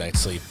about a good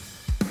night's sleep.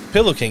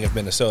 Pillow King of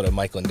Minnesota,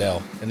 Mike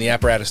Lindell, and the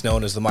apparatus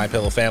known as the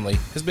MyPillow family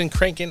has been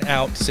cranking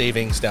out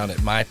savings down at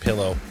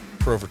MyPillow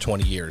for over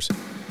 20 years.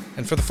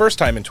 And for the first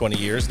time in 20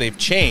 years, they've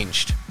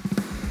changed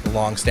the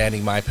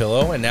long-standing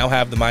MyPillow and now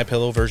have the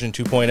MyPillow version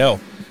 2.0.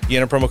 You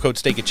enter promo code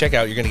STEAK at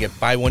checkout, you're going to get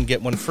buy one,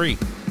 get one free.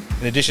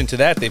 In addition to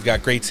that, they've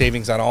got great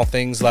savings on all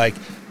things like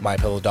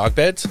MyPillow dog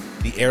beds,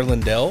 the Air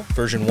Lindell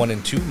version 1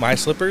 and 2, My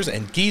Slippers,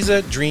 and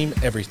Giza Dream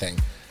Everything.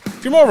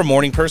 If you're more of a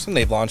morning person,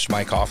 they've launched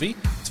My Coffee.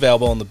 It's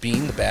available in the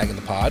bean, the bag, and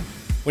the pod.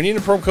 When you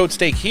enter promo code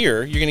STEAK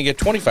here, you're going to get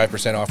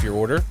 25% off your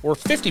order or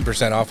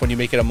 50% off when you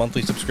make it a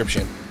monthly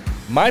subscription.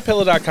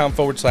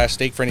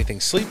 MyPillow.com/steak for anything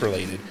sleep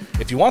related.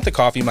 If you want the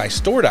coffee,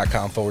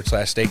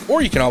 MyStore.com/steak,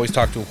 or you can always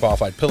talk to a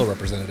qualified pillow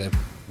representative.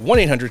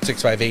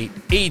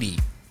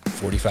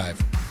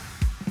 1-800-658-8045.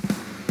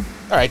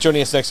 All right,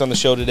 joining us next on the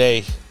show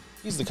today,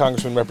 he's the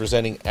congressman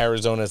representing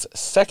Arizona's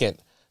 2nd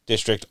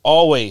District.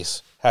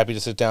 Always happy to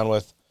sit down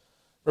with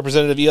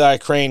Representative Eli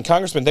Crane.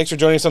 Congressman, thanks for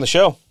joining us on the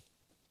show.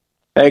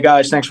 Hey,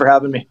 guys. Thanks for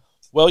having me.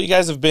 Well, you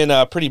guys have been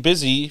pretty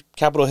busy.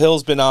 Capitol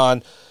Hill's been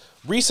on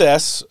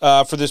recess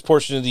for this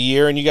portion of the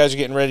year, and you guys are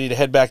getting ready to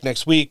head back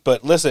next week.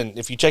 But listen,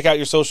 if you check out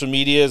your social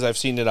medias, I've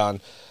seen it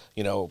on,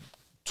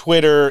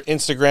 Twitter,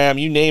 Instagram,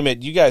 you name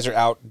it. You guys are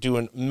out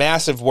doing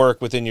massive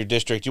work within your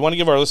district. You want to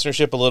give our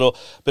listenership a little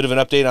bit of an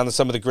update on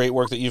some of the great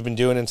work that you've been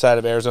doing inside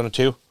of Arizona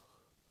too?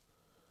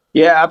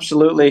 Yeah,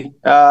 absolutely.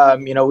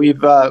 We've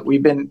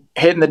been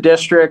hitting the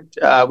district.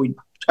 I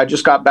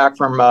just got back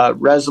from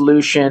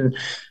Resolution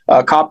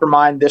Copper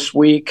Mine this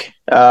week.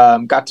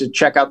 Got to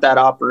check out that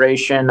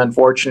operation.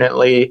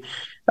 Unfortunately,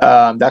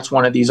 that's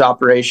one of these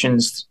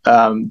operations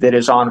that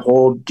is on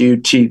hold due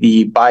to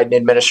the Biden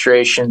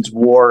administration's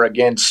war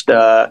against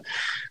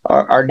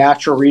our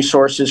natural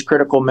resources,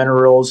 critical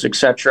minerals,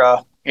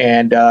 etc.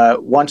 And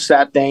once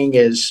that thing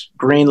is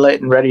greenlit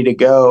and ready to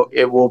go,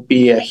 it will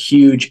be a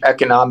huge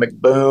economic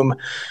boom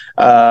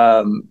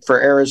for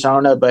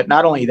Arizona. But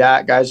not only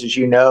that, guys, as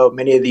you know,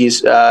 many of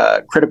these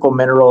critical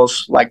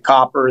minerals like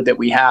copper that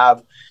we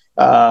have,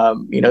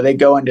 they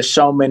go into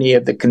so many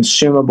of the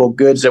consumable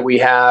goods that we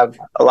have,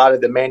 a lot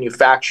of the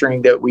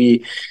manufacturing that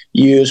we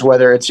use,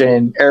 whether it's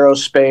in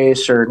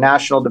aerospace or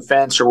national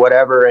defense or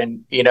whatever.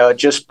 And, it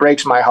just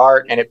breaks my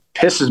heart and it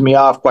pisses me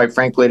off, quite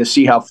frankly, to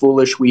see how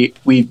foolish we've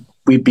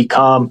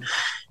become,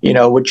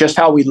 with just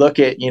how we look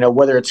at,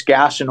 whether it's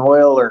gas and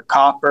oil or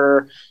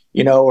copper,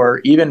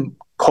 or even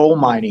coal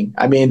mining.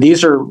 I mean,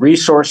 these are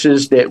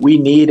resources that we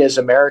need as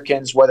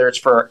Americans, whether it's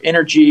for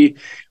energy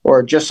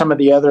or just some of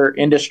the other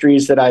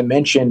industries that I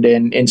mentioned.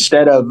 And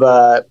instead of,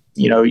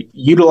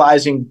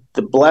 utilizing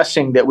the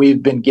blessing that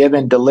we've been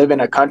given to live in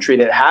a country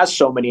that has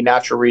so many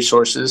natural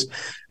resources,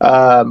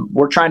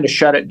 we're trying to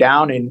shut it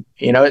down. And,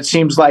 it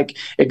seems like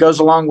it goes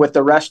along with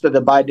the rest of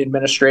the Biden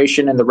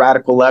administration and the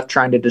radical left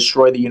trying to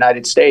destroy the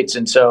United States.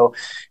 And so,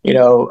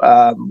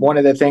 one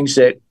of the things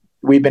that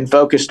we've been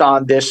focused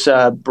on this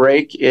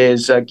break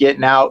is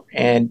getting out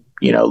and,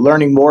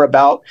 learning more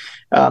about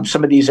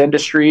some of these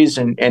industries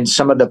and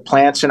some of the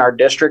plants in our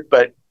district.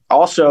 But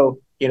also,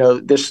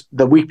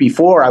 the week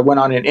before, I went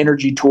on an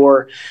energy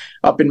tour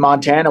up in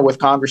Montana with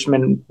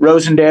Congressman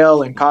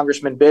Rosendale and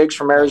Congressman Biggs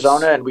from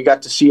Arizona. And we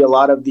got to see a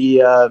lot of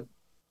the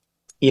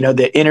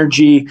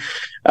energy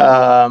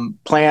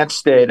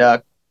plants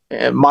that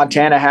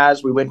Montana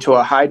has. We went to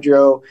a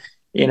hydro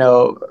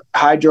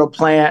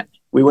plant.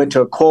 We went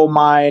to a coal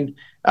mine.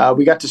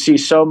 We got to see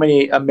so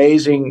many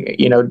amazing,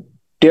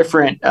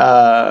 different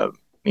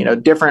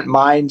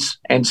mines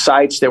and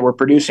sites that were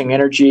producing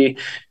energy,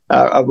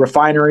 a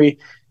refinery.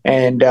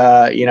 And,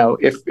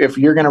 if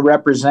you're going to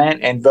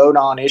represent and vote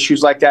on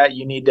issues like that,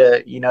 you need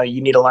to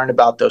learn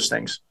about those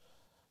things.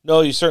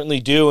 No, you certainly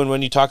do. And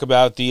when you talk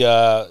about the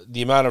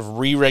amount of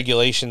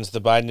re-regulations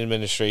the Biden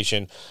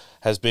administration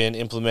has been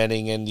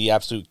implementing and the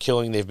absolute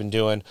killing they've been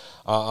doing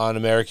on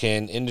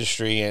American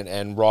industry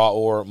and raw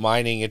ore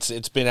mining,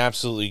 it's been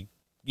absolutely,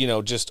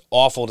 just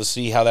awful to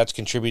see how that's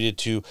contributed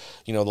to,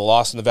 the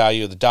loss in the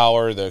value of the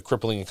dollar, the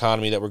crippling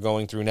economy that we're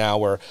going through now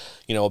where,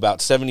 about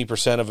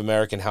 70% of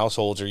American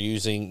households are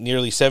using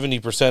nearly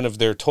 70% of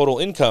their total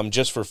income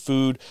just for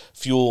food,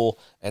 fuel,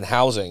 and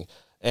housing.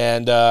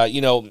 And,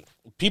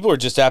 people are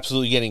just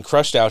absolutely getting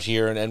crushed out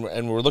here,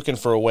 and we're looking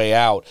for a way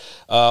out.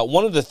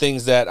 One of the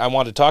things that I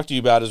want to talk to you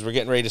about is we're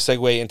getting ready to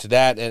segue into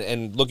that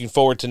and looking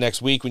forward to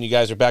next week when you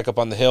guys are back up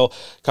on the Hill,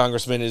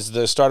 Congressman, is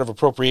the start of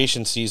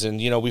appropriation season.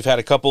 We've had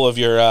a couple of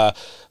your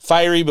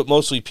fiery but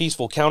mostly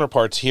peaceful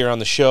counterparts here on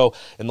the show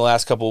in the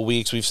last couple of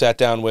weeks. We've sat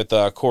down with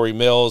Corey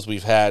Mills.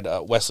 We've had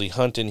Wesley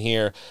Hunt in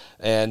here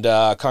and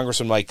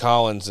Congressman Mike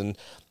Collins. And,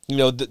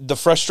 the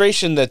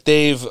frustration that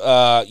they've,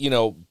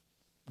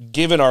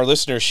 given our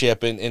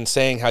listenership in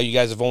saying how you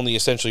guys have only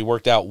essentially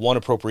worked out one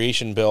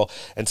appropriation bill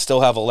and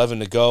still have 11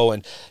 to go.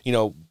 And,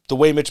 the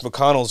way Mitch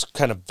McConnell's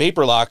kind of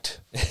vapor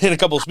locked in a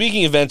couple of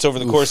speaking events over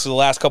the course of the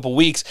last couple of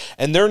weeks,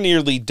 and they're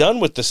nearly done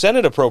with the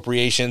Senate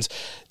appropriations,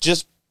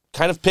 just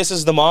kind of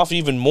pisses them off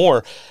even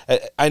more.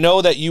 I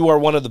know that you are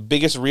one of the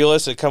biggest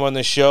realists that come on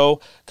this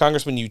show.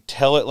 Congressman, you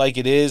tell it like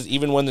it is,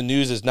 even when the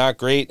news is not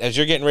great. As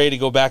you're getting ready to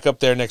go back up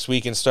there next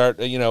week and start,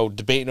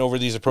 debating over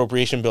these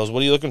appropriation bills,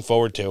 what are you looking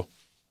forward to?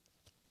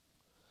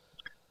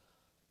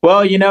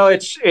 Well,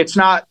 it's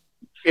not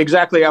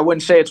exactly, I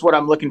wouldn't say it's what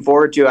I'm looking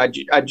forward to.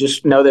 I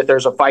just know that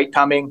there's a fight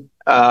coming.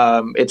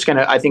 I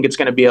think it's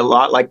going to be a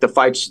lot like the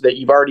fights that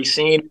you've already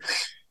seen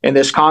in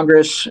this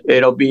Congress.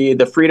 It'll be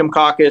the Freedom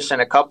Caucus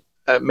and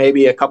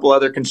maybe a couple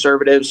other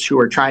conservatives who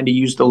are trying to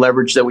use the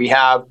leverage that we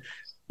have,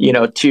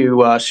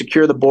 to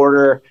secure the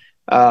border,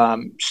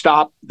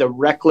 stop the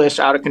reckless,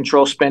 out of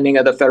control spending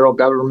of the federal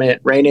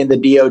government, rein in the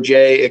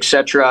DOJ, et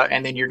cetera.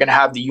 And then you're going to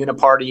have the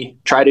uniparty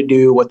try to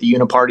do what the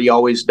uniparty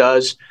always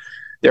does.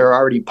 They're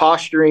already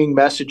posturing,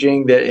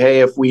 messaging that,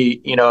 hey,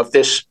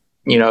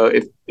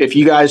 if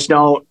you guys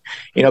don't,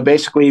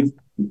 basically,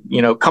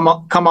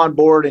 come on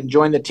board and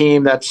join the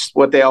team, that's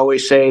what they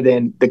always say,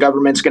 then the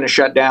government's going to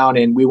shut down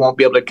and we won't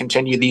be able to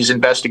continue these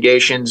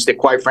investigations that,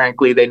 quite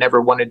frankly, they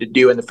never wanted to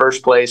do in the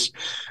first place.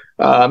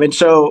 And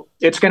so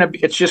it's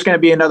just going to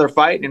be another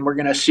fight, and we're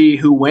going to see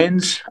who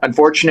wins.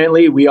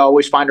 Unfortunately, we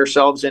always find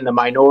ourselves in the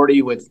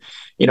minority with,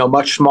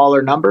 much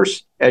smaller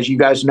numbers, as you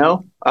guys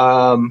know.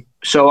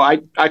 So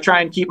I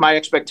try and keep my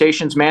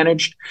expectations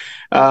managed.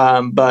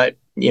 But,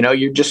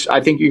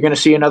 I think you're going to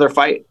see another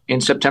fight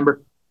in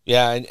September.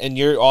 Yeah, and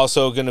you're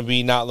also going to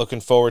be not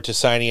looking forward to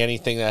signing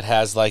anything that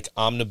has like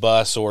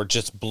omnibus or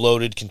just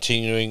bloated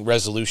continuing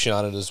resolution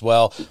on it as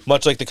well,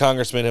 much like the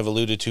congressmen have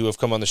alluded to have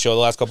come on the show the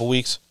last couple of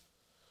weeks.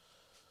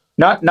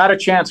 Not a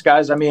chance,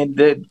 guys. I mean,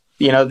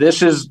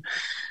 this has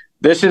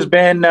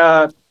been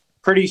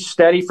pretty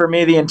steady for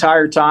me the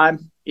entire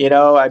time.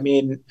 I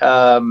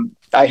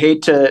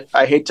hate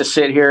to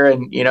sit here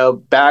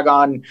and bag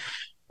on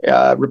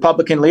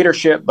Republican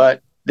leadership,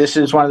 but this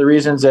is one of the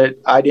reasons that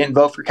I didn't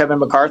vote for Kevin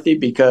McCarthy,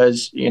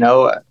 because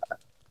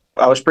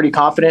I was pretty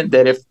confident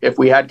that if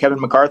we had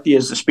Kevin McCarthy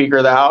as the Speaker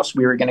of the House,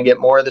 we were going to get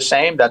more of the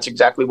same. That's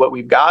exactly what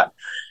we've got.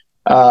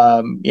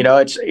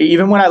 It's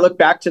even when I look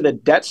back to the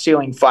debt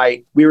ceiling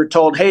fight, we were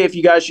told, hey, if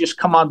you guys just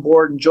come on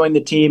board and join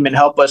the team and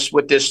help us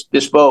with this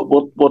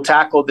vote, we'll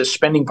tackle the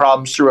spending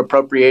problems through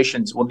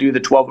appropriations. We'll do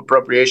the 12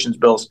 appropriations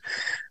bills.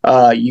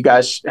 You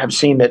guys have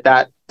seen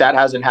that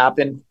hasn't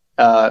happened.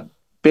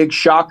 Big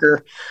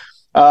shocker.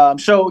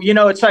 So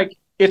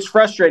it's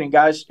frustrating,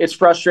 guys. It's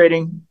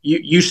frustrating.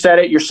 You said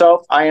it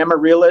yourself. I am a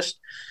realist.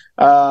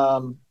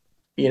 I'm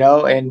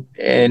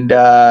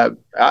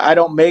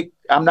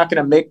not going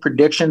to make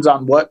predictions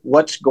on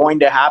what's going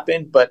to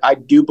happen, but I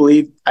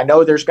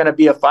know there's going to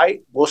be a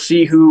fight. We'll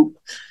see who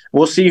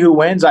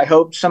wins. I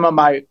hope some of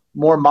my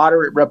more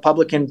moderate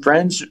Republican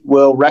friends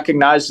will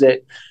recognize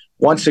that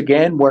once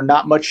again, we're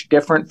not much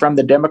different from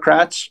the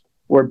Democrats.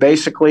 We're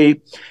basically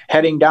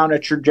heading down a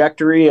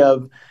trajectory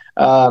of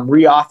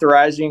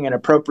reauthorizing and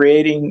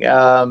appropriating,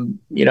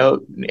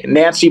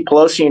 Nancy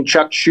Pelosi and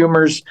Chuck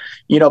Schumer's,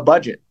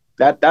 budget.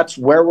 That's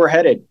where we're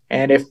headed.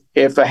 And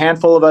if a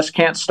handful of us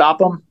can't stop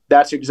them,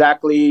 that's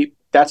exactly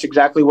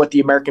what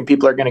the American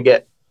people are going to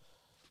get.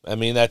 I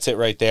mean, that's it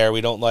right there.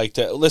 We don't like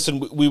to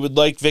listen. We would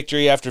like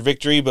victory after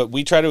victory, but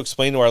we try to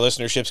explain to our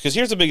listenerships, because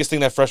here's the biggest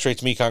thing that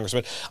frustrates me,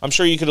 Congressman. I'm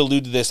sure you could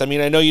allude to this. I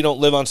mean, I know you don't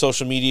live on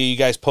social media. You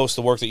guys post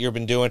the work that you've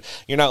been doing.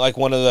 You're not like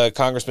one of the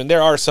congressmen.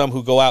 There are some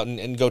who go out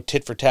and go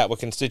tit for tat with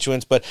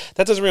constituents, but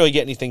that doesn't really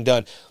get anything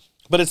done.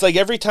 But it's like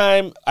every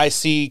time I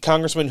see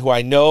congressmen who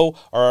I know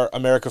are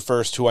America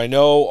First, who I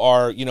know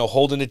are,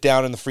 holding it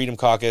down in the Freedom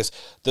Caucus,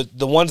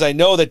 the ones I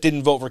know that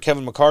didn't vote for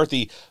Kevin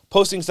McCarthy,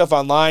 posting stuff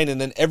online, and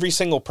then every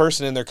single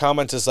person in their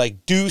comments is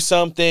like, do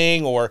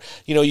something, or,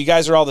 you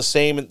guys are all the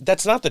same. And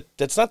that's not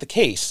the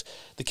case.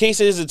 The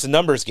case is it's a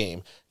numbers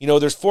game.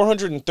 There's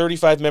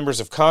 435 members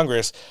of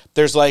Congress.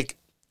 There's like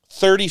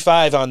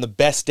 35 on the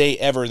best day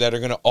ever that are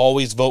going to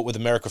always vote with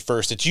America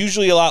First. It's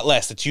usually a lot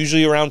less. It's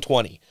usually around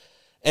 20.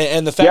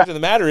 And the fact of the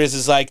matter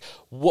is like,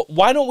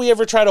 why don't we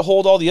ever try to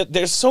hold all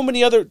there's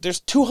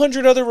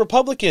 200 other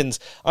Republicans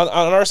on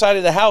our side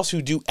of the House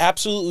who do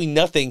absolutely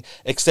nothing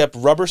except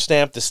rubber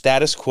stamp the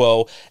status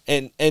quo.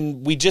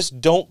 And we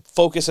just don't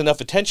focus enough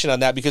attention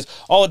on that, because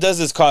all it does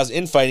is cause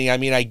infighting. I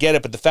mean, I get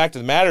it, but the fact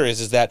of the matter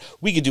is that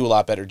we could do a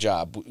lot better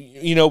job.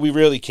 We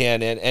really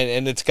can.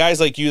 And it's guys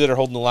like you that are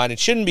holding the line. It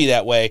shouldn't be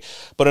that way,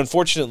 but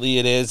unfortunately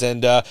it is.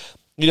 And,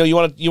 you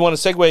want to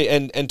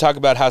segue and talk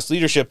about House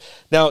leadership.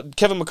 Now,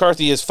 Kevin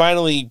McCarthy has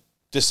finally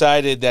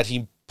decided that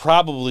he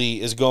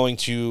probably is going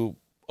to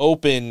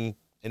open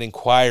an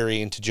inquiry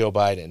into Joe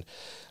Biden.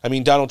 I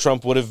mean, Donald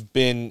Trump would have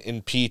been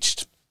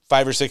impeached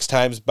 5 or 6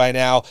 times by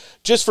now,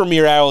 just for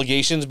mere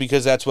allegations,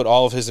 because that's what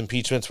all of his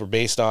impeachments were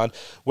based on,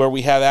 where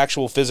we have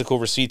actual physical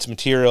receipts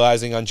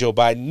materializing on Joe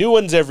Biden. New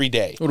ones every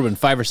day. It would have been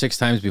 5 or 6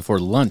 times before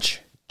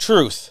lunch.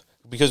 Truth,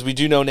 because we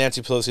do know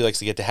Nancy Pelosi likes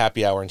to get to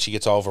happy hour and she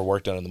gets all of her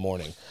work done in the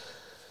morning.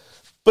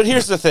 But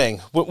here's the thing.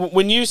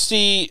 When you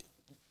see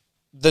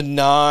the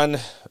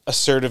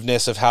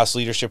non-assertiveness of House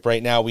leadership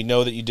right now. We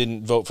know that you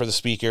didn't vote for the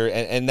speaker,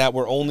 and that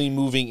we're only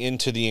moving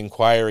into the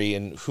inquiry,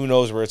 and who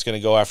knows where it's going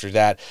to go after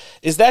that.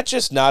 Is that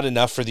just not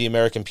enough for the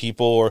American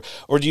people,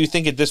 or do you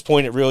think at this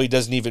point it really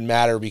doesn't even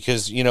matter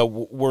because,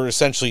 we're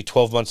essentially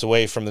 12 months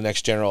away from the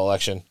next general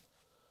election?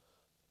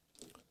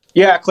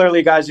 Yeah,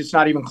 clearly, guys, it's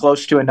not even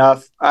close to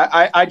enough.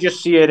 I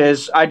just see it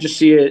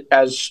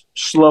as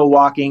slow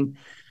walking.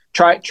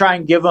 Try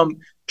and give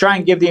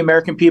the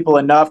American people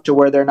enough to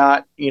where they're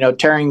not,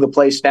 tearing the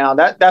place down.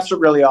 That's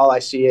really all I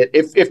see it.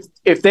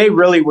 If they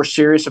really were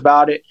serious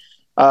about it,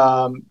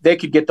 they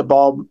could get the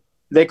ball.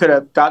 They could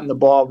have gotten the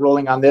ball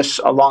rolling on this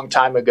a long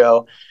time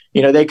ago.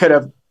 They could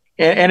have,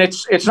 and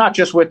it's not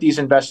just with these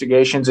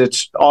investigations.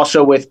 It's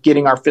also with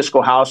getting our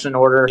fiscal house in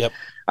order. Yep.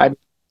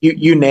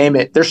 You name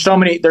it. There's so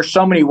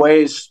many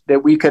ways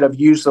that we could have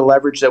used the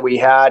leverage that we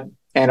had,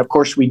 and of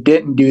course we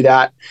didn't do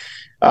that.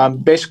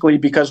 Basically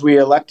because we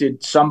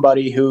elected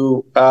somebody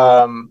who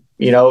has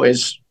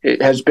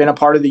been a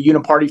part of the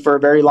Uniparty for a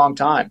very long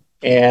time,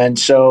 and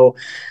so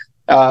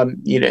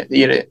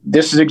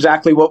this is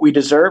exactly what we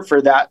deserve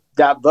for that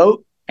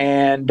vote.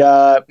 And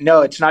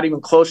no, it's not even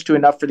close to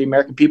enough for the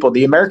American people.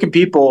 The American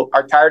people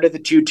are tired of the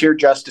two-tier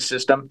justice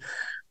system.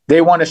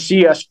 They want to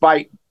see us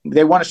fight.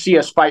 They want to see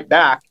us fight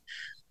back.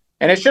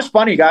 And it's just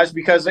funny, guys,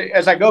 because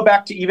as I go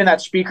back to even that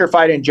speaker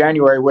fight in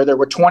January where there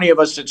were 20 of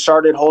us that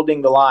started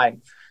holding the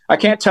line, I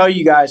can't tell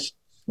you guys,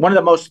 one of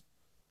the most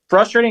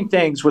frustrating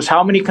things was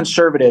how many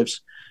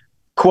conservatives,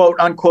 quote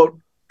unquote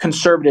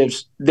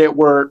conservatives, that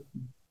were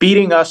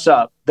beating us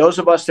up, those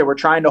of us that were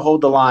trying to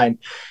hold the line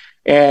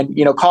and,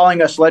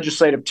 calling us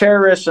legislative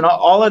terrorists and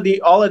all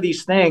of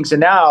these things.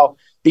 And now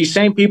these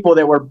same people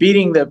that were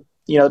beating the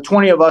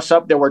 20 of us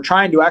up that were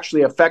trying to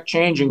actually affect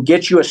change and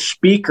get you a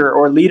speaker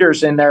or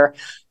leaders in there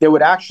that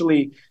would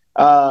actually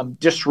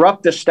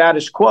disrupt the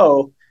status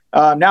quo.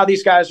 Now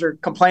these guys are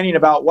complaining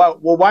about,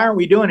 why aren't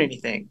we doing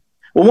anything?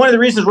 Well, one of the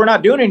reasons we're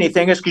not doing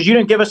anything is because you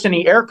didn't give us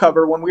any air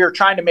cover when we were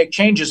trying to make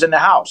changes in the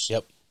House.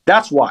 Yep.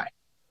 That's why.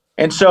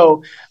 And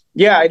so,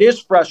 yeah, it is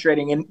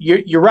frustrating. And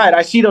you're right.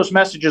 I see those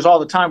messages all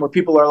the time where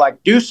people are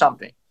like, do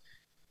something.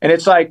 And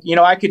it's like,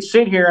 I could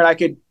sit here and I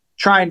could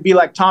try and be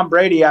like Tom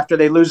Brady after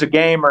they lose a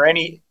game or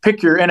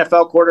pick your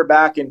NFL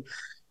quarterback and,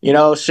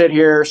 sit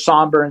here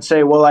somber and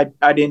say, well,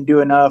 I didn't do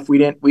enough. We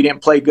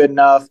didn't play good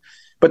enough.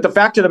 But the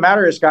fact of the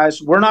matter is,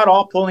 guys, we're not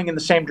all pulling in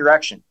the same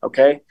direction.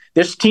 Okay.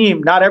 This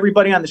team, not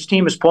everybody on this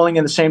team is pulling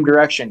in the same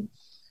direction.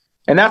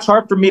 And that's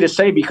hard for me to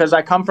say because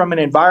I come from an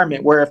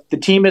environment where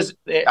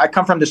I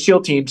come from the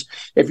SEAL teams.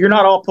 If you're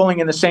not all pulling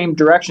in the same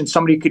direction,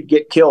 somebody could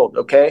get killed.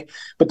 Okay.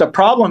 But the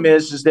problem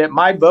is that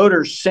my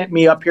voters sent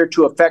me up here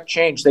to affect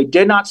change. They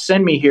did not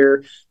send me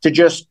here to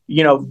just,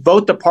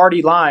 vote the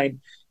party line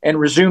and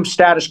resume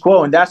status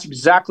quo. And that's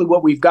exactly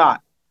what we've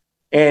got.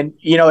 And,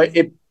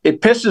 it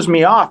pisses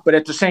me off, but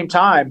at the same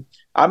time,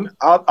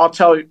 I'll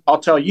tell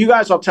you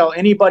guys, I'll tell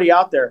anybody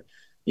out there,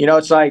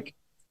 it's like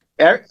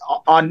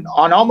on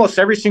almost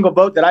every single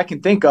vote that I can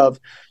think of,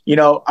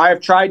 I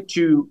have tried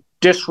to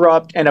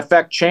disrupt and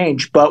affect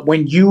change. But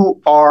when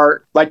you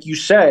are, like you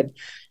said,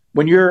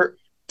 when you're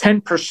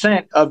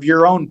 10% of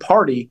your own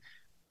party,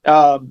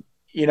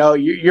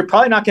 you're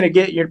probably not going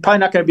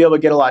to be able to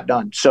get a lot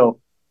done. So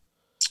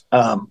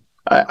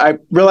I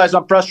realize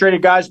I'm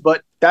frustrated, guys,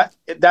 but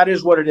that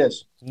is what it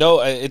is.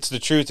 No, it's the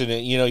truth. And,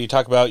 you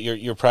talk about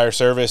your prior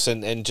service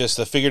and just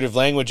the figurative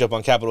language up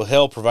on Capitol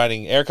Hill,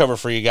 providing air cover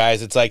for you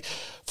guys. It's like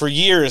for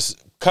years,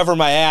 cover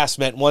my ass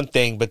meant one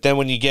thing. But then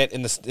when you get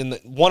in the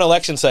one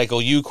election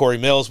cycle, you, Corey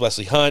Mills,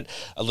 Wesley Hunt,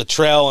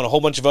 Luttrell, and a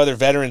whole bunch of other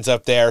veterans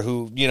up there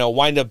who,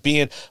 wind up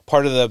being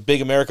part of the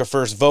big America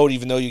First vote,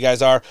 even though you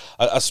guys are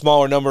a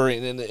smaller number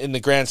in the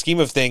grand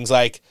scheme of things,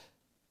 like,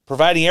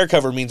 providing air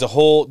cover means a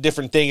whole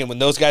different thing. And when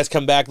those guys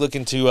come back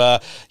looking to,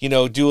 do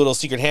a little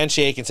secret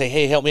handshake and say,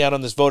 hey, help me out on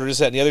this vote or this,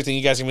 that, and the other thing,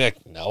 you guys are going to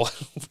be like,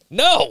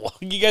 no,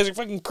 you guys are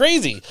fucking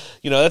crazy.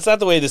 That's not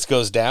the way this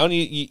goes down. You're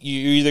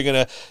either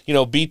going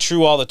to, be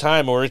true all the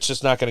time or it's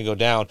just not going to go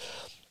down.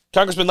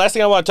 Congressman, last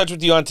thing I want to touch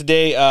with you on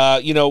today,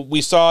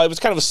 we saw it was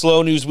kind of a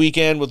slow news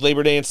weekend with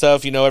Labor Day and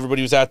stuff.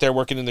 Everybody was out there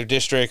working in their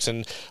districts,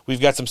 and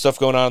we've got some stuff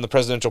going on in the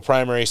presidential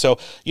primary. So,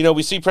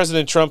 we see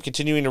President Trump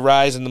continuing to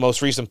rise in the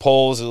most recent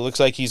polls. It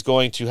looks like he's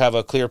going to have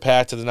a clear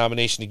path to the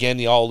nomination again,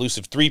 the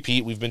all-elusive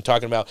three-peat. We've been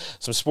talking about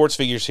some sports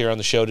figures here on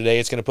the show today.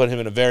 It's going to put him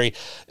in a very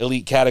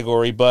elite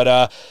category.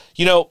 But,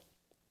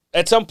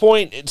 at some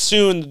point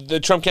soon, the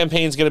Trump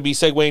campaign is going to be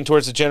segueing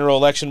towards the general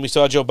election. We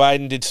saw Joe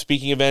Biden did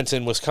speaking events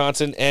in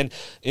Wisconsin and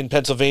in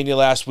Pennsylvania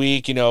last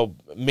week,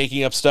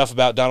 making up stuff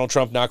about Donald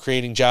Trump not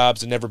creating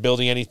jobs and never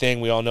building anything.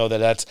 We all know that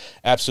that's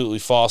absolutely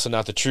false and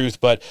not the truth.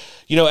 But,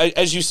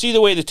 as you see the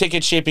way the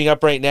ticket's shaping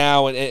up right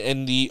now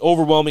and the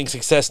overwhelming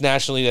success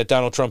nationally that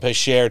Donald Trump has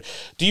shared,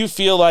 do you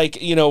feel like,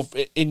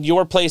 in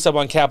your place up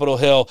on Capitol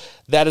Hill,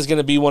 that is going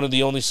to be one of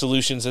the only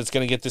solutions that's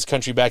going to get this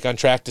country back on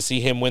track to see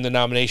him win the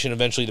nomination,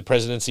 eventually the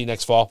presidency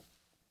next fall?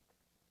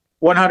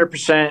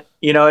 100%.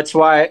 It's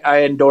why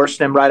I endorsed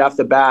him right off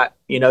the bat,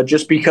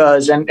 just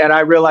because, and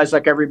I realize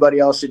like everybody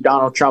else that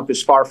Donald Trump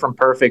is far from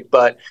perfect,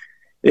 but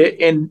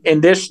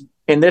in this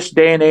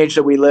day and age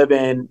that we live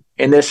in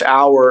this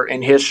hour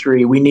in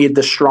history, we need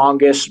the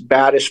strongest,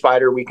 baddest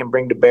fighter we can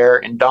bring to bear.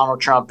 And Donald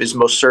Trump is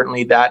most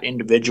certainly that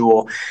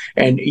individual.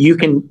 And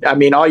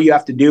all you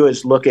have to do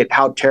is look at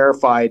how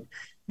terrified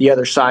the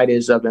other side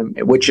is of him,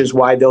 which is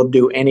why they'll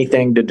do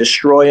anything to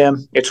destroy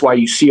him. It's why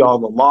you see all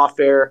the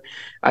lawfare.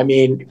 I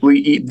mean,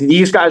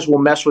 these guys will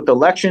mess with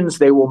elections.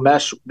 They will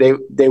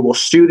they will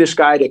sue this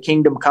guy to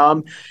kingdom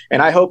come. And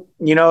I hope,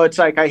 it's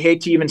like, I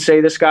hate to even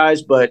say this,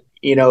 guys, but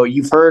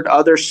you've heard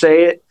others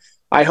say it.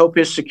 I hope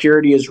his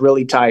security is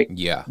really tight.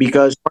 Yeah.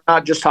 Because we're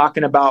not just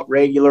talking about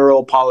regular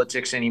old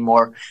politics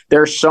anymore.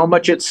 There's so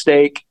much at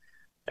stake.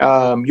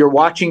 You're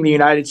watching the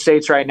United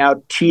States right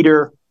now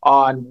teeter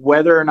on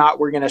whether or not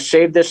we're going to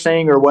save this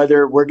thing or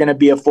whether we're going to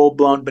be a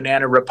full-blown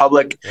banana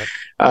republic. Yep.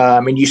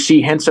 And you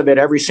see hints of it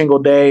every single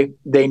day.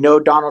 They know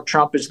Donald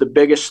Trump is the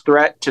biggest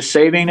threat to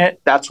saving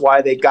it. That's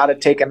why they got to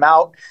take him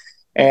out.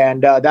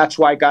 And that's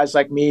why guys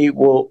like me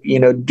will,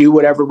 do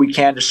whatever we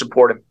can to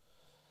support him.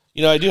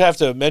 I do have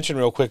to mention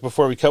real quick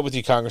before we cut with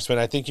you, Congressman,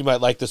 I think you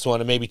might like this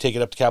one and maybe take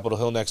it up to Capitol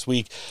Hill next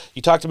week.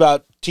 You talked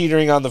about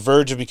teetering on the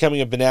verge of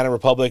becoming a banana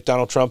republic.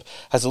 Donald Trump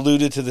has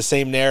alluded to the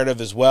same narrative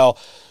as well.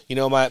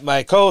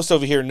 My co-host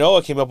over here,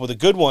 Noah, came up with a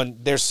good one.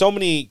 There's so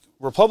many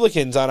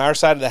Republicans on our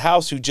side of the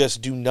House who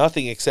just do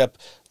nothing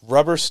except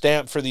rubber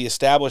stamp for the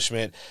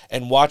establishment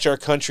and watch our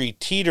country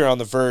teeter on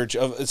the verge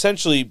of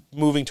essentially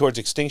moving towards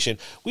extinction.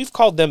 We've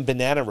called them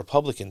banana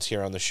Republicans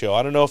here on the show.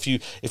 I don't know if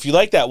you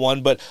like that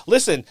one, but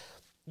listen,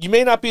 you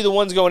may not be the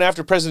ones going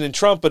after President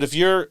Trump, but if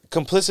you're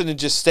complicit in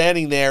just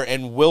standing there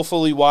and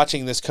willfully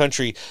watching this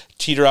country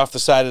teeter off the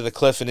side of the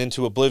cliff and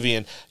into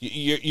oblivion,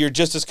 you're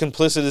just as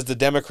complicit as the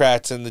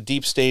Democrats and the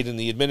deep state and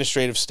the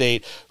administrative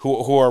state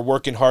who are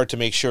working hard to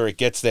make sure it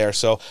gets there.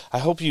 So I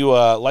hope you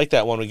like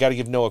that one. We got to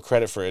give Noah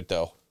credit for it,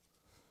 though.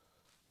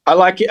 I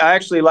like it. I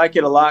actually like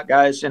it a lot,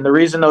 guys. And the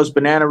reason those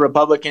banana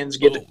Republicans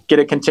get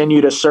to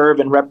continue to serve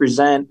and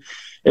represent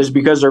is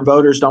because their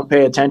voters don't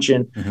pay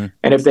attention. Mm-hmm.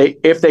 And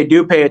if they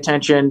do pay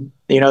attention,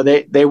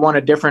 they want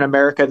a different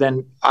America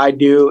than I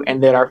do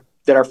and that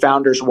our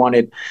founders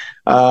wanted.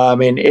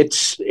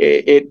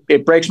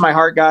 It breaks my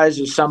heart,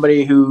 guys, as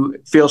somebody who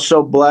feels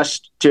so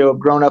blessed to have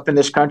grown up in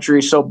this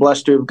country, so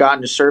blessed to have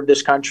gotten to serve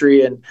this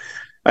country, and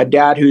a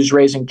dad who's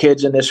raising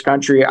kids in this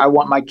country. I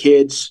want my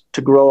kids to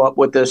grow up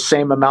with the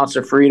same amounts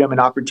of freedom and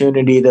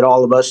opportunity that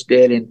all of us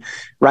did. And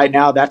right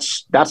now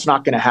that's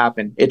not going to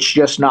happen. It's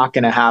just not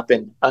going to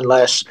happen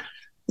unless,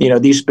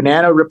 these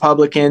banana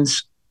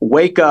Republicans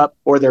wake up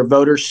or their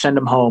voters send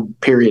them home,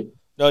 period.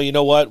 No, you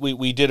know what?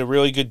 We did a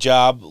really good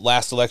job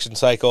last election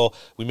cycle.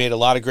 We made a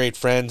lot of great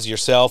friends,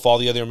 yourself, all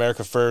the other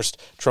America First,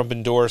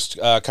 Trump-endorsed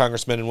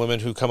congressmen and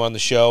women who come on the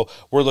show.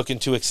 We're looking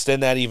to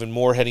extend that even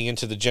more heading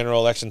into the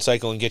general election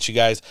cycle and get you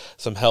guys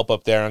some help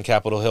up there on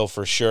Capitol Hill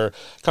for sure.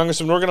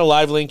 Congressman, we're going to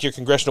live link your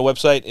congressional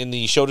website in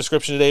the show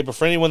description today, but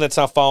for anyone that's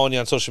not following you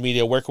on social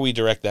media, where can we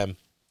direct them?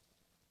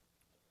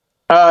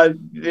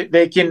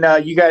 They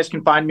can. You guys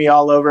can find me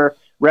all over.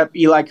 Rep.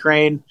 Eli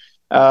Crane.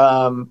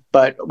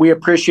 But we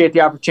appreciate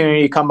the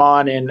opportunity to come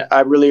on, and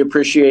I really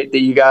appreciate that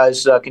you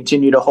guys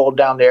continue to hold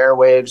down the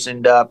airwaves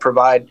and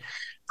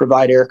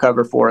provide air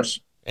cover for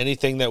us.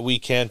 Anything that we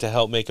can to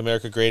help make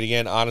America great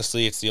again.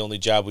 Honestly, it's the only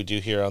job we do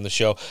here on the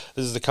show.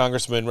 This is the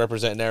Congressman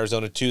representing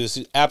Arizona 2. This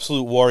is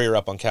absolute warrior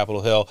up on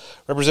Capitol Hill.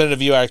 Representative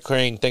Eli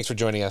Crane, thanks for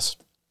joining us.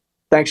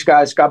 Thanks,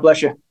 guys. God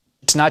bless you.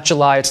 It's not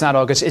July. It's not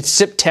August. It's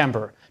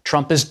September.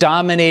 Trump is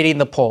dominating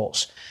the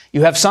polls.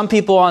 You have some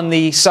people on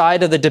the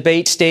side of the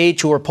debate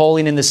stage who are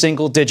polling in the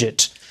single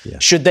digits. Yeah.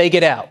 Should they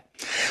get out?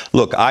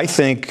 Look, I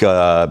think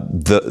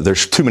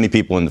there's too many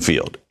people in the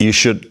field. You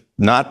should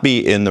not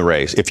be in the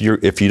race. If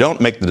you don't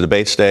make the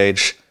debate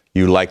stage,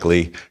 you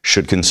likely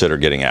should consider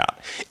getting out.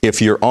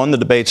 If you're on the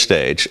debate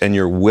stage and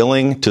you're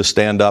willing to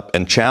stand up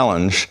and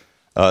challenge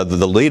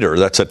the leader,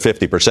 that's at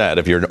 50%.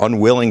 If you're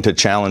unwilling to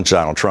challenge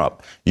Donald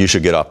Trump, you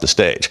should get off the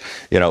stage.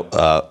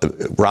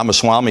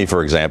 Ramaswamy,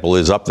 for example,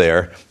 is up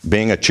there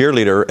being a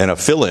cheerleader and a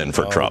fill-in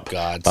for Trump.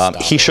 God,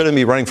 he shouldn't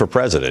be running for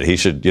president. He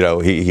should,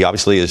 he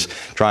obviously is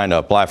trying to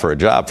apply for a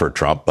job for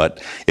Trump.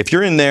 But if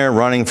you're in there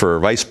running for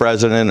vice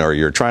president, or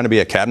you're trying to be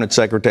a cabinet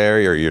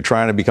secretary, or you're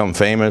trying to become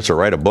famous or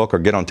write a book or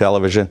get on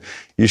television,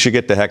 you should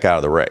get the heck out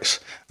of the race.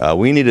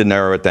 We need to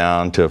narrow it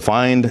down to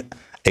find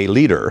a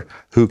leader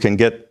who can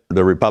get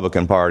the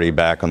Republican Party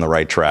back on the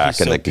right track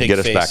and that can get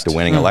us back to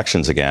winning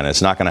elections again.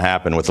 It's not going to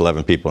happen with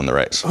 11 people in the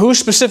race. Who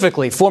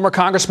specifically? Former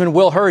Congressman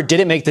Will Hurd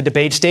didn't make the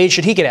debate stage.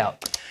 Should he get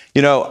out?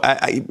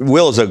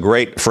 Will is a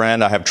great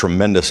friend. I have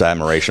tremendous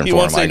admiration for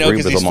him. I agree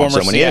with him on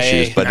so many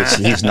issues, but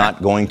he's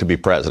not going to be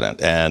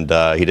president, and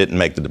he didn't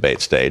make the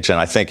debate stage. And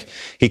I think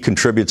he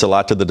contributes a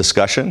lot to the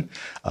discussion.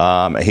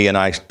 He and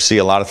I see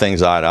a lot of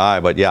things eye to eye,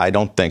 but I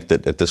don't think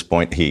that at this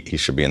point he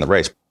should be in the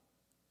race.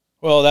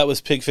 Well, that was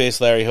Pig-Faced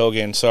Larry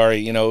Hogan.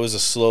 Sorry, it was a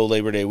slow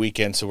Labor Day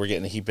weekend, so we're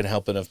getting a heaping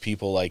helping of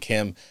people like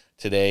him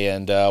today.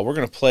 And we're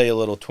going to play a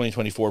little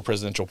 2024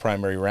 presidential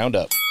primary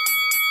roundup.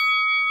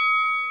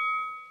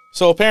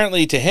 So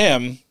apparently to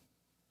him,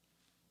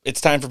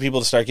 it's time for people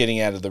to start getting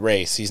out of the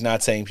race. He's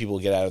not saying people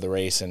get out of the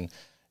race and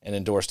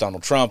endorse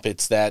Donald Trump.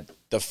 It's that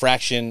the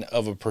fraction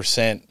of a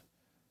percent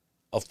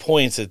of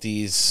points that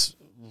these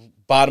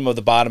bottom of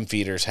the bottom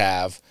feeders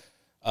have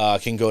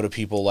can go to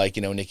people like,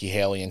 Nikki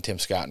Haley and Tim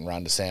Scott and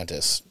Ron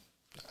DeSantis.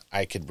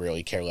 I could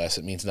really care less.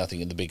 It means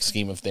nothing in the big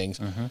scheme of things,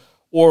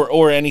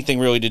 or anything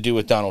really to do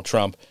with Donald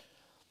Trump.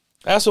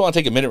 I also want to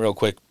take a minute real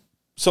quick.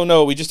 So,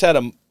 no, we just had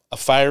a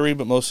fiery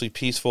but mostly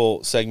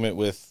peaceful segment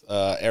with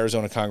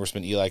Arizona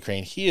Congressman Eli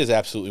Crane. He is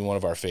absolutely one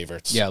of our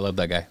favorites. Yeah, I love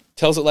that guy.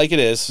 Tells it like it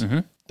is.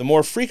 The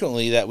more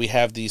frequently that we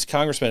have these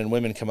congressmen and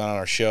women come out on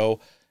our show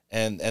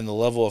and the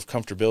level of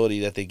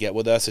comfortability that they get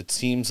with us, it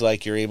seems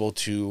like you're able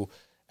to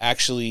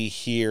actually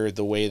hear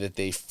the way that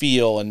they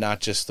feel and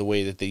not just the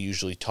way that they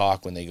usually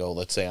talk when they go,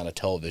 let's say, on a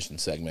television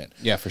segment.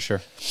 Yeah, for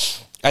sure.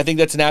 I think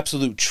that's an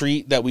absolute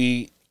treat that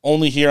we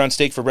only here on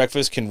Steak for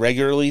Breakfast can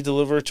regularly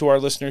deliver to our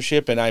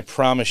listenership. And I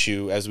promise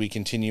you, as we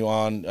continue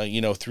on,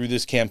 through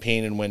this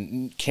campaign and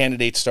when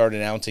candidates start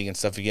announcing and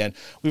stuff again,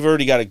 we've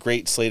already got a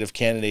great slate of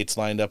candidates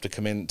lined up to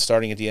come in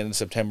starting at the end of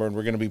September. And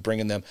we're going to be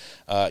bringing them,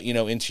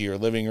 into your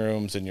living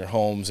rooms and your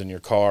homes and your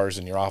cars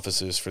and your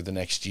offices for the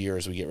next year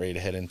as we get ready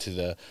to head into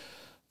the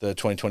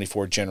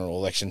 2024 general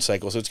election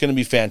cycle. So it's going to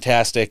be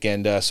fantastic,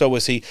 and so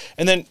was he.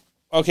 And then,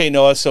 okay,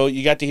 Noah, so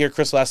you got to hear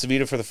Chris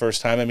Lasavita for the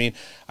first time. I mean,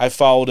 I've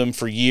followed him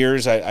for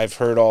years. I've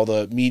heard all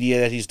the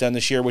media that he's done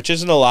this year, which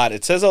isn't a lot.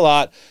 It says a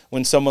lot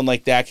when someone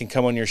like that can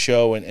come on your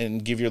show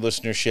and give your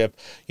listenership,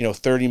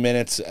 30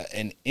 minutes,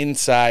 an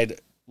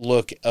inside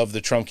look of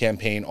the Trump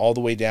campaign all the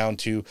way down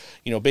to,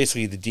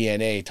 basically the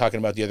DNA, talking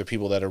about the other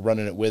people that are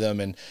running it with him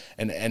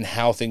and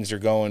how things are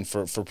going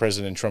for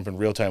President Trump in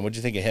real time. What do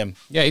you think of him?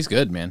 Yeah, he's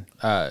good, man.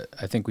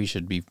 I think we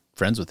should be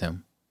friends with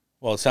him.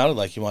 Well, it sounded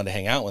like he wanted to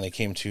hang out when they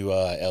came to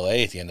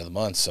L.A. at the end of the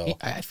month. So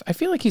I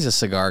feel like he's a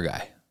cigar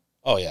guy.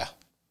 Oh, yeah.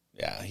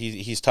 Yeah,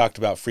 he's talked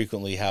about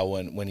frequently how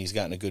when he's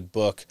gotten a good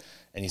book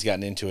and he's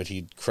gotten into it,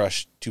 he'd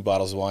crush 2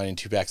 bottles of wine and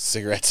 2 packs of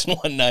cigarettes in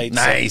one night.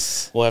 Nice.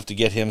 So we'll have to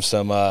get him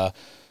some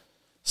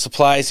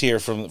supplies here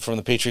from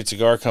the Patriot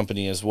Cigar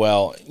Company as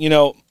well.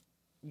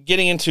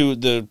 Getting into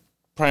the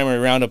primary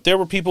roundup, there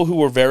were people who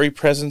were very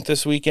present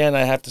this weekend,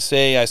 I have to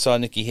say. I saw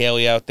Nikki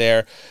Haley out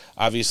there.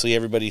 Obviously,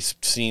 everybody's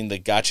seen the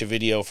gotcha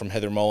video from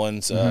Heather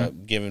Mullins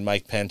giving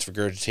Mike Pence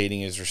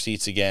regurgitating his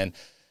receipts again.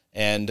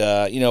 And,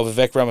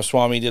 Vivek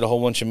Ramaswamy did a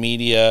whole bunch of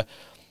media.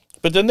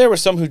 But then there were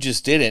some who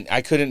just didn't.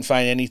 I couldn't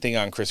find anything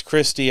on Chris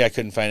Christie. I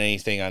couldn't find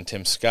anything on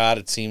Tim Scott.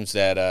 It seems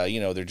that,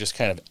 they're just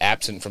kind of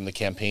absent from the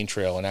campaign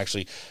trail and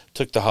actually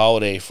took the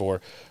holiday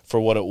for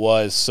what it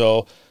was.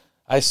 So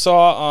I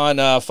saw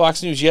on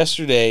Fox News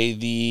yesterday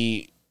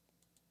the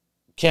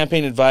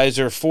campaign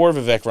advisor for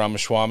Vivek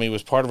Ramaswamy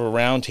was part of a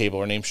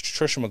roundtable. Her name's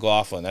Tricia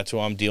McLaughlin. That's who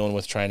I'm dealing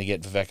with, trying to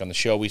get Vivek on the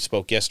show. We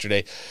spoke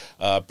yesterday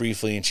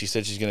briefly, and she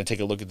said she's going to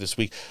take a look at this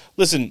week.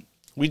 Listen,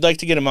 we'd like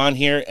to get him on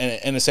here,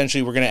 and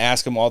essentially we're going to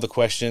ask him all the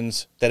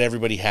questions that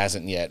everybody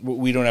hasn't yet.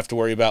 We don't have to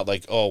worry about,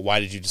 why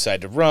did you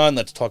decide to run?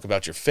 Let's talk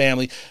about your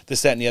family,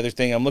 this, that, and the other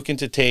thing. I'm looking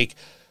to take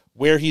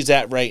where he's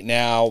at right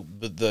now,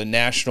 the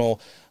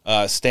national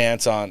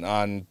stance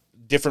on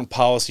different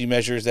policy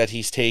measures that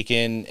he's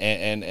taken,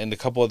 and a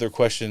couple other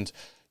questions,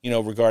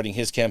 regarding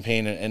his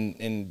campaign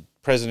and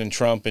President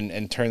Trump,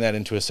 and turn that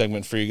into a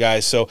segment for you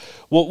guys. So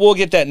we'll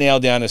get that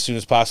nailed down as soon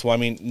as possible. I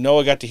mean,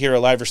 Noah got to hear a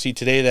live receipt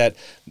today that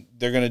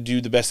they're going to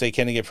do the best they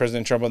can to get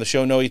President Trump on the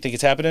show. Noah, you think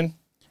it's happening?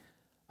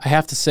 I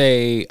have to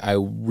say, I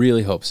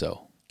really hope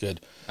so.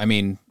 Good. I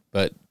mean,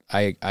 but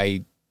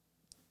I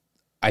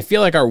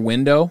feel like our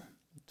window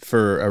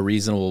for a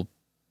reasonable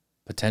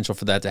potential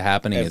for that to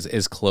happen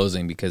is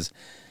closing, because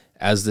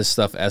as this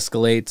stuff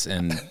escalates,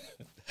 and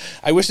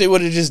I wish they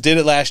would have just did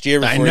it last year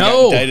before he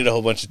got indicted a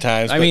whole bunch of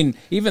times. I mean,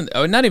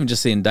 not even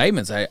just the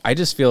indictments. I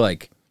just feel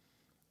like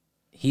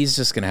he's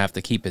just going to have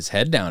to keep his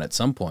head down at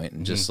some point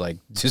and just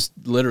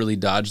literally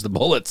dodge the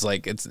bullets.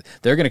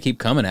 They're going to keep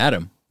coming at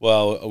him.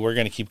 Well, we're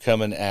going to keep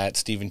coming at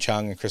Stephen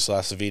Chong and Chris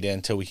Lasavita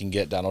until we can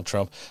get Donald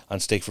Trump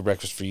on Steak for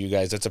Breakfast for you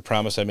guys. That's a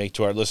promise I make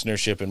to our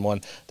listenership, and one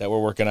that we're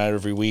working on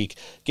every week.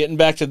 Getting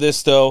back to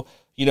this, though,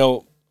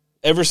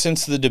 ever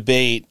since the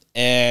debate,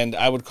 and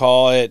I would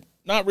call it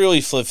not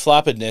really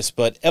flip-floppedness,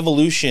 but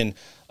evolution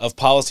of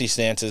policy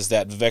stances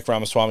that Vivek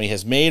Ramaswamy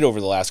has made over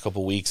the last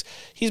couple of weeks,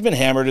 he's been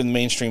hammered in the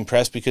mainstream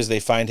press because they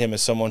find him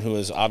as someone who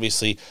is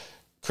obviously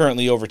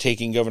currently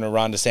overtaking Governor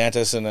Ron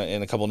DeSantis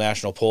in a couple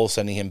national polls,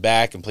 sending him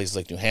back in places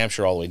like New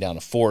Hampshire all the way down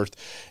to 4th.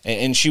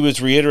 And she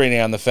was reiterating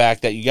on the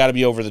fact that you got to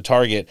be over the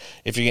target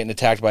if you're getting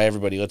attacked by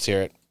everybody. Let's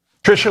hear it.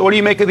 Tricia, what do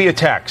you make of the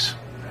attacks?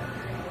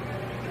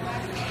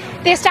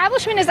 The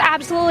establishment is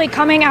absolutely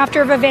coming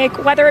after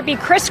Vivek, whether it be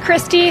Chris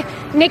Christie,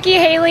 Nikki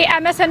Haley,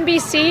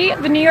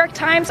 MSNBC, the New York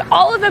Times,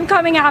 all of them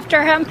coming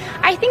after him.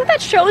 I think that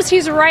shows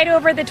he's right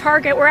over the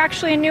target. We're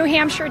actually in New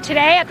Hampshire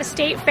today at the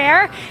state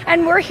fair,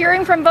 and we're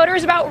hearing from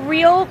voters about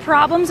real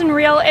problems and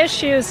real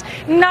issues,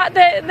 not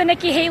the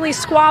Nikki Haley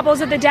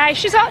squabbles of the day.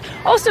 She's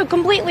also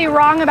completely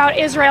wrong about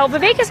Israel.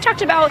 Vivek has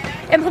talked about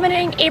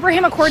implementing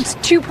Abraham Accords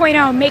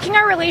 2.0, making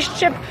our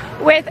relationship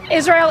with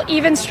Israel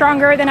even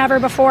stronger than ever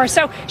before.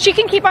 So she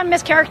can keep on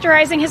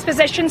mischaracterizing his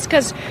positions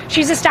because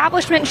she's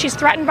establishment and she's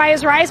threatened by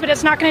his rise, but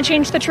it's not going to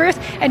change the truth.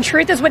 And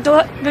truth is what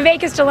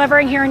Vivek is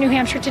delivering here in New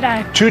Hampshire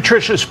today. To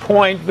Tricia's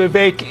point,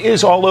 Vivek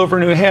is all over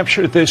New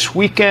Hampshire this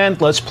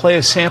weekend. Let's play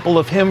a sample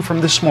of him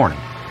from this morning.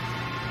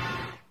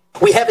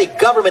 We have a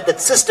government that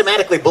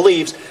systematically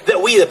believes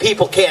that we, the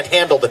people, can't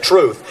handle the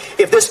truth.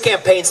 If this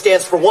campaign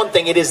stands for one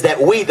thing, it is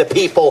that we, the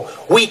people,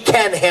 we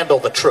can handle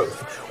the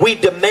truth. We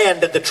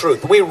demand the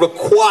truth. We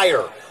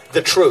require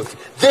the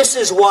truth. This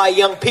is why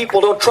young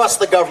people don't trust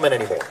the government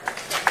anymore.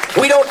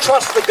 We don't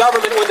trust the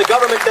government when the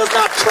government does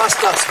not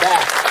trust us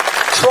back.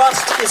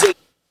 Trust is a...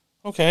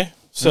 Okay,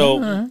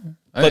 so...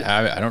 But,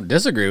 I don't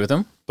disagree with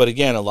him. But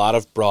again, a lot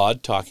of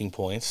broad talking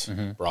points,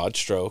 broad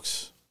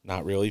strokes,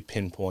 not really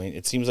pinpoint.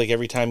 It seems like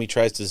every time he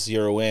tries to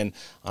zero in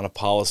on a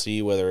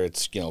policy, whether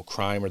it's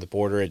crime or the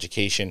border,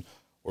 education,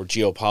 or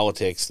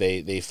geopolitics,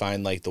 they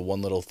find like the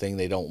one little thing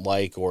they don't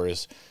like or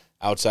is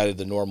outside of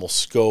the normal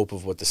scope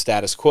of what the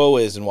status quo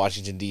is in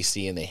Washington,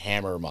 D.C., and they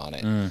hammer him on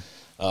it.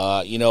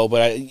 But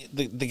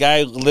the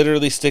guy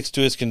literally sticks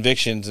to his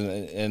convictions,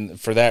 and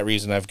for that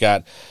reason, I've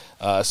got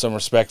some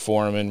respect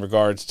for him in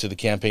regards to the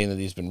campaign that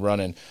he's been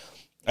running.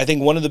 I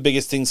think one of the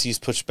biggest things he's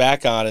pushed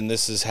back on, and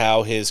this is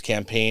how his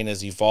campaign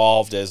has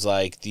evolved as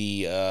like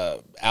the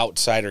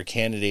outsider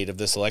candidate of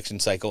this election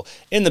cycle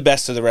in the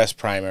best of the rest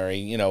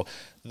primary,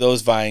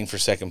 those vying for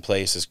second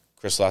place, as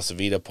Chris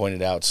LaCivita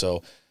pointed out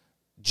so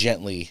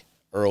gently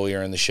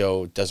earlier in the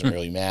show, doesn't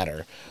really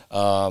matter.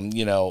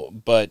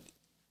 But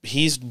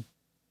he's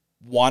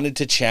wanted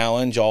to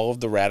challenge all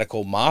of the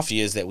radical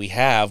mafias that we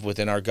have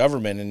within our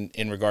government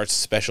in regards to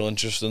special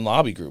interests and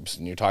lobby groups.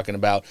 And you're talking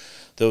about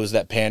those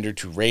that pander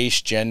to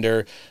race,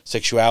 gender,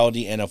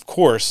 sexuality, and of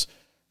course,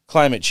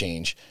 climate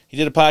change. He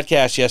did a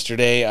podcast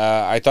yesterday.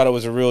 I thought it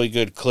was a really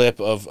good clip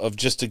of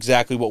just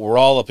exactly what we're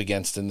all up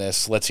against in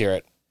this. Let's hear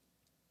it.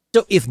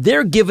 So if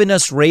they're giving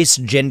us race,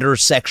 gender,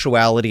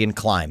 sexuality, and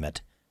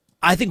climate,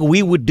 I think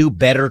we would do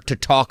better to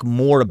talk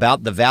more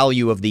about the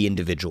value of the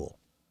individual,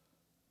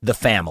 the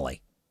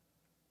family,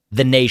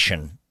 the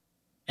nation,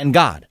 and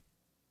God.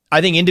 I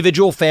think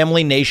individual,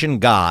 family, nation,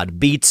 God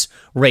beats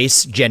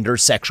race, gender,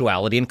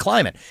 sexuality, and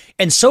climate.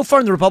 And so far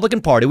in the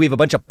Republican Party, we have a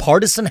bunch of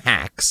partisan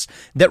hacks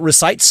that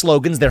recite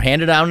slogans. They're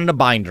handed out in a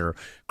binder,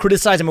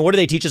 criticize. I mean, what do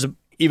they teach us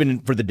even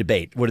for the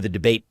debate? What are the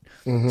debate,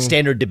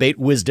 standard debate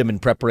wisdom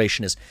and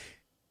preparation is?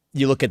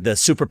 You look at the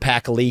super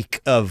PAC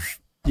leak of,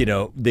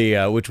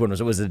 which one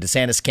was it? Was the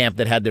DeSantis camp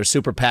that had their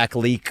super PAC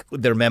leak,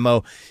 their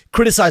memo,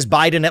 criticized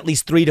Biden at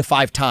least 3 to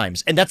 5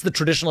 times. And that's the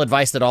traditional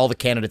advice that all the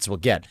candidates will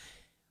get.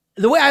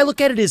 The way I look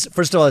at it is,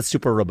 first of all, it's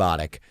super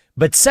robotic.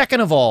 But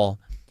second of all,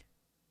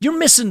 you're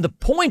missing the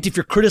point if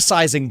you're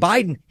criticizing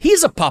Biden.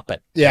 He's a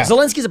puppet. Yeah.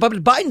 Zelensky's a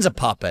puppet. Biden's a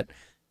puppet.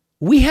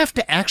 We have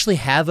to actually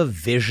have a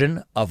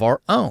vision of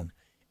our own.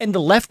 And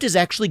the left is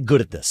actually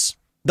good at this.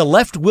 The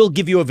left will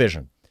give you a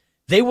vision.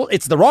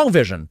 It's the wrong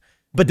vision,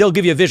 but they'll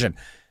give you a vision.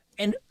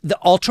 And the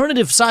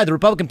alternative side, the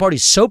Republican Party,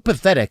 is so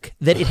pathetic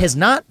that it has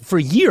not, for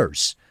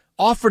years,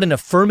 offered an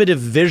affirmative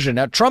vision.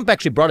 Now, Trump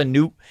actually brought a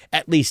new,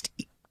 at least,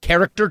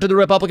 character to the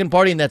Republican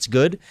Party, and that's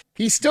good.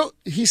 He still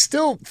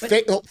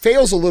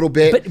fails a little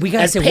bit. But we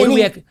got to say,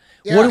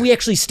 what do we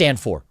actually stand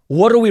for?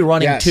 What are we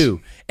running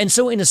to? And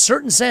so, in a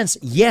certain sense,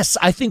 yes,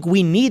 I think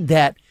we need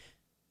that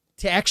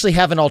to actually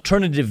have an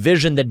alternative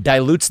vision that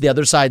dilutes the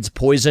other side's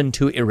poison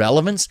to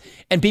irrelevance.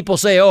 And people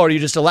say, "Oh, are you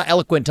just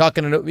eloquent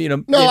talking in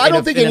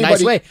a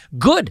nice way?"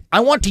 Good.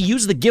 I want to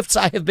use the gifts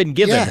I have been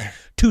given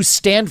to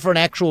stand for an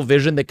actual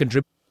vision that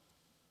contributes.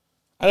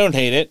 I don't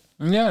hate it.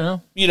 Yeah,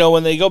 no.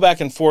 When they go back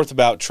and forth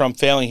about Trump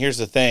failing, here's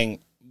the thing.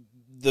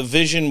 The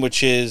vision,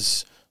 which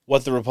is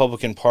what the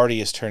Republican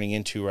Party is turning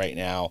into right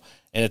now,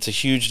 and it's a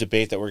huge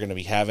debate that we're going to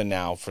be having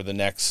now for the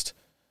next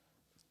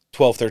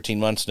 12, 13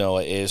 months,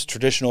 Noah, is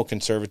traditional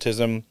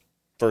conservatism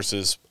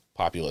versus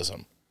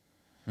populism.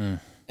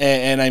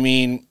 And I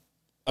mean,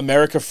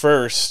 America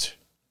First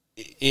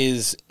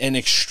is an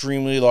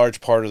extremely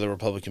large part of the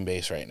Republican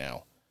base right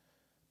now.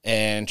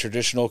 And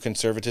traditional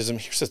conservatism,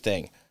 here's the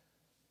thing.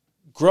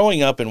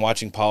 Growing up and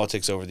watching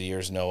politics over the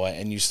years, Noah,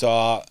 and you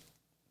saw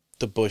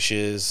the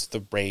Bushes, the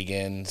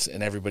Reagans,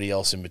 and everybody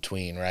else in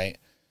between, right?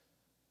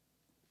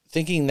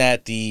 Thinking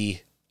that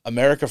the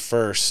America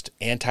First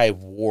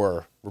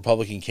anti-war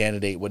Republican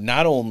candidate would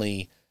not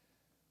only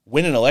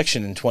win an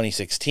election in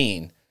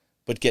 2016,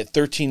 but get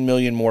 13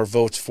 million more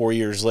votes 4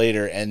 years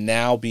later and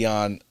now be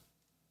on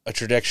a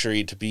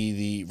trajectory to be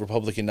the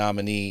Republican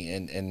nominee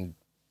and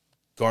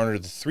garner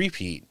the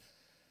three-peat.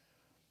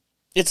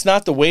 It's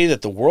not the way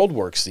that the world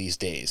works these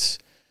days.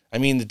 I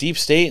mean, the deep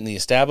state and the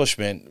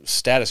establishment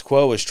status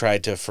quo has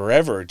tried to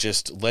forever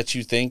just let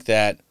you think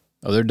that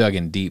they're dug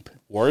in deep.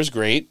 War is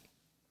great,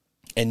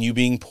 and you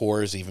being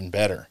poor is even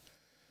better.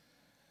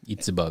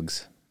 Eats the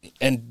bugs.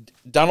 And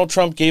Donald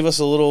Trump gave us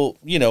a little,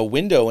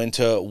 window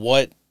into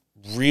what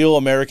real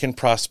American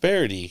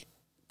prosperity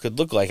could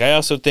look like. I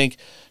also think,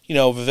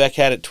 Vivek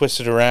had it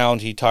twisted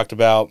around. He talked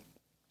about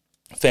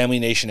family,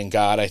 nation, and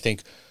God. I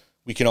think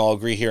we can all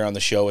agree here on the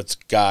show it's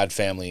God,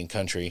 family, and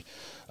country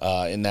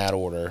in that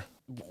order.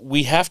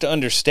 We have to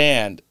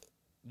understand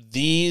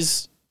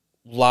these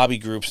lobby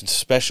groups and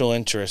special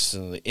interests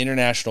in the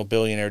international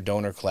billionaire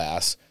donor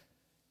class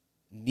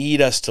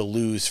need us to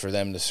lose for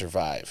them to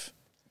survive.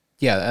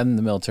 Yeah, and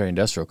the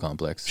military-industrial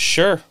complex.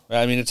 Sure.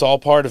 I mean, it's all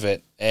part of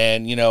it.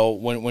 And,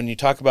 when you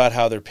talk about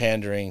how they're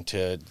pandering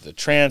to the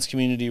trans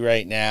community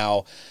right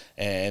now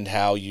and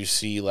how you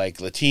see, like,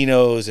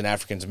 Latinos and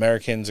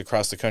Africans-Americans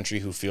across the country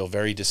who feel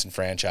very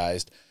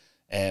disenfranchised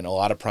and a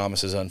lot of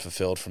promises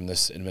unfulfilled from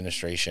this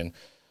administration,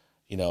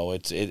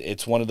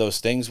 it's one of those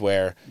things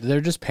where... They're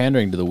just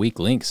pandering to the weak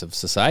links of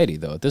society,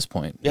 though, at this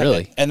point,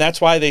 really. And that's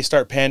why they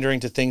start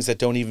pandering to things that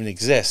don't even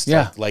exist,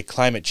 like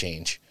climate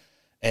change.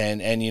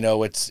 And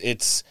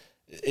it's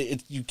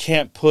you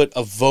can't put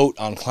a vote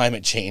on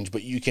climate change,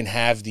 but you can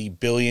have the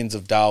billions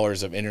of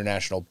dollars of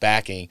international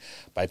backing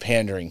by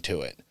pandering to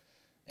it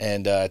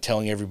and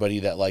telling everybody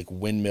that like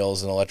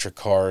windmills and electric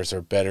cars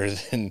are better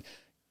than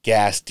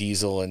gas,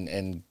 diesel,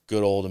 and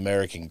good old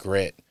American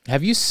grit.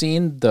 Have you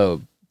seen the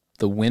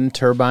wind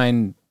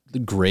turbine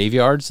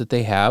graveyards that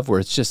they have,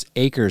 where it's just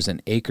acres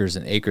and acres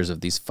and acres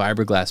of these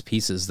fiberglass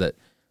pieces that?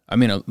 I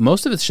mean,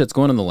 most of the shit's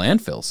going in the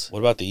landfills. What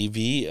about the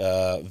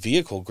EV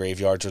vehicle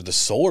graveyards or the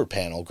solar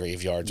panel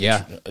graveyards?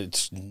 Yeah.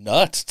 It's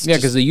nuts. Yeah,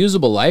 because the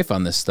usable life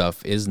on this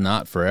stuff is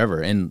not forever.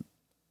 And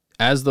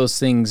as those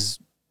things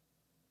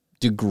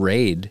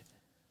degrade,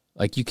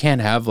 like you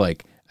can't have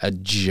like a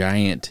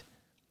giant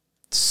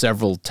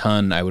several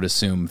ton, I would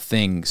assume,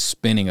 thing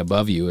spinning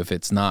above you if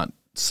it's not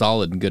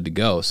solid and good to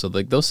go. So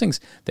like those things,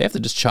 they have to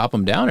just chop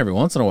them down every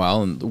once in a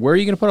while. And where are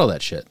you going to put all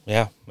that shit?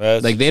 Yeah.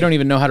 Like they don't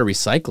even know how to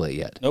recycle it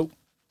yet. Nope.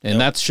 And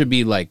that should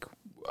be like,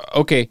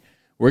 okay,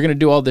 we're going to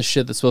do all this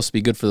shit that's supposed to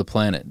be good for the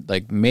planet.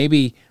 Like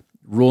maybe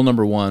rule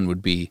number one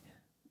would be,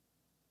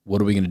 what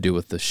are we going to do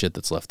with the shit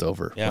that's left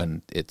over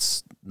when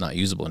it's not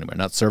usable anymore,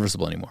 not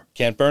serviceable anymore?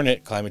 Can't burn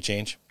it, climate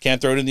change. Can't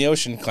throw it in the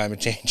ocean, climate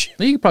change.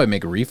 You could probably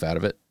make a reef out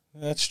of it.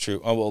 That's true.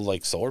 Oh, well,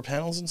 like solar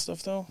panels and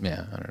stuff, though?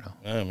 Yeah, I don't know.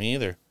 No, me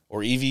either.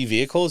 Or EV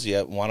vehicles?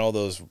 You want all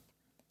those...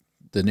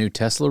 The new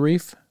Tesla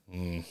reef?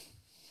 You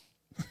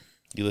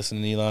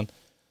listen to Elon?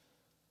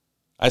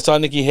 I saw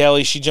Nikki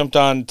Haley. She jumped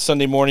on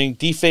Sunday morning,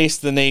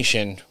 defaced the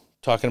nation,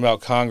 talking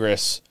about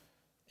Congress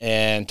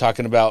and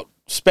talking about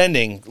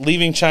spending,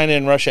 leaving China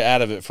and Russia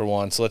out of it for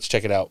once. So let's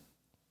check it out.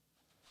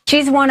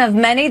 She's one of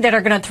many that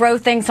are going to throw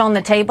things on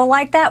the table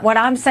like that. What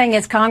I'm saying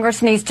is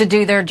Congress needs to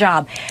do their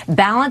job.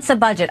 Balance a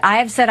budget. I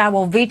have said I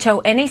will veto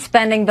any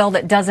spending bill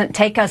that doesn't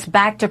take us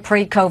back to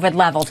pre-COVID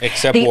levels.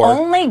 Except the war.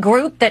 only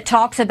group that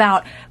talks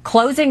about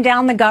closing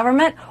down the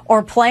government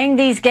or playing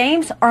these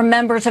games are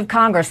members of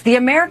Congress. The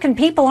American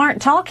people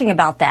aren't talking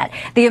about that.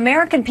 The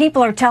American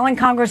people are telling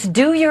Congress,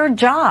 do your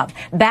job.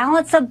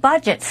 Balance a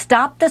budget.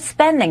 Stop the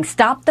spending.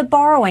 Stop the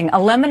borrowing.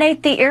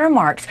 Eliminate the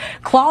earmarks.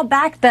 Claw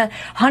back the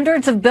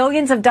hundreds of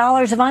billions of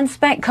dollars of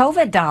unspent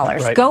COVID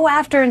dollars. Right. Go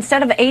after,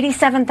 instead of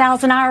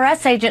 87,000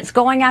 IRS agents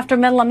going after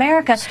middle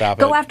America,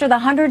 go after the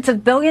hundreds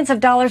of billions of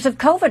dollars of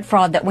COVID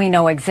fraud that we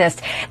know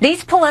exists.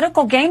 These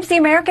political games, the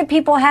American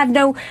people have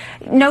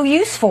no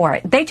use for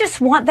it. They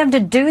just want them to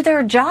do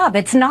their job.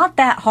 It's not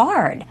that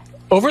hard.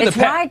 It's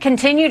why I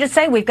continue to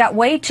say we've got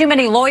way too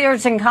many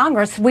lawyers in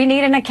Congress. We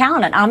need an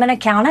accountant. I'm an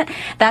accountant.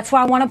 That's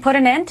why I want to put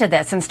an end to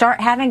this and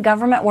start having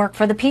government work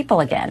for the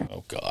people again.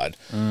 Oh, God.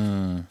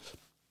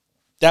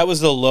 That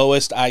was the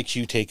lowest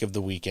IQ take of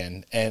the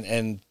weekend.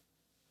 And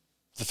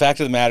the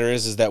fact of the matter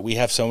is that we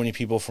have so many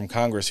people from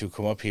Congress who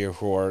come up here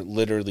who are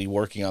literally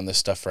working on this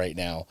stuff right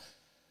now.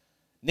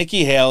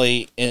 Nikki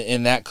Haley,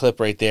 in that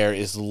clip right there,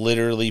 is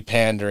literally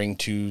pandering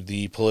to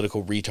the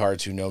political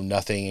retards who know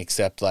nothing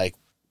except, like,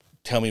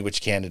 tell me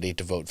which candidate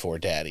to vote for,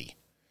 Daddy.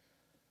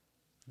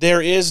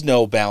 There is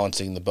no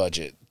balancing the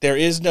budget. There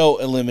is no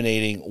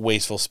eliminating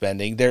wasteful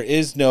spending. There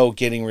is no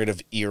getting rid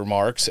of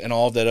earmarks and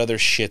all of that other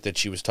shit that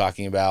she was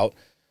talking about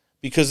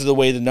because of the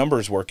way the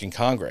numbers work in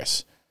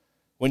Congress.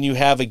 When you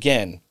have,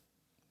 again,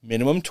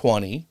 minimum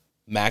 20,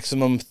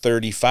 maximum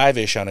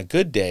 35-ish on a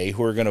good day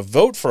who are going to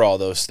vote for all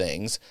those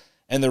things,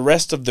 and the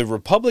rest of the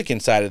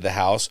Republican side of the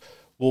House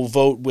will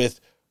vote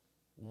with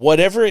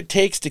whatever it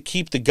takes to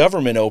keep the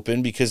government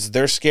open because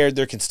they're scared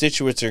their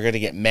constituents are going to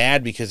get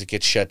mad because it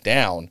gets shut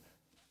down,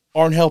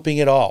 aren't helping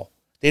at all.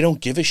 They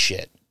don't give a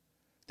shit.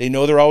 They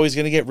know they're always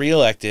going to get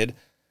reelected,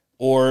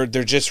 or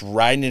they're just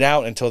riding it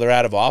out until they're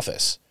out of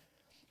office.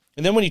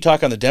 And then when you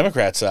talk on the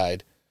Democrat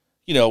side,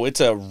 you know, it's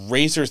a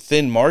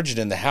razor-thin margin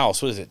in the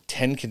House. What is it,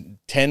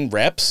 10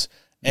 reps?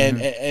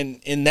 And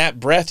in that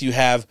breath, you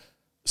have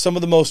some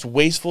of the most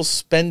wasteful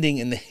spending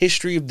in the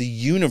history of the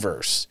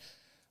universe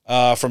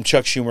from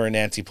Chuck Schumer and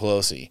Nancy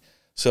Pelosi.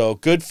 So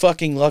good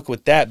fucking luck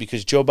with that,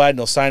 because Joe Biden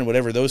will sign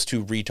whatever those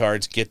two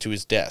retards get to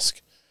his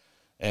desk.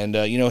 And,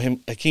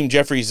 Hakeem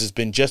Jeffries has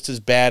been just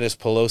as bad as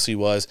Pelosi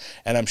was,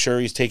 and I'm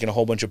sure he's taken a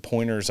whole bunch of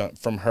pointers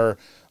from her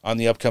on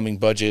the upcoming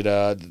budget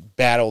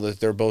battle that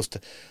they're both,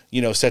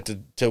 set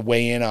to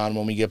weigh in on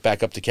when we get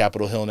back up to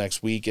Capitol Hill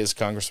next week, as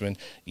Congressman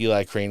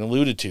Eli Crane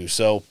alluded to.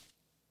 So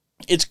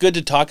it's good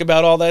to talk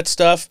about all that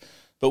stuff,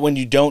 but when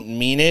you don't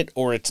mean it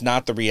or it's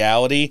not the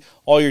reality,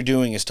 all you're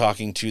doing is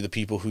talking to the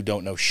people who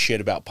don't know shit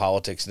about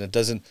politics, and it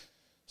doesn't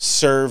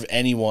serve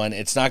anyone.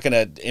 It's not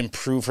going to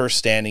improve her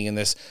standing in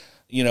this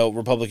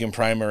Republican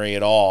primary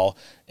at all.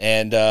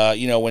 And,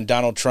 when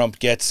Donald Trump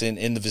gets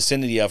in the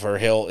vicinity of her,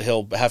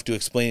 he'll have to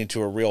explain it to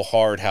her real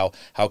hard how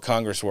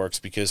Congress works,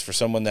 because for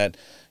someone that,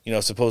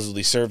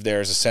 supposedly served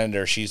there as a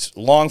senator, she's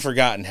long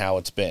forgotten how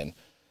it's been.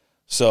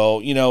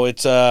 So,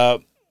 it's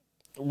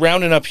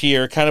rounding up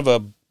here, kind of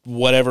a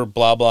whatever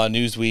blah, blah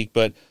news week,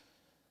 but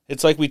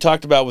it's like we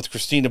talked about with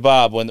Christina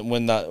Bobb,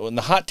 when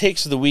the hot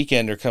takes of the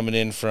weekend are coming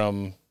in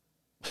from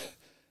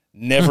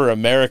Never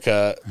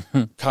America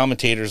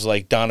commentators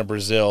like Donna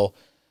Brazile.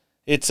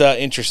 It's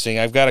interesting.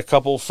 I've got a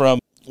couple from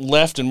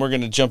left, and we're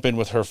going to jump in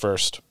with her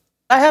first.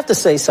 I have to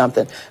say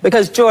something,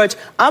 because, George,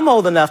 I'm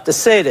old enough to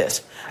say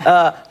this.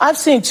 I've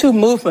seen two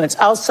movements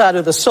outside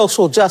of the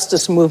social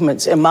justice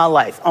movements in my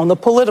life on the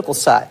political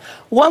side.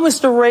 One was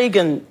the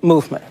Reagan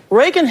movement.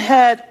 Reagan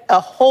had a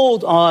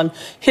hold on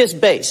his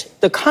base,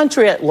 the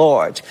country at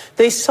large.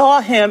 They saw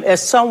him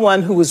as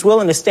someone who was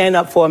willing to stand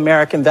up for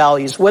American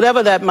values,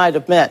 whatever that might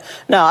have meant.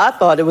 Now, I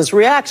thought it was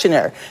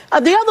reactionary.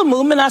 The other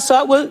movement I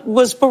saw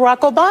was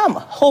Barack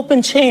Obama, hope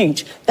and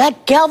change.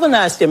 That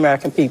galvanized the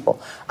American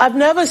people. I've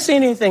never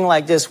seen anything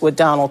like this with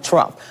Donald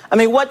Trump. I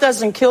mean, what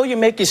doesn't kill you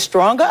make you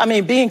stronger? I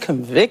mean, being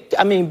convicted,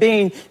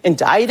 being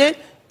indicted,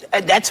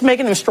 that's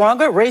making him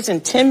stronger.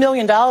 Raising $10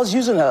 million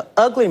using an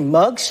ugly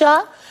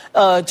mugshot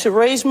to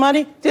raise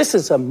money. This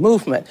is a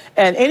movement.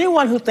 And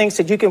anyone who thinks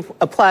that you can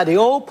apply the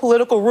old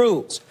political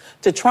rules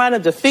to trying to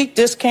defeat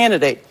this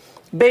candidate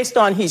based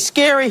on he's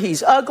scary,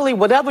 he's ugly,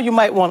 whatever you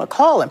might want to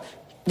call him,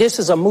 this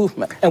is a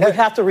movement. And we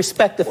have to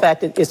respect the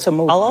fact that it's a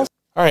movement.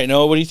 All right,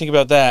 Noah, what do you think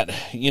about that?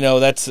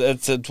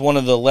 That's one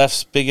of the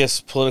left's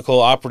biggest political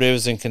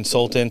operatives and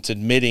consultants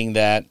admitting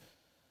that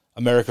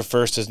America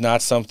First is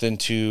not something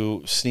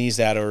to sneeze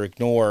at or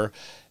ignore.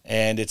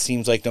 And it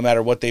seems like no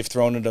matter what they've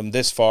thrown at them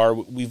this far,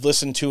 we've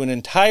listened to an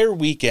entire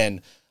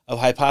weekend of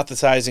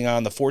hypothesizing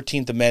on the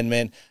 14th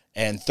Amendment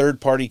and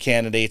third-party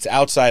candidates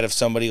outside of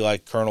somebody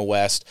like Colonel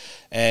West.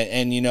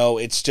 And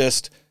it's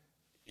just,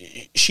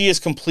 she is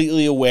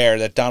completely aware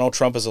that Donald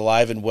Trump is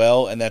alive and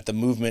well, and that the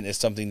movement is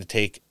something to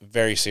take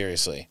very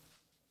seriously.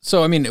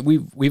 So,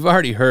 we've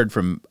already heard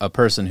from a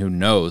person who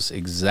knows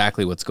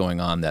exactly what's going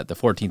on, that the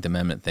 14th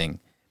Amendment thing,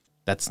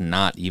 that's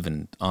not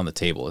even on the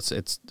table. It's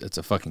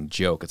a fucking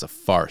joke. It's a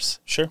farce.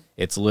 Sure.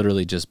 It's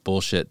literally just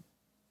bullshit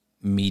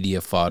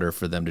media fodder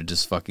for them to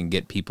just fucking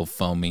get people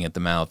foaming at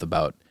the mouth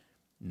about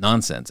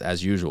nonsense,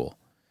 as usual.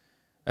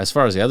 As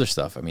far as the other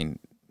stuff,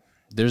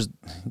 there's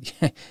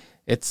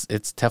it's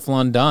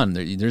Teflon Don.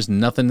 There's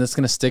nothing that's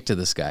going to stick to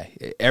this guy.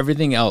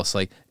 Everything else,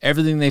 like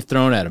everything they've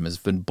thrown at him, has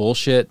been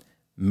bullshit,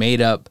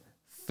 made up,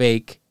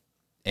 fake,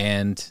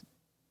 and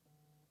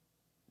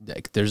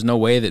there's no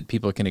way that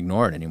people can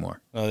ignore it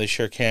anymore. No, they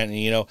sure can't.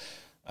 And,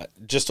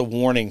 just a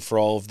warning for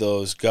all of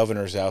those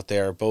governors out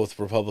there, both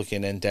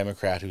Republican and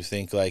Democrat, who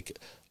think like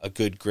a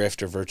good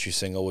grift or virtue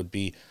signal would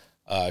be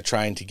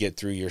trying to get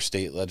through your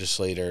state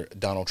legislator,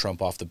 Donald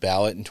Trump, off the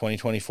ballot in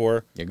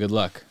 2024. Yeah, good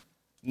luck.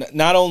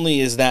 Not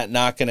only is that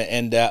not going to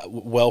end up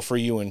well for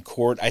you in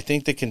court, I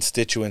think the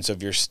constituents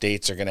of your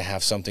states are going to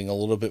have something a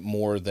little bit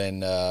more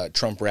than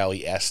Trump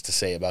rally-esque to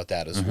say about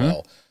that as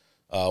well.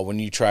 When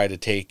you try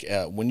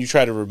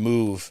to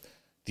remove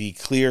the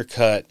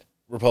clear-cut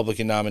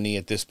Republican nominee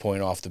at this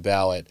point off the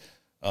ballot,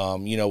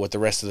 with the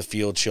rest of the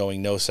field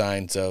showing no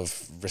signs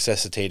of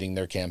resuscitating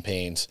their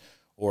campaigns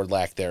or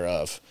lack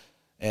thereof.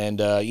 And,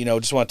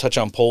 just want to touch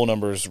on poll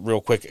numbers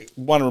real quick.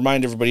 Want to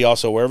remind everybody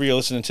also, wherever you're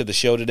listening to the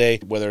show today,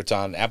 whether it's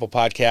on Apple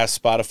Podcasts,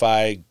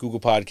 Spotify, Google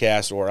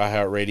Podcasts, or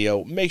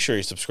iHeartRadio, make sure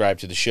you subscribe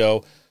to the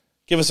show.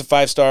 Give us a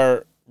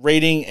 5-star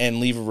rating and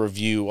leave a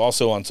review.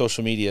 Also on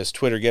social medias,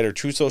 Twitter, Getter,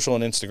 True Social,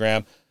 and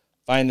Instagram.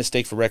 Find the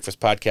Steak for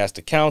Breakfast podcast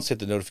accounts, hit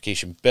the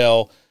notification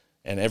bell,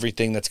 and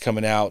everything that's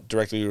coming out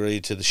directly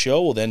related to the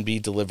show will then be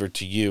delivered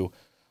to you.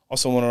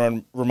 Also want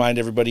to remind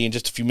everybody, in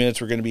just a few minutes,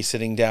 we're going to be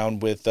sitting down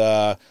with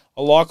a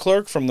law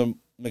clerk from the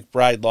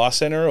McBride Law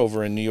Center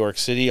over in New York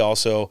City.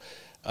 Also,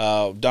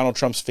 Donald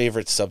Trump's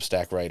favorite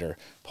Substack writer,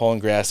 Paul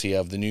Ingrassia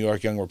of the New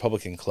York Young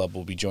Republican Club,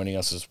 will be joining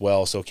us as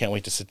well. So can't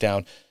wait to sit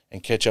down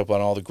and catch up on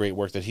all the great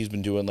work that he's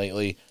been doing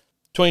lately.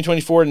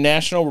 2024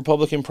 National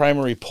Republican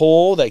Primary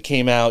Poll that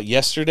came out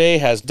yesterday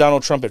has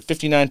Donald Trump at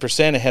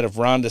 59% ahead of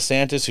Ron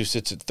DeSantis, who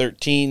sits at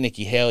 13,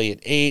 Nikki Haley at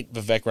 8,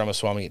 Vivek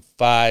Ramaswamy at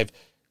 5,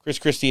 Chris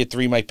Christie at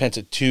 3, Mike Pence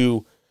at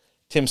 2,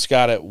 Tim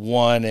Scott at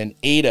 1, and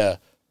Ada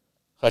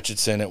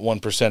Hutchinson at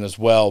 1% as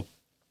well.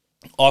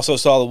 Also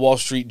saw the Wall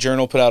Street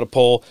Journal put out a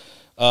poll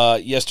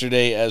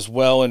yesterday as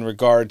well in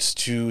regards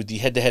to the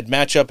head-to-head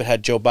matchup. It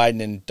had Joe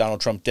Biden and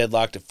Donald Trump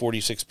deadlocked at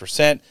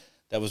 46%.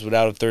 That was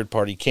without a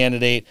third-party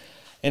candidate.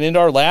 And in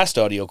our last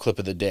audio clip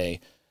of the day,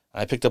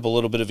 I picked up a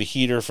little bit of a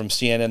heater from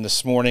CNN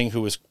this morning,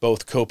 who was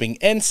both coping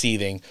and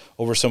seething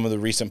over some of the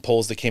recent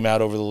polls that came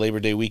out over the Labor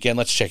Day weekend.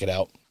 Let's check it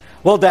out.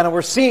 Well, Dana,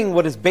 we're seeing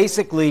what is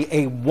basically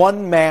a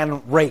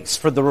one-man race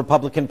for the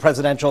Republican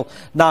presidential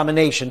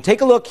nomination. Take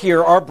a look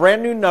here. Our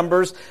brand new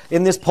numbers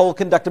in this poll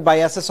conducted by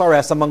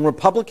SSRS among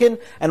Republican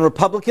and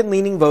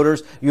Republican-leaning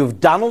voters. You have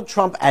Donald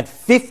Trump at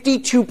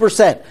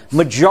 52%,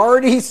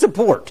 majority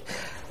support.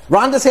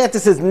 Ron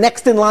DeSantis is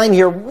next in line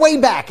here, way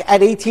back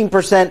at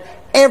 18%.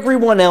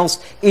 Everyone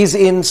else is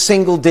in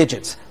single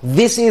digits.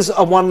 This is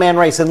a one-man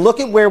race. And look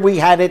at where we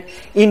had it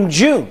in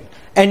June.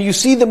 And you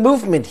see the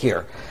movement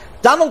here.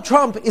 Donald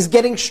Trump is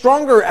getting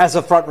stronger as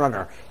a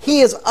frontrunner.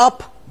 He is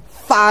up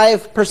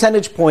 5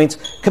 percentage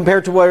points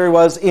compared to where he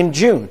was in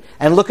June.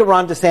 And look at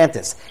Ron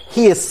DeSantis.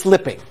 He is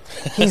slipping.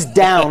 He's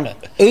down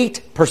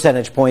 8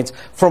 percentage points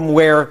from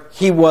where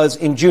he was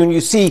in June. You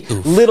see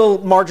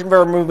little margin of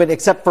error movement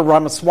except for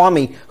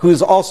Ramaswamy,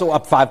 who's also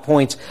up 5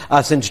 points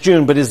since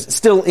June, but is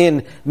still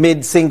in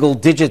mid-single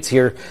digits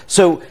here.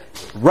 So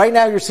right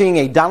now you're seeing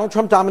a Donald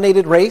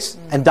Trump-dominated race,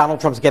 and Donald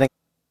Trump's getting...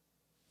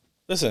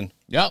 Listen.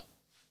 Yep.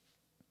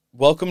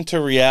 Welcome to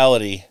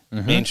reality,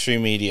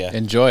 mainstream media.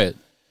 Enjoy it.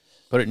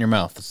 Put it in your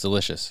mouth. It's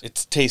delicious.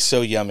 It tastes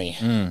so yummy.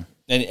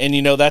 And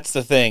you know, that's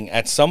the thing.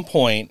 At some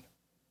point,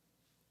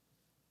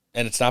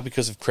 and it's not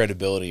because of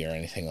credibility or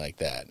anything like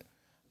that,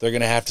 they're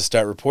going to have to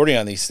start reporting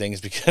on these things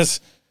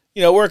because,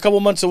 you know, we're a couple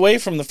months away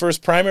from the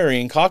first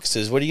primary in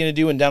caucuses. What are you going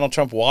to do when Donald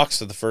Trump walks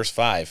to the first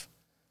 5?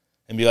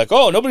 And be like,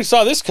 oh, nobody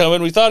saw this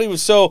coming. We thought he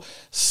was so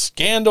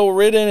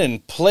scandal-ridden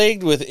and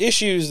plagued with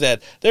issues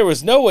that there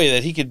was no way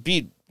that he could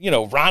beat, you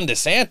know, Ron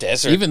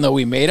DeSantis. Even though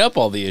we made up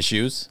all the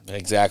issues.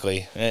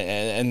 Exactly.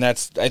 And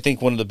that's, I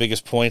think, one of the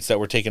biggest points that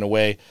were taken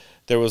away.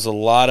 There was a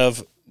lot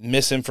of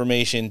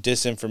misinformation,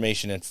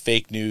 disinformation, and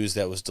fake news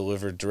that was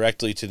delivered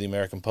directly to the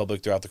American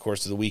public throughout the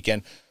course of the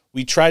weekend.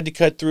 We tried to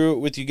cut through it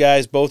with you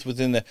guys, both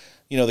within the,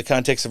 you know, the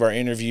context of our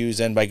interviews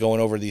and by going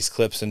over these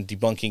clips and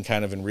debunking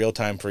kind of in real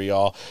time for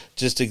y'all,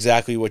 just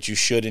exactly what you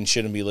should and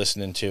shouldn't be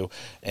listening to.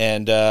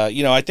 And,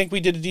 you know, I think we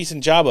did a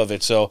decent job of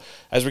it. So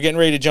as we're getting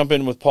ready to jump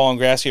in with Paul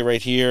Ingrassia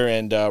right here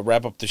and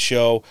wrap up the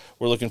show,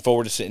 we're looking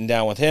forward to sitting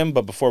down with him.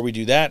 But before we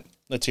do that,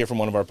 let's hear from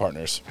one of our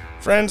partners.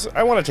 Friends,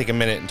 I want to take a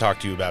minute and talk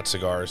to you about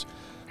cigars.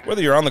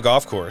 Whether you're on the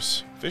golf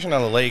course, fishing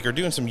on the lake, or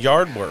doing some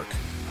yard work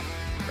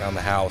around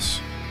the house,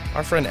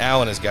 our friend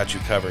Alan has got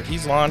you covered.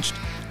 He's launched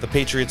the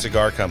Patriot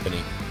Cigar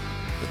Company.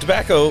 The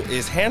tobacco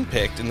is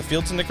hand-picked in the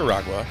fields of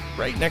Nicaragua,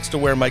 right next to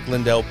where Mike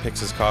Lindell picks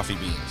his coffee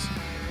beans.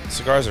 The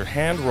cigars are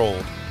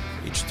hand-rolled,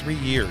 aged 3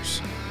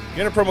 years.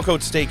 You enter promo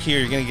code STEAK here,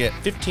 you're going to get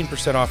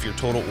 15% off your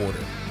total order.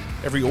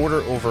 Every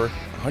order over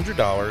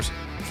 $100,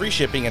 free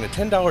shipping, and a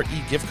 $10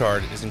 e-gift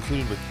card is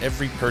included with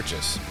every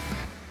purchase.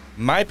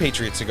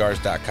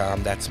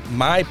 MyPatriotCigars.com, that's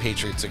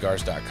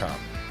MyPatriotCigars.com,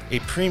 a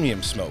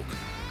premium smoke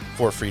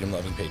for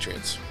freedom-loving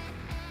patriots.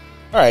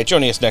 All right,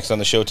 joining us next on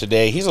the show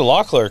today, he's a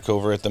law clerk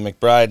over at the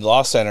McBride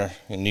Law Center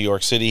in New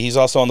York City. He's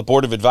also on the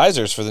board of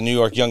advisors for the New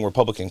York Young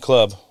Republican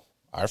Club,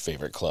 our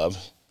favorite club.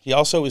 He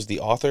also is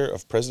the author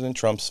of President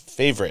Trump's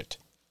favorite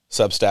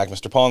Substack,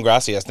 Mr. Paul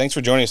Ingrassia. Thanks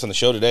for joining us on the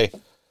show today.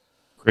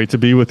 Great to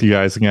be with you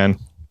guys again.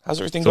 How's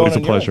everything going on your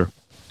end? It's always a pleasure.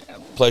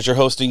 Pleasure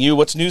hosting you.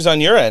 What's news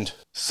on your end?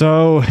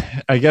 So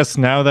I guess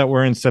now that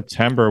we're in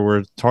September,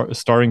 we're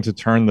starting to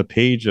turn the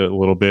page a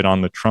little bit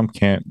on the Trump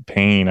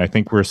campaign. I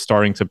think we're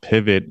starting to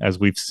pivot, as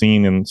we've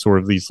seen in sort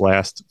of these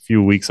last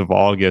few weeks of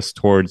August,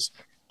 towards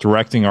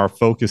directing our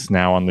focus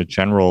now on the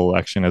general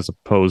election as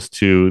opposed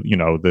to, you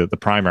know, the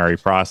primary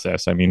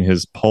process. I mean,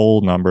 his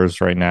poll numbers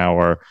right now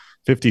are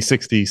 50,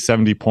 60,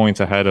 70 points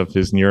ahead of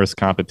his nearest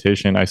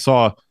competition. I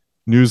saw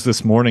news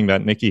this morning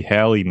that Nikki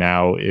Haley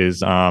now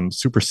is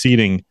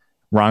superseding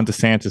Ron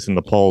DeSantis in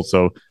the polls.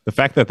 So the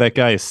fact that that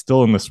guy is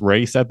still in this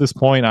race at this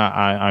point,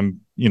 I'm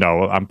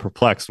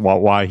perplexed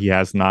why he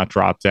has not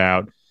dropped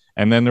out.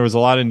 And then there was a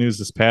lot of news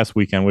this past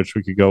weekend, which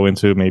we could go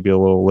into maybe a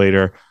little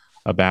later,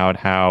 about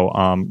how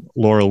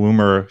Laura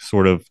Loomer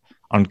sort of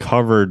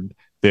uncovered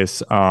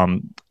this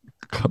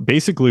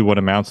basically what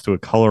amounts to a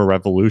color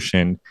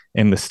revolution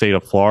in the state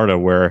of Florida,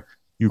 where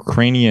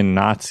Ukrainian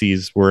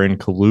Nazis were in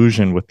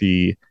collusion with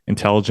the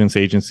intelligence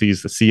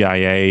agencies, the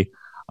CIA,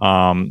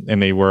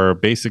 and they were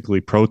basically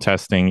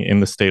protesting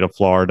in the state of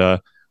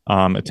Florida,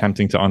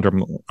 attempting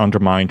to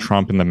undermine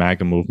Trump and the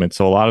MAGA movement.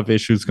 So a lot of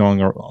issues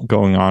going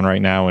on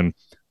right now in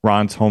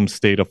Ron's home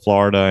state of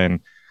Florida, and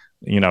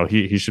you know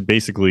he should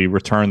basically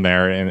return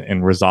there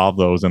and resolve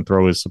those and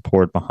throw his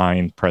support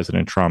behind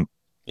President Trump.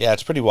 Yeah,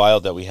 it's pretty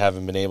wild that we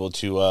haven't been able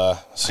to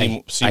see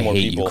more people. I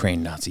hate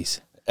Ukraine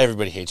Nazis.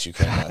 Everybody hates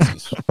Ukraine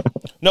Nazis.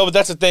 No, but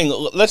that's the thing.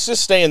 Let's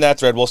just stay in that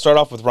thread. We'll start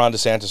off with Ron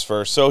DeSantis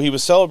first. So he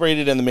was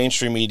celebrated in the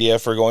mainstream media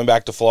for going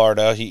back to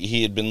Florida.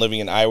 He had been living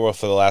in Iowa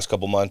for the last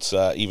couple months,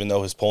 even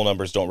though his poll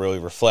numbers don't really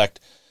reflect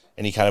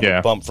any kind of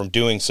a bump from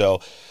doing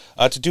so.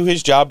 to do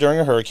his job during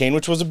a hurricane,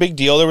 which was a big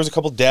deal. There was a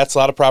couple deaths, a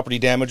lot of property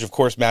damage, of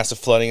course, massive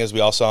flooding, as we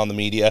all saw in the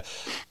media.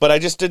 But I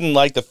just didn't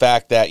like the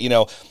fact that,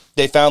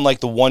 they found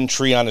like the one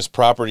tree on his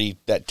property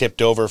that tipped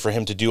over for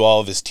him to do all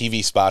of his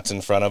TV spots in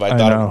front of. I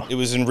thought it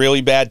was in really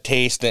bad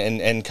taste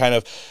and kind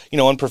of,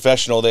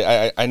 unprofessional.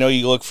 I know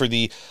you look for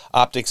the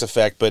optics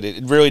effect, but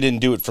it really didn't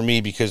do it for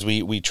me because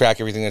we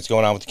track everything that's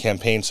going on with the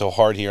campaign so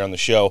hard here on the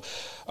show.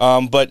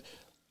 But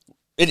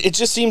it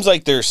just seems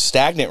like they're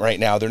stagnant right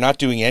now. They're not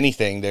doing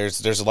anything.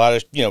 There's a lot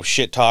of,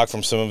 shit talk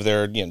from some of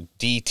their,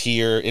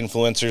 D-tier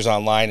influencers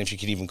online, if you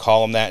could even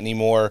call them that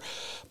anymore.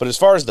 But as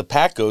far as the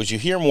PAC goes, you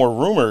hear more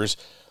rumors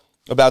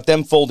about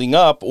them folding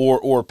up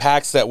or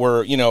PACs that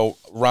were,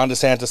 Ron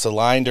DeSantis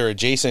aligned or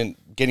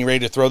adjacent, getting ready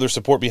to throw their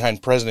support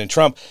behind President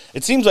Trump.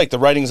 It seems like the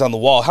writing's on the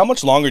wall. How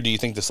much longer do you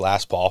think this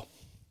lasts, Paul?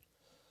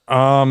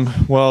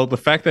 Well, the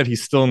fact that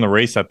he's still in the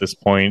race at this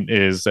point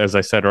is, as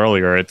I said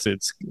earlier,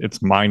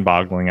 it's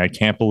mind-boggling. I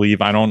can't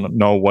believe, I don't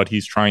know what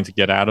he's trying to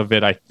get out of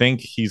it. I think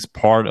he's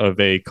part of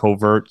a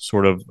covert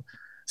sort of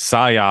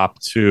psyop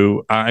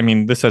to,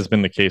 this has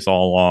been the case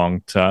all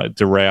along, to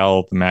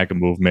derail the MAGA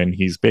movement.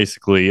 He's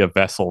basically a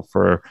vessel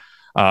for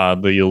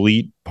the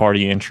elite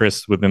party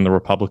interests within the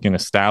Republican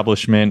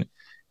establishment.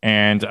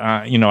 And,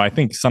 I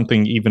think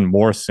something even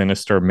more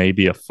sinister may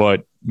be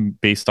afoot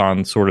based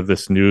on sort of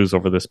this news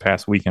over this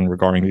past weekend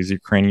regarding these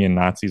Ukrainian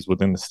Nazis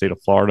within the state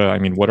of Florida.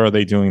 What are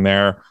they doing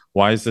there?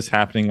 Why is this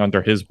happening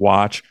under his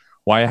watch?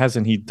 Why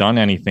hasn't he done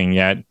anything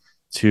yet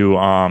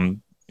to,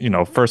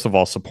 first of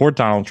all, support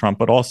Donald Trump,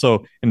 but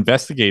also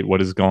investigate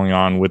what is going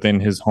on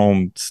within his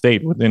home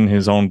state, within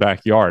his own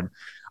backyard?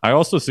 I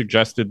also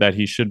suggested that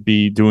he should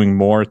be doing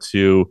more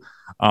to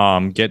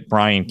get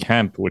Brian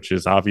Kemp, which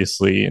is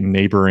obviously in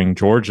neighboring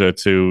Georgia,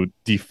 to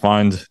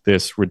defund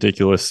this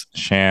ridiculous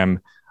sham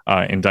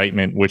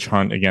indictment witch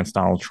hunt against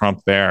Donald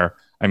Trump there.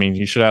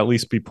 He should at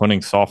least be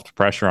putting soft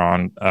pressure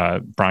on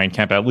Brian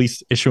Kemp, at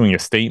least issuing a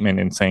statement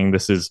and saying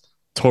this is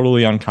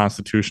totally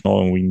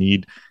unconstitutional and we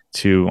need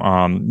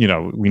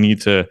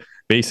to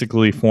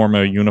basically form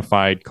a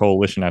unified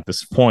coalition at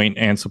this point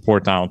and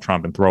support Donald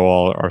Trump and throw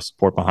all our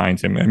support behind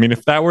him.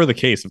 If that were the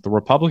case, if the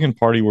Republican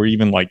Party were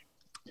even like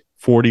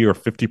 40 or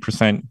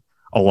 50%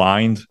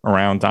 aligned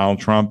around Donald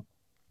Trump,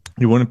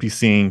 you wouldn't be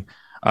seeing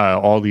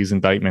all these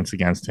indictments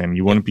against him.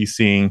 You wouldn't be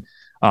seeing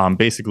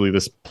basically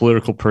this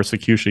political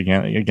persecution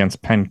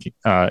against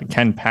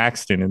Ken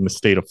Paxton in the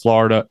state of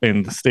Florida,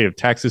 in the state of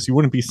Texas. You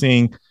wouldn't be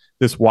seeing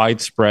this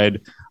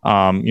widespread,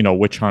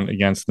 witch hunt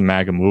against the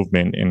MAGA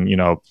movement,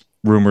 and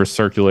rumors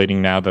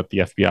circulating now that the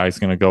FBI is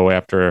going to go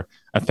after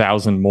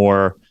 1,000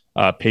 more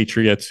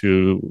patriots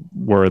who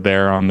were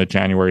there on the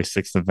January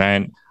 6th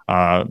event,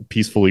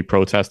 peacefully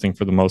protesting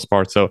for the most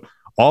part. So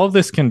all of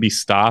this can be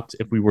stopped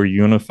if we were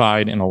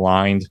unified and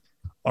aligned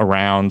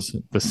around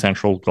the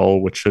central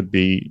goal, which should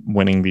be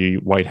winning the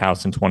White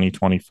House in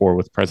 2024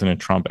 with President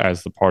Trump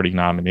as the party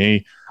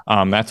nominee.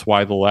 That's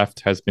why the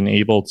left has been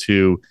able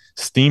to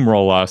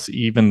steamroll us,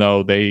 even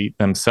though they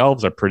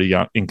themselves are pretty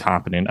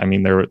incompetent.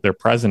 Their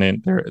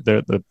president,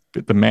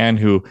 the man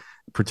who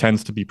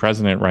pretends to be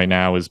president right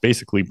now is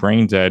basically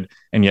brain dead,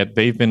 and yet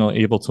they've been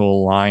able to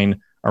align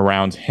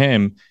around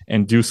him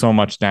and do so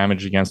much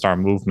damage against our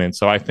movement.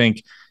 So I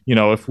think,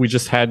 if we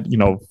just had,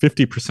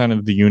 50%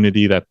 of the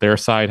unity that their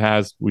side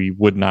has, we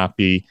would not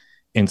be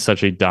in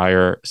such a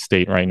dire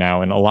state right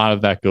now. And a lot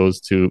of that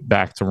goes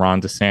back to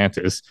Ron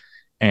DeSantis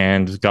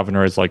and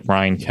governors like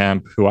Brian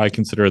Kemp, who I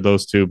consider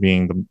those two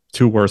being the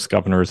two worst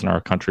governors in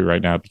our country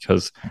right now,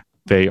 because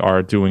they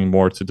are doing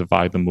more to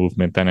divide the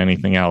movement than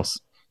anything else.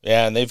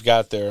 Yeah, and they've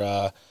got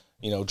their,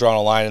 drawn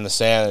a line in the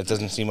sand that it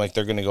doesn't seem like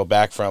they're going to go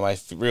back from. I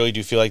really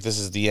do feel like this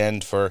is the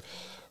end for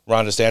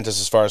Ron DeSantis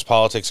as far as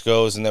politics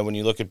goes. And then when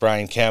you look at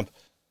Brian Kemp,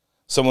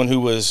 someone who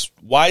was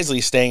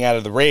wisely staying out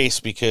of the race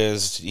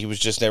because he was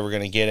just never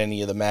going to get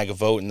any of the MAGA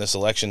vote in this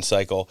election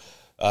cycle,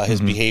 his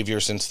behavior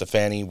since the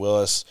Fani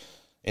Willis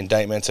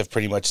indictments have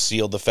pretty much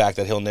sealed the fact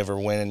that he'll never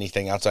win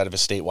anything outside of a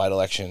statewide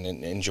election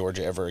in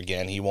Georgia ever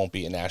again. He won't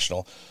be a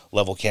national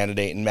level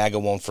candidate, and MAGA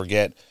won't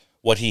forget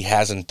what he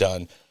hasn't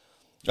done.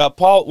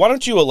 Paul, why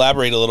don't you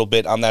elaborate a little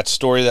bit on that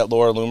story that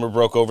Laura Loomer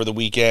broke over the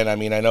weekend?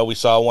 I know we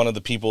saw one of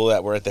the people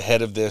that were at the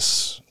head of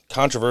this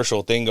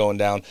controversial thing going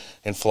down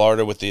in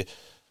Florida with the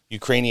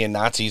Ukrainian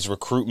Nazis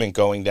recruitment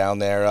going down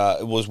there.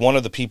 It was one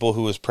of the people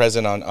who was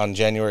present on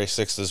January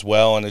 6th as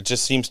well, and it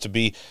just seems to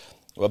be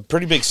a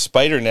pretty big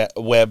spider net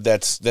web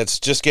that's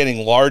just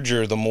getting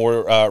larger the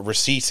more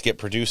receipts get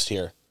produced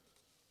here.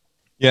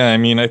 Yeah,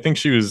 I think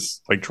she was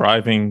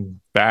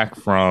driving back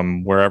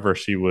from wherever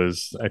she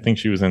was. I think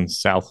she was in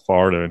South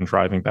Florida and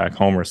driving back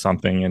home or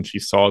something, and she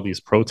saw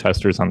these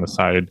protesters on the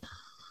side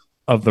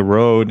of the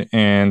road,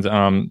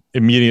 and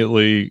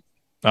immediately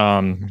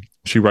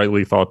she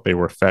rightly thought they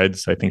were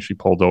feds. I think she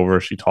pulled over,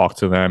 she talked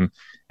to them,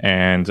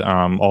 and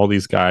all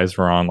these guys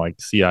were on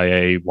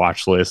CIA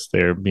watch lists.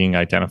 They're being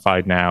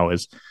identified now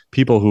as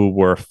people who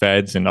were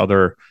feds and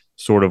other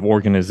sort of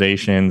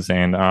organizations.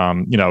 And,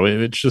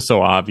 it's just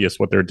so obvious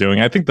what they're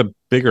doing. I think the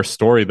bigger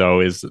story, though,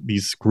 is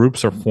these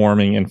groups are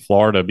forming in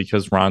Florida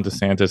because Ron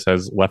DeSantis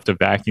has left a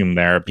vacuum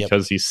there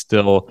because he's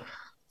still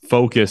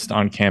focused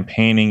on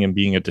campaigning and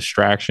being a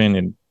distraction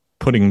and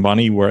putting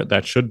money where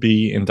that should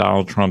be in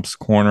Donald Trump's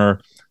corner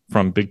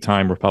from big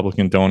time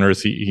Republican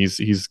donors.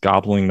 He's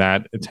gobbling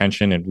that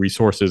attention and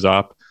resources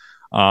up.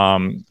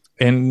 And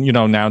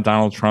now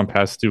Donald Trump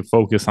has to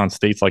focus on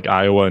states like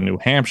Iowa and New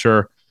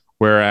Hampshire,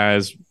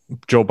 whereas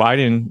Joe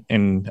Biden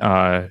and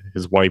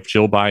his wife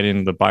Jill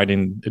Biden, the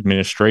Biden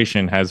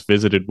administration, has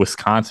visited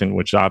Wisconsin,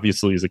 which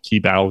obviously is a key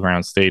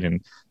battleground state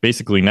and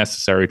basically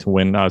necessary to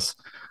win us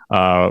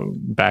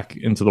back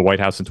into the White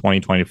House in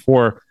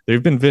 2024.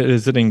 They've been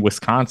visiting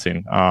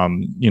Wisconsin,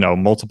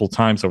 multiple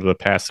times over the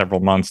past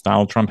several months.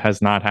 Donald Trump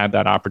has not had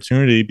that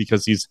opportunity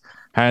because he's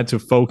had to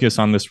focus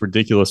on this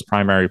ridiculous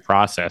primary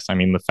process. I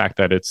mean, the fact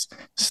that it's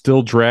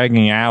still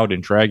dragging out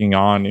and dragging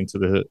on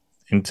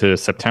into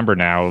September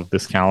now of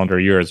this calendar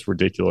year is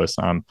ridiculous.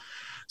 It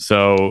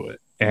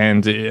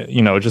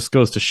just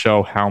goes to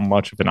show how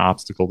much of an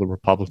obstacle the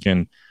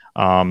Republican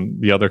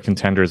the other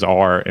contenders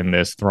are in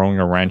this, throwing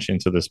a wrench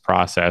into this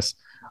process.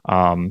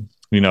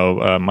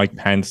 Mike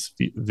Pence,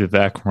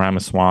 Vivek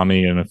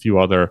Ramaswamy, and a few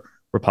other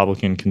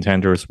Republican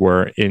contenders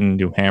were in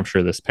New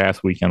Hampshire this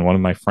past weekend. One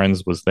of my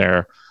friends was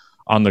there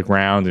on the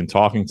ground and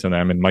talking to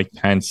them, and Mike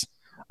Pence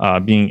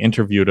being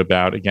interviewed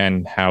about,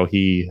 again, how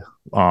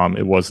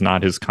it was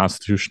not his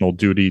constitutional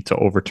duty to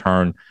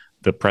overturn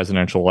the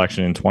presidential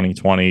election in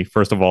 2020.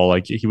 First of all,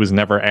 he was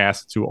never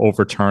asked to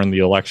overturn the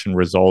election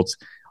results.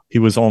 He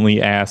was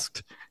only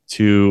asked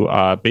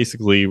to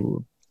basically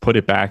put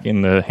it back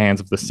in the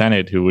hands of the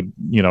Senate, who would,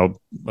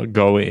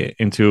 go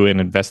into an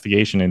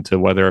investigation into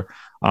whether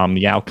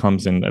the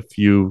outcomes in a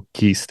few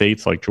key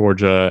states like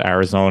Georgia,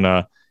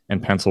 Arizona,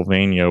 and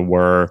Pennsylvania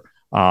were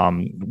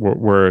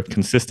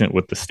consistent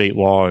with the state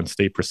law and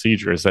state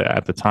procedures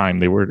at the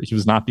time. He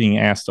was not being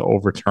asked to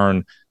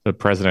overturn the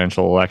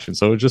presidential election.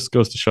 So it just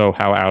goes to show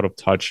how out of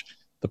touch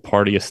the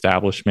party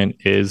establishment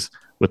is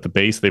with the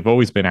base. They've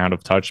always been out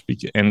of touch,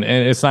 and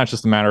it's not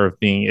just a matter of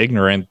being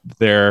ignorant.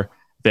 They're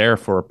there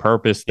for a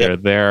purpose. They're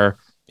there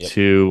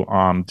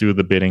to do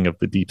the bidding of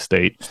the deep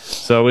state.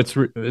 So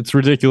it's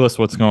ridiculous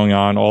what's going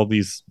on. All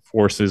these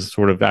forces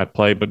sort of at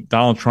play, but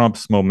Donald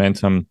Trump's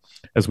momentum,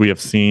 as we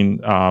have seen,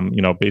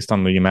 based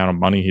on the amount of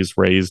money he's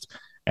raised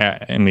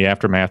in the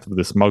aftermath of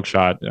this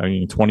mugshot,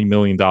 $20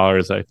 million,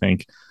 I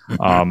think,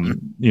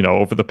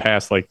 over the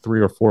past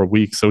 3 or 4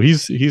 weeks. So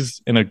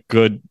he's in a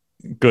good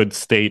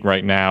state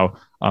right now,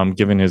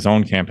 given his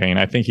own campaign.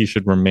 I think he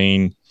should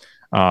remain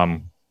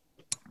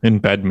in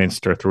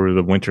Bedminster through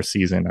the winter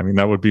season. I mean,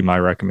 that would be my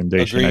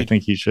recommendation. Agreed. I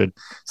think he should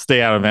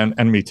stay out of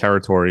enemy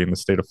territory in the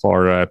state of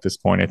Florida at this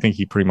point. I think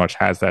he pretty much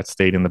has that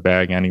state in the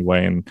bag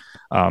anyway. And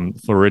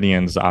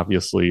Floridians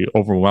obviously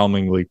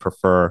overwhelmingly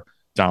prefer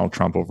Donald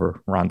Trump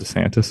over Ron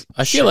DeSantis.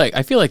 I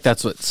feel like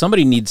that's what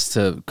somebody needs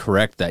to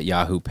correct, that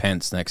Yahoo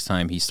Pence next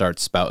time he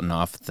starts spouting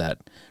off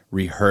that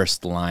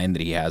rehearsed line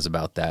that he has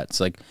about that. It's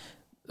like,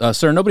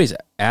 sir, nobody's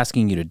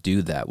asking you to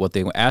do that. What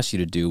they asked you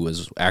to do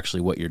was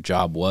actually what your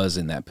job was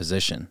in that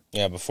position.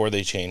 Yeah, before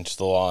they changed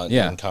the law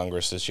in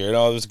Congress this year.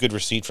 No, it was a good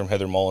receipt from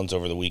Heather Mullins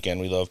over the weekend.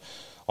 We love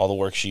all the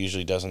work she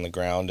usually does on the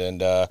ground,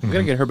 and we're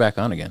gonna get her back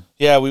on again.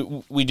 Yeah,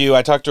 we do.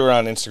 I talked to her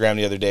on Instagram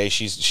the other day.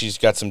 She's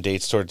got some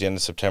dates toward the end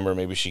of September.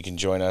 Maybe she can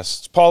join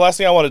us. Paul, last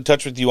thing I wanted to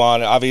touch with you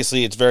on.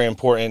 Obviously, it's very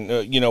important.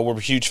 We're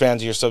huge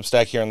fans of your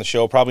Substack here on the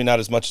show. Probably not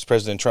as much as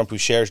President Trump, who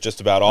shares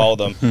just about all of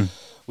them.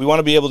 We want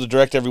to be able to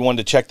direct everyone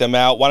to check them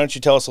out. Why don't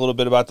you tell us a little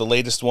bit about the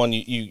latest one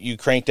you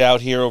cranked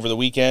out here over the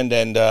weekend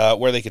and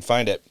where they could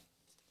find it?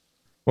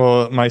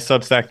 Well, my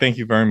Substack, thank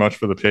you very much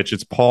for the pitch.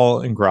 It's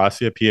Paul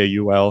Ingrassia,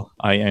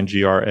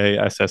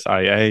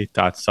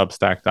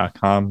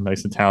 PaulIngrassia.substack.com.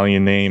 Nice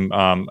Italian name.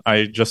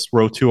 I just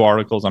wrote 2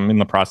 articles. I'm in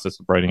the process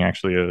of writing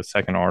actually a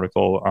second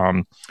article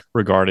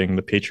regarding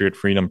the Patriot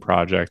Freedom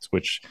Project,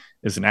 which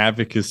is an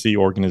advocacy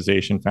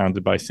organization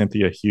founded by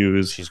Cynthia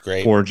Hughes. She's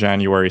great. For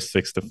January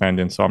 6th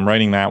defendants. So I'm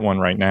writing that one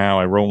right now.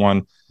 I wrote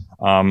one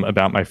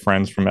about my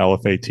friends from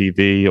LFA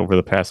TV over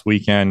the past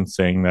weekend,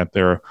 saying that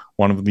they're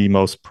one of the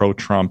most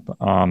pro-Trump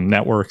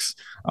networks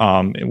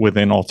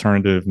within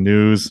alternative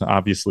news.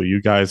 Obviously,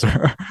 you guys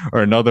are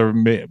another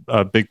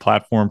big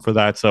platform for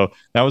that. So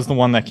that was the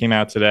one that came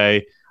out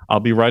today. I'll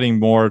be writing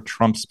more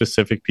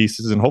Trump-specific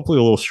pieces and hopefully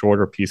a little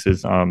shorter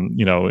pieces, in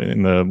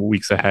the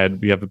weeks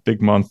ahead. We have a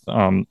big month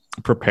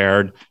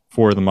prepared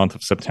for the month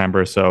of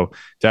September. So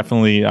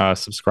definitely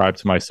subscribe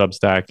to my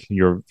Substack,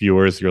 your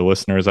viewers, your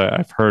listeners.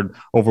 I've heard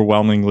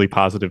overwhelmingly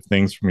positive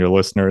things from your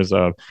listeners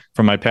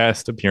from my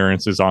past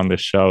appearances on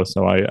this show.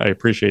 So I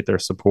appreciate their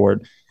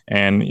support.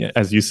 And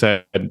as you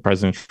said,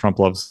 President Trump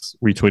loves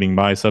retweeting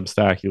my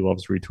Substack. He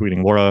loves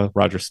retweeting Laura,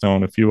 Roger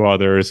Stone, a few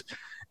others.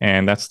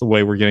 And that's the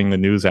way we're getting the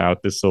news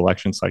out this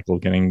election cycle,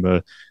 getting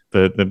the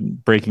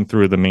breaking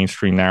through the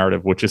mainstream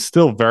narrative, which is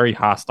still very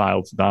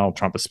hostile to Donald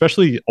Trump,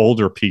 especially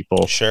older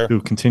people who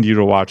continue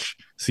to watch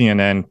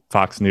CNN,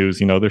 Fox News,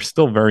 they're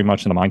still very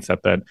much in the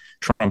mindset that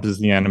Trump is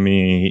the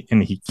enemy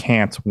and he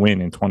can't win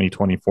in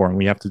 2024. And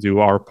we have to do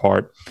our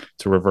part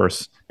to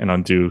reverse and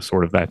undo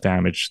sort of that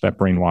damage, that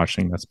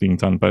brainwashing that's being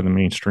done by the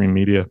mainstream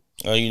media.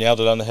 Oh, you nailed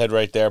it on the head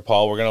right there,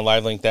 Paul. We're going to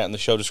live link that in the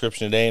show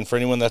description today. And for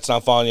anyone that's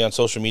not following you on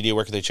social media,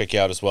 where can they check you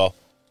out as well?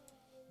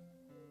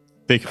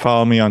 They can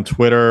follow me on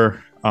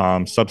Twitter,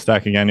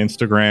 Substack again,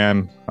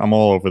 Instagram. I'm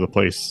all over the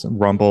place.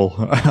 Rumble,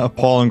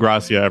 Paul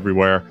Ingrassia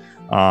everywhere.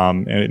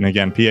 And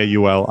again,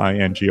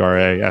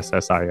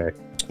 PaulinGrassia.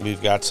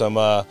 We've got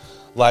some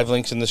live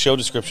links in the show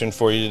description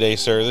for you today,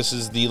 sir. This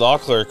is the law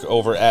clerk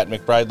over at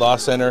McBride Law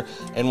Center,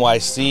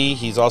 NYC.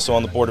 He's also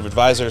on the board of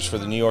advisors for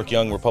the New York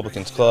Young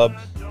Republicans Club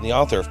and the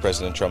author of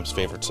President Trump's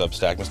favorite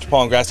Substack. Mr.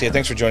 Paul Ingrassia,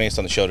 thanks for joining us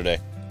on the show today.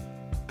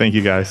 Thank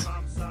you, guys.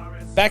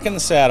 Back in the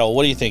saddle.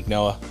 What do you think,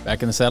 Noah?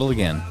 Back in the saddle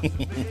again.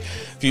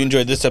 If you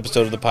enjoyed this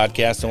episode of the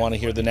podcast and want to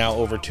hear the now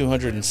over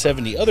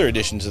 270 other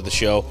editions of the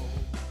show,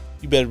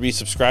 you better be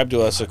subscribed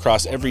to us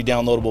across every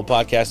downloadable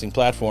podcasting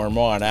platform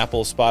on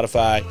Apple,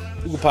 Spotify,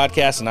 Google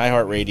Podcasts, and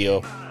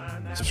iHeartRadio.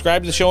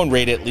 Subscribe to the show and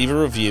rate it, leave a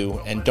review,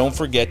 and don't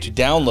forget to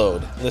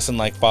download, listen,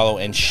 like, follow,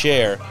 and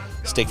share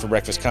Steak for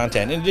Breakfast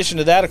content. In addition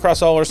to that,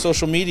 across all our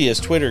social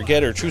medias, Twitter,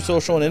 Getter, True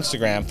Social, and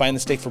Instagram, find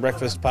the Steak for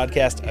Breakfast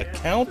podcast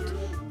account,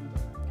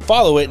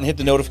 follow it, and hit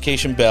the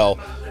notification bell.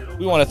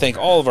 We want to thank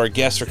all of our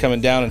guests for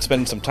coming down and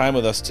spending some time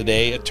with us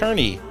today.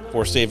 Attorney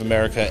for Save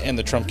America and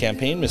the Trump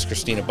campaign, Ms.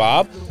 Christina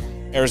Bobb.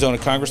 Arizona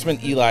Congressman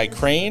Eli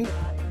Crane,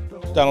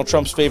 Donald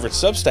Trump's favorite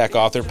Substack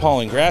author, Paul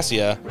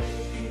Ingrassia,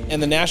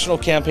 and the National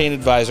Campaign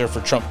Advisor for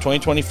Trump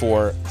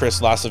 2024, Chris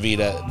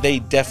LaCivita. They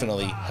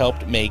definitely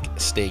helped make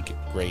Steak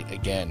great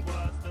again.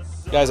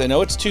 Guys, I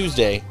know it's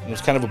Tuesday, and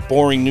it's kind of a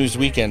boring news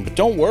weekend, but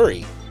don't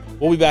worry.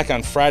 We'll be back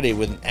on Friday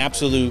with an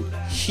absolute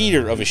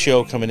heater of a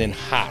show coming in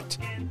hot.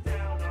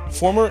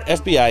 Former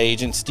FBI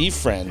agent Steve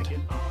Friend,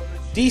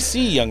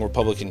 D.C. Young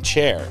Republican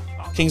Chair,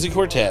 Kingsley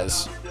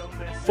Cortez,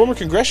 former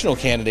congressional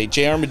candidate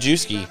J.R.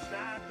 Majewski,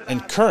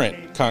 and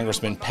current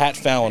Congressman Pat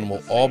Fallon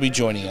will all be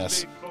joining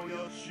us.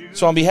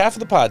 So on behalf of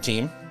the pod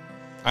team,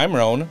 I'm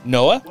Roan.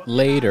 Noah?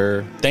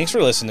 Later. Thanks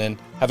for listening.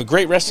 Have a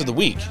great rest of the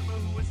week,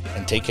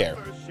 and take care.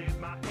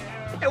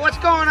 Hey, what's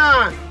going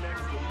on?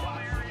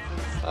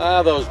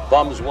 Those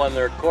bums won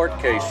their court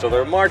case, so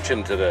they're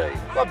marching today.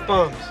 What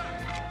bums?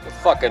 The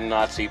fucking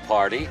Nazi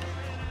party.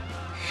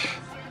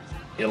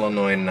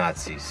 Illinois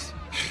Nazis.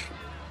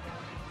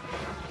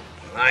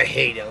 I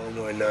hate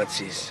Illinois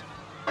Nazis.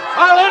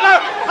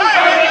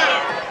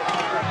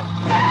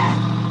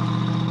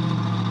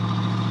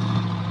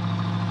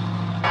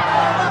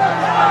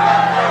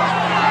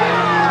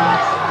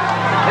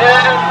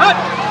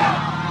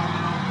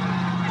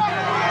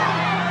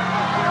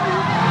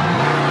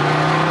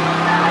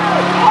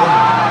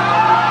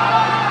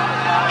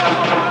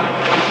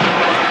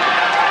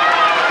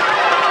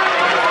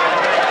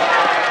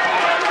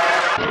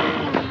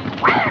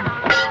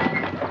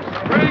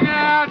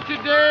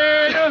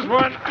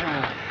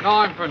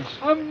 Ninepence.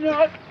 I'm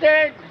not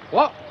dead.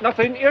 What?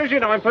 Nothing. Here's your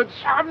ninepence.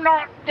 I'm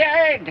not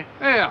dead.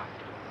 Here.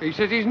 He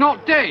says he's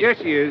not dead. Yes,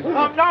 he is.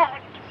 I'm not.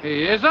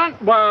 He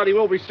isn't? Well, he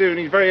will be soon.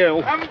 He's very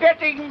ill. I'm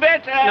getting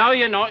better. No,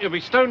 you're not. You'll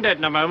be stone dead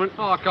in a moment.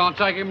 Oh, I can't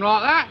take him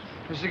like that.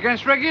 It's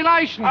against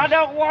regulations. I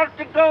don't want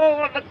to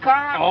go on the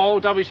car. Oh,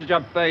 don't be such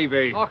a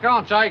baby. I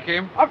can't take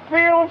him. I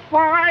feel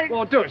fine.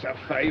 Well, do us a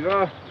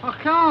favour. I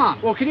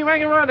can't. Well, can you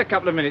hang around a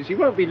couple of minutes? He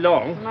won't be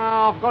long. No,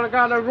 I've got to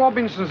go to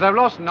Robinson's. They've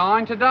lost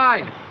 9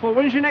 today. Well,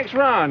 when's your next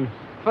run?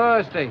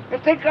 Thursday. You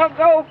think I'll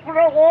go for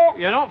a walk?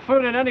 You're not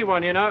fooling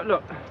anyone, you know.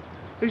 Look,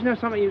 isn't there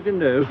something you can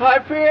do? I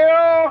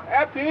feel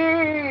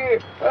happy.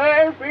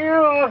 I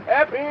feel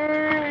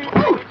happy.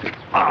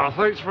 Ah,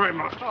 thanks very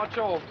much. That's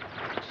all.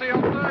 See you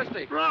on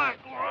Thursday. Right.